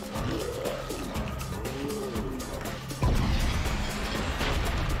cannons.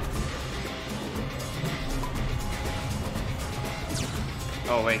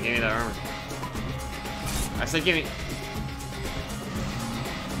 Oh wait, give me that armor. I said give me...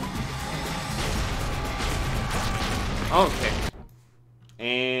 Okay.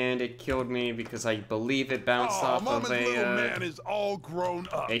 And it killed me because I believe it bounced off Mama's of little man is all grown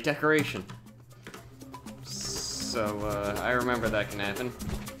up. a decoration. So, I remember that can happen.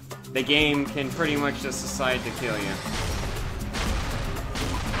 The game can pretty much just decide to kill you.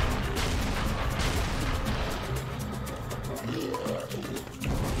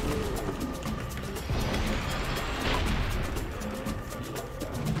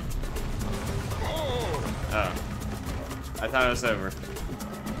 Oh. I thought it was over.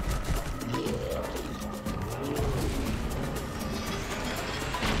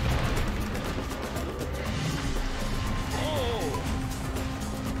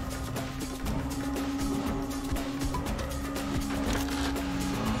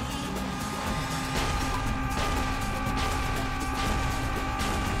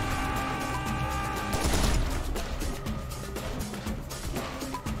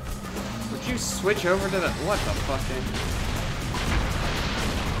 you switch over to the... What the fuck, dude?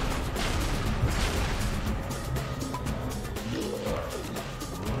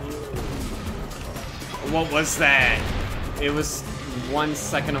 What was that? It was 1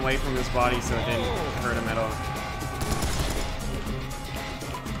 second away from his body, so it didn't hurt him at all.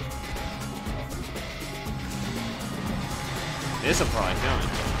 This'll probably kill him.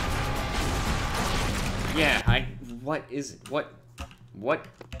 Yeah, what is it? What?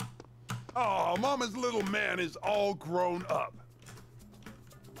 Oh, Mama's little man is all grown up.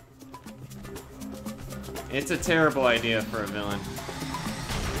 It's a terrible idea for a villain.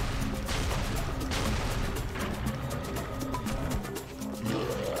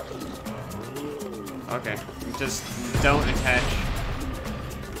 Okay, just don't attach.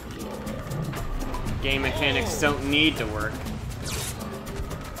 Game mechanics don't need to work.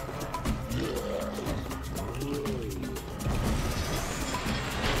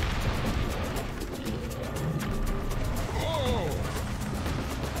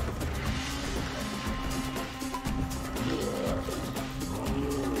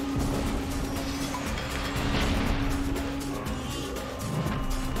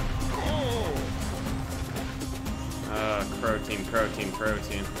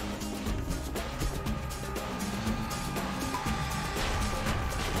 Protein.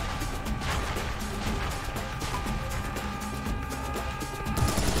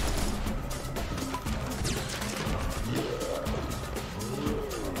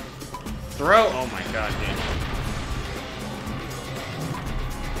 Throw! Oh my god, dude.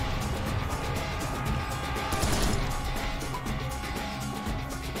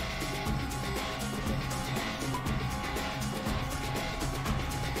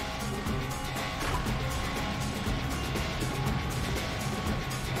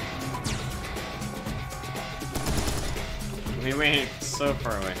 We went so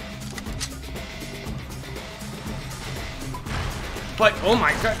far away. But, oh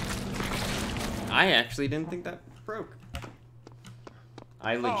my god! I actually didn't think that broke.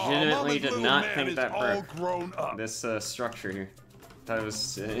 I legitimately did not think that broke. This structure here. Thought it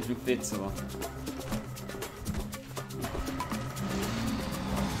was invincible.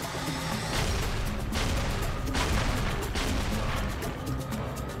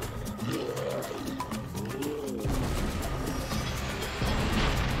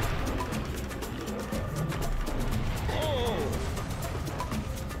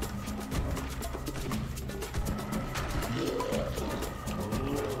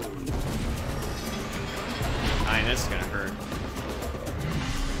 This is gonna hurt.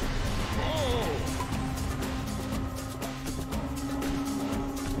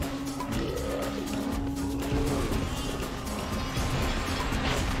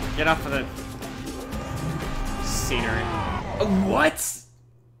 Get off of the scenery. What?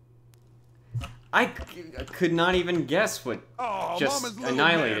 I could not even guess what just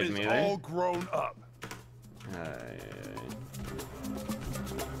annihilated me there. All grown up.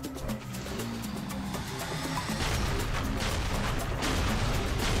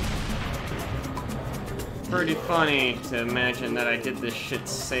 Pretty funny to imagine that I did this shit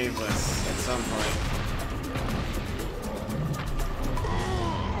saveless at some point.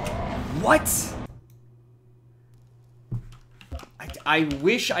 What? I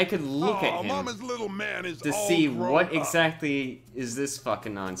wish I could look at him Mama's little man is to all see grown what up. exactly is this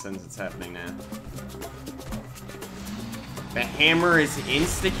fucking nonsense that's happening now. The hammer is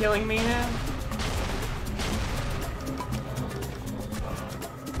insta-killing me now?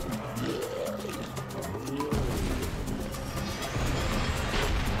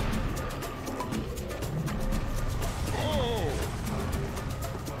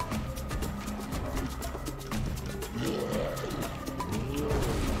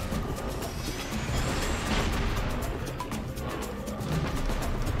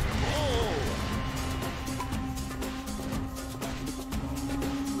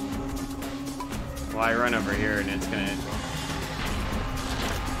 Well, I run over here and it's gonna...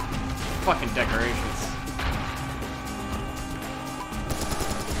 Fucking decorations.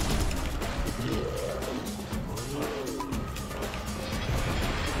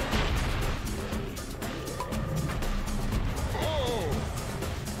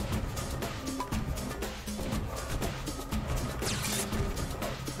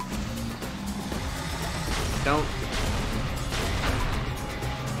 Don't...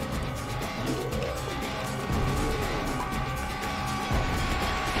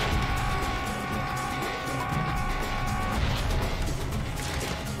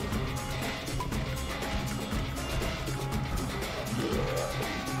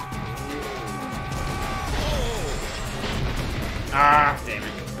 Ah, damn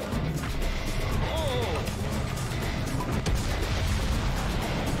it.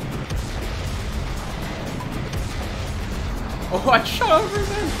 Oh, I shot over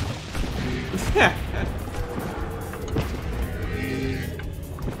them! Yeah.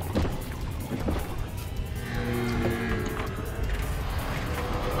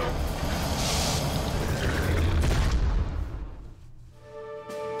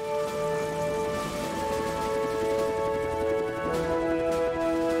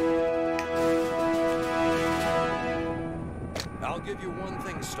 I'll give you one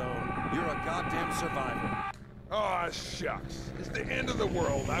thing, Stone. You're a goddamn survivor. Aw, shucks. It's the end of the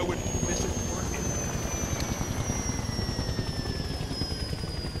world. I wouldn't miss it for anything.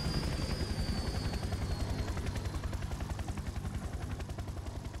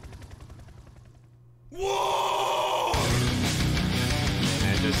 Whoa!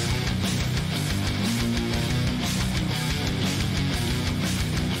 I just...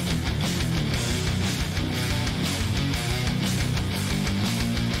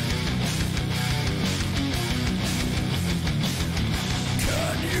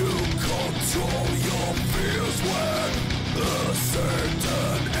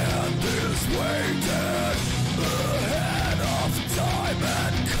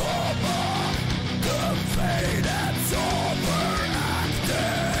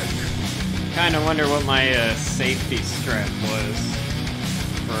 Kind of wonder what my safety strap was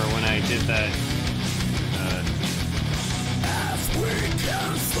for when I did that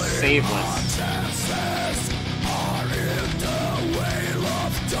saveless.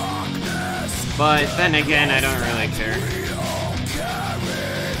 But then again, I don't really care.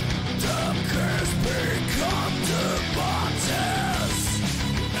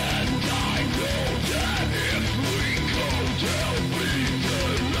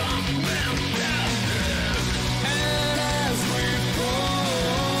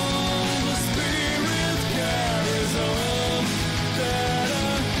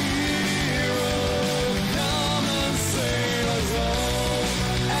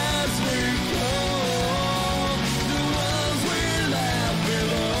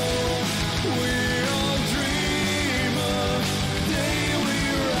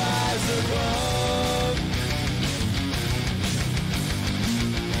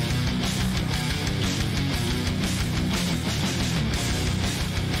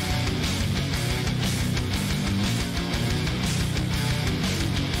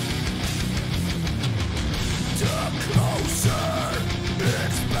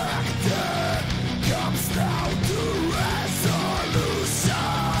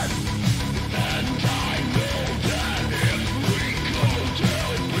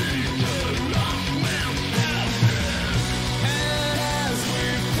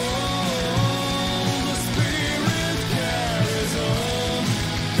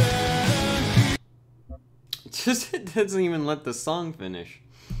 Just, it doesn't even let the song finish.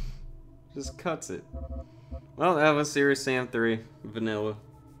 Just cuts it. Well, that was Serious Sam 3, Vanilla.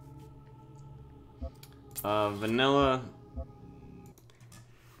 Vanilla...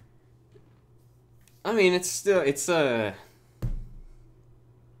 I mean, it's still, it's still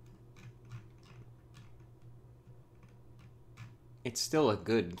a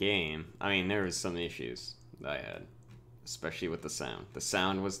good game. I mean, there was some issues that I had, especially with the sound. The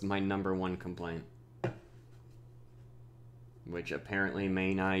sound was my #1 complaint. Which apparently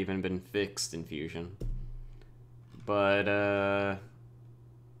may not even been fixed in Fusion. But,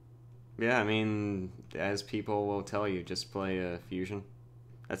 yeah, I mean, as people will tell you, just play Fusion.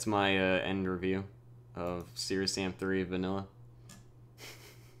 That's my end review of Serious Sam 3 Vanilla.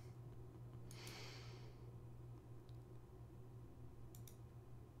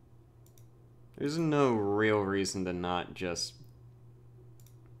 There's no real reason to not just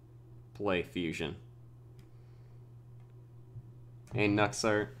play Fusion. Hey,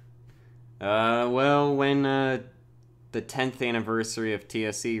 Nuxart. Well, when the 10th anniversary of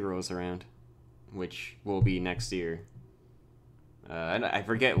TSE rolls around, which will be next year. I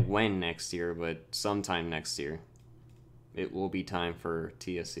forget when next year, but sometime next year. It will be time for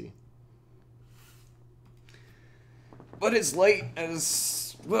TSE. But it's late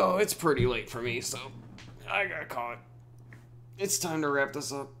as... well, it's pretty late for me, so I got caught. It's time to wrap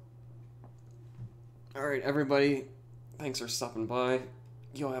this up. Alright, everybody. Thanks for stopping by.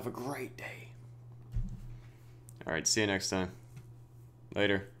 You'll have a great day. Alright, see you next time.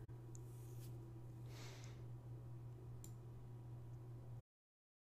 Later.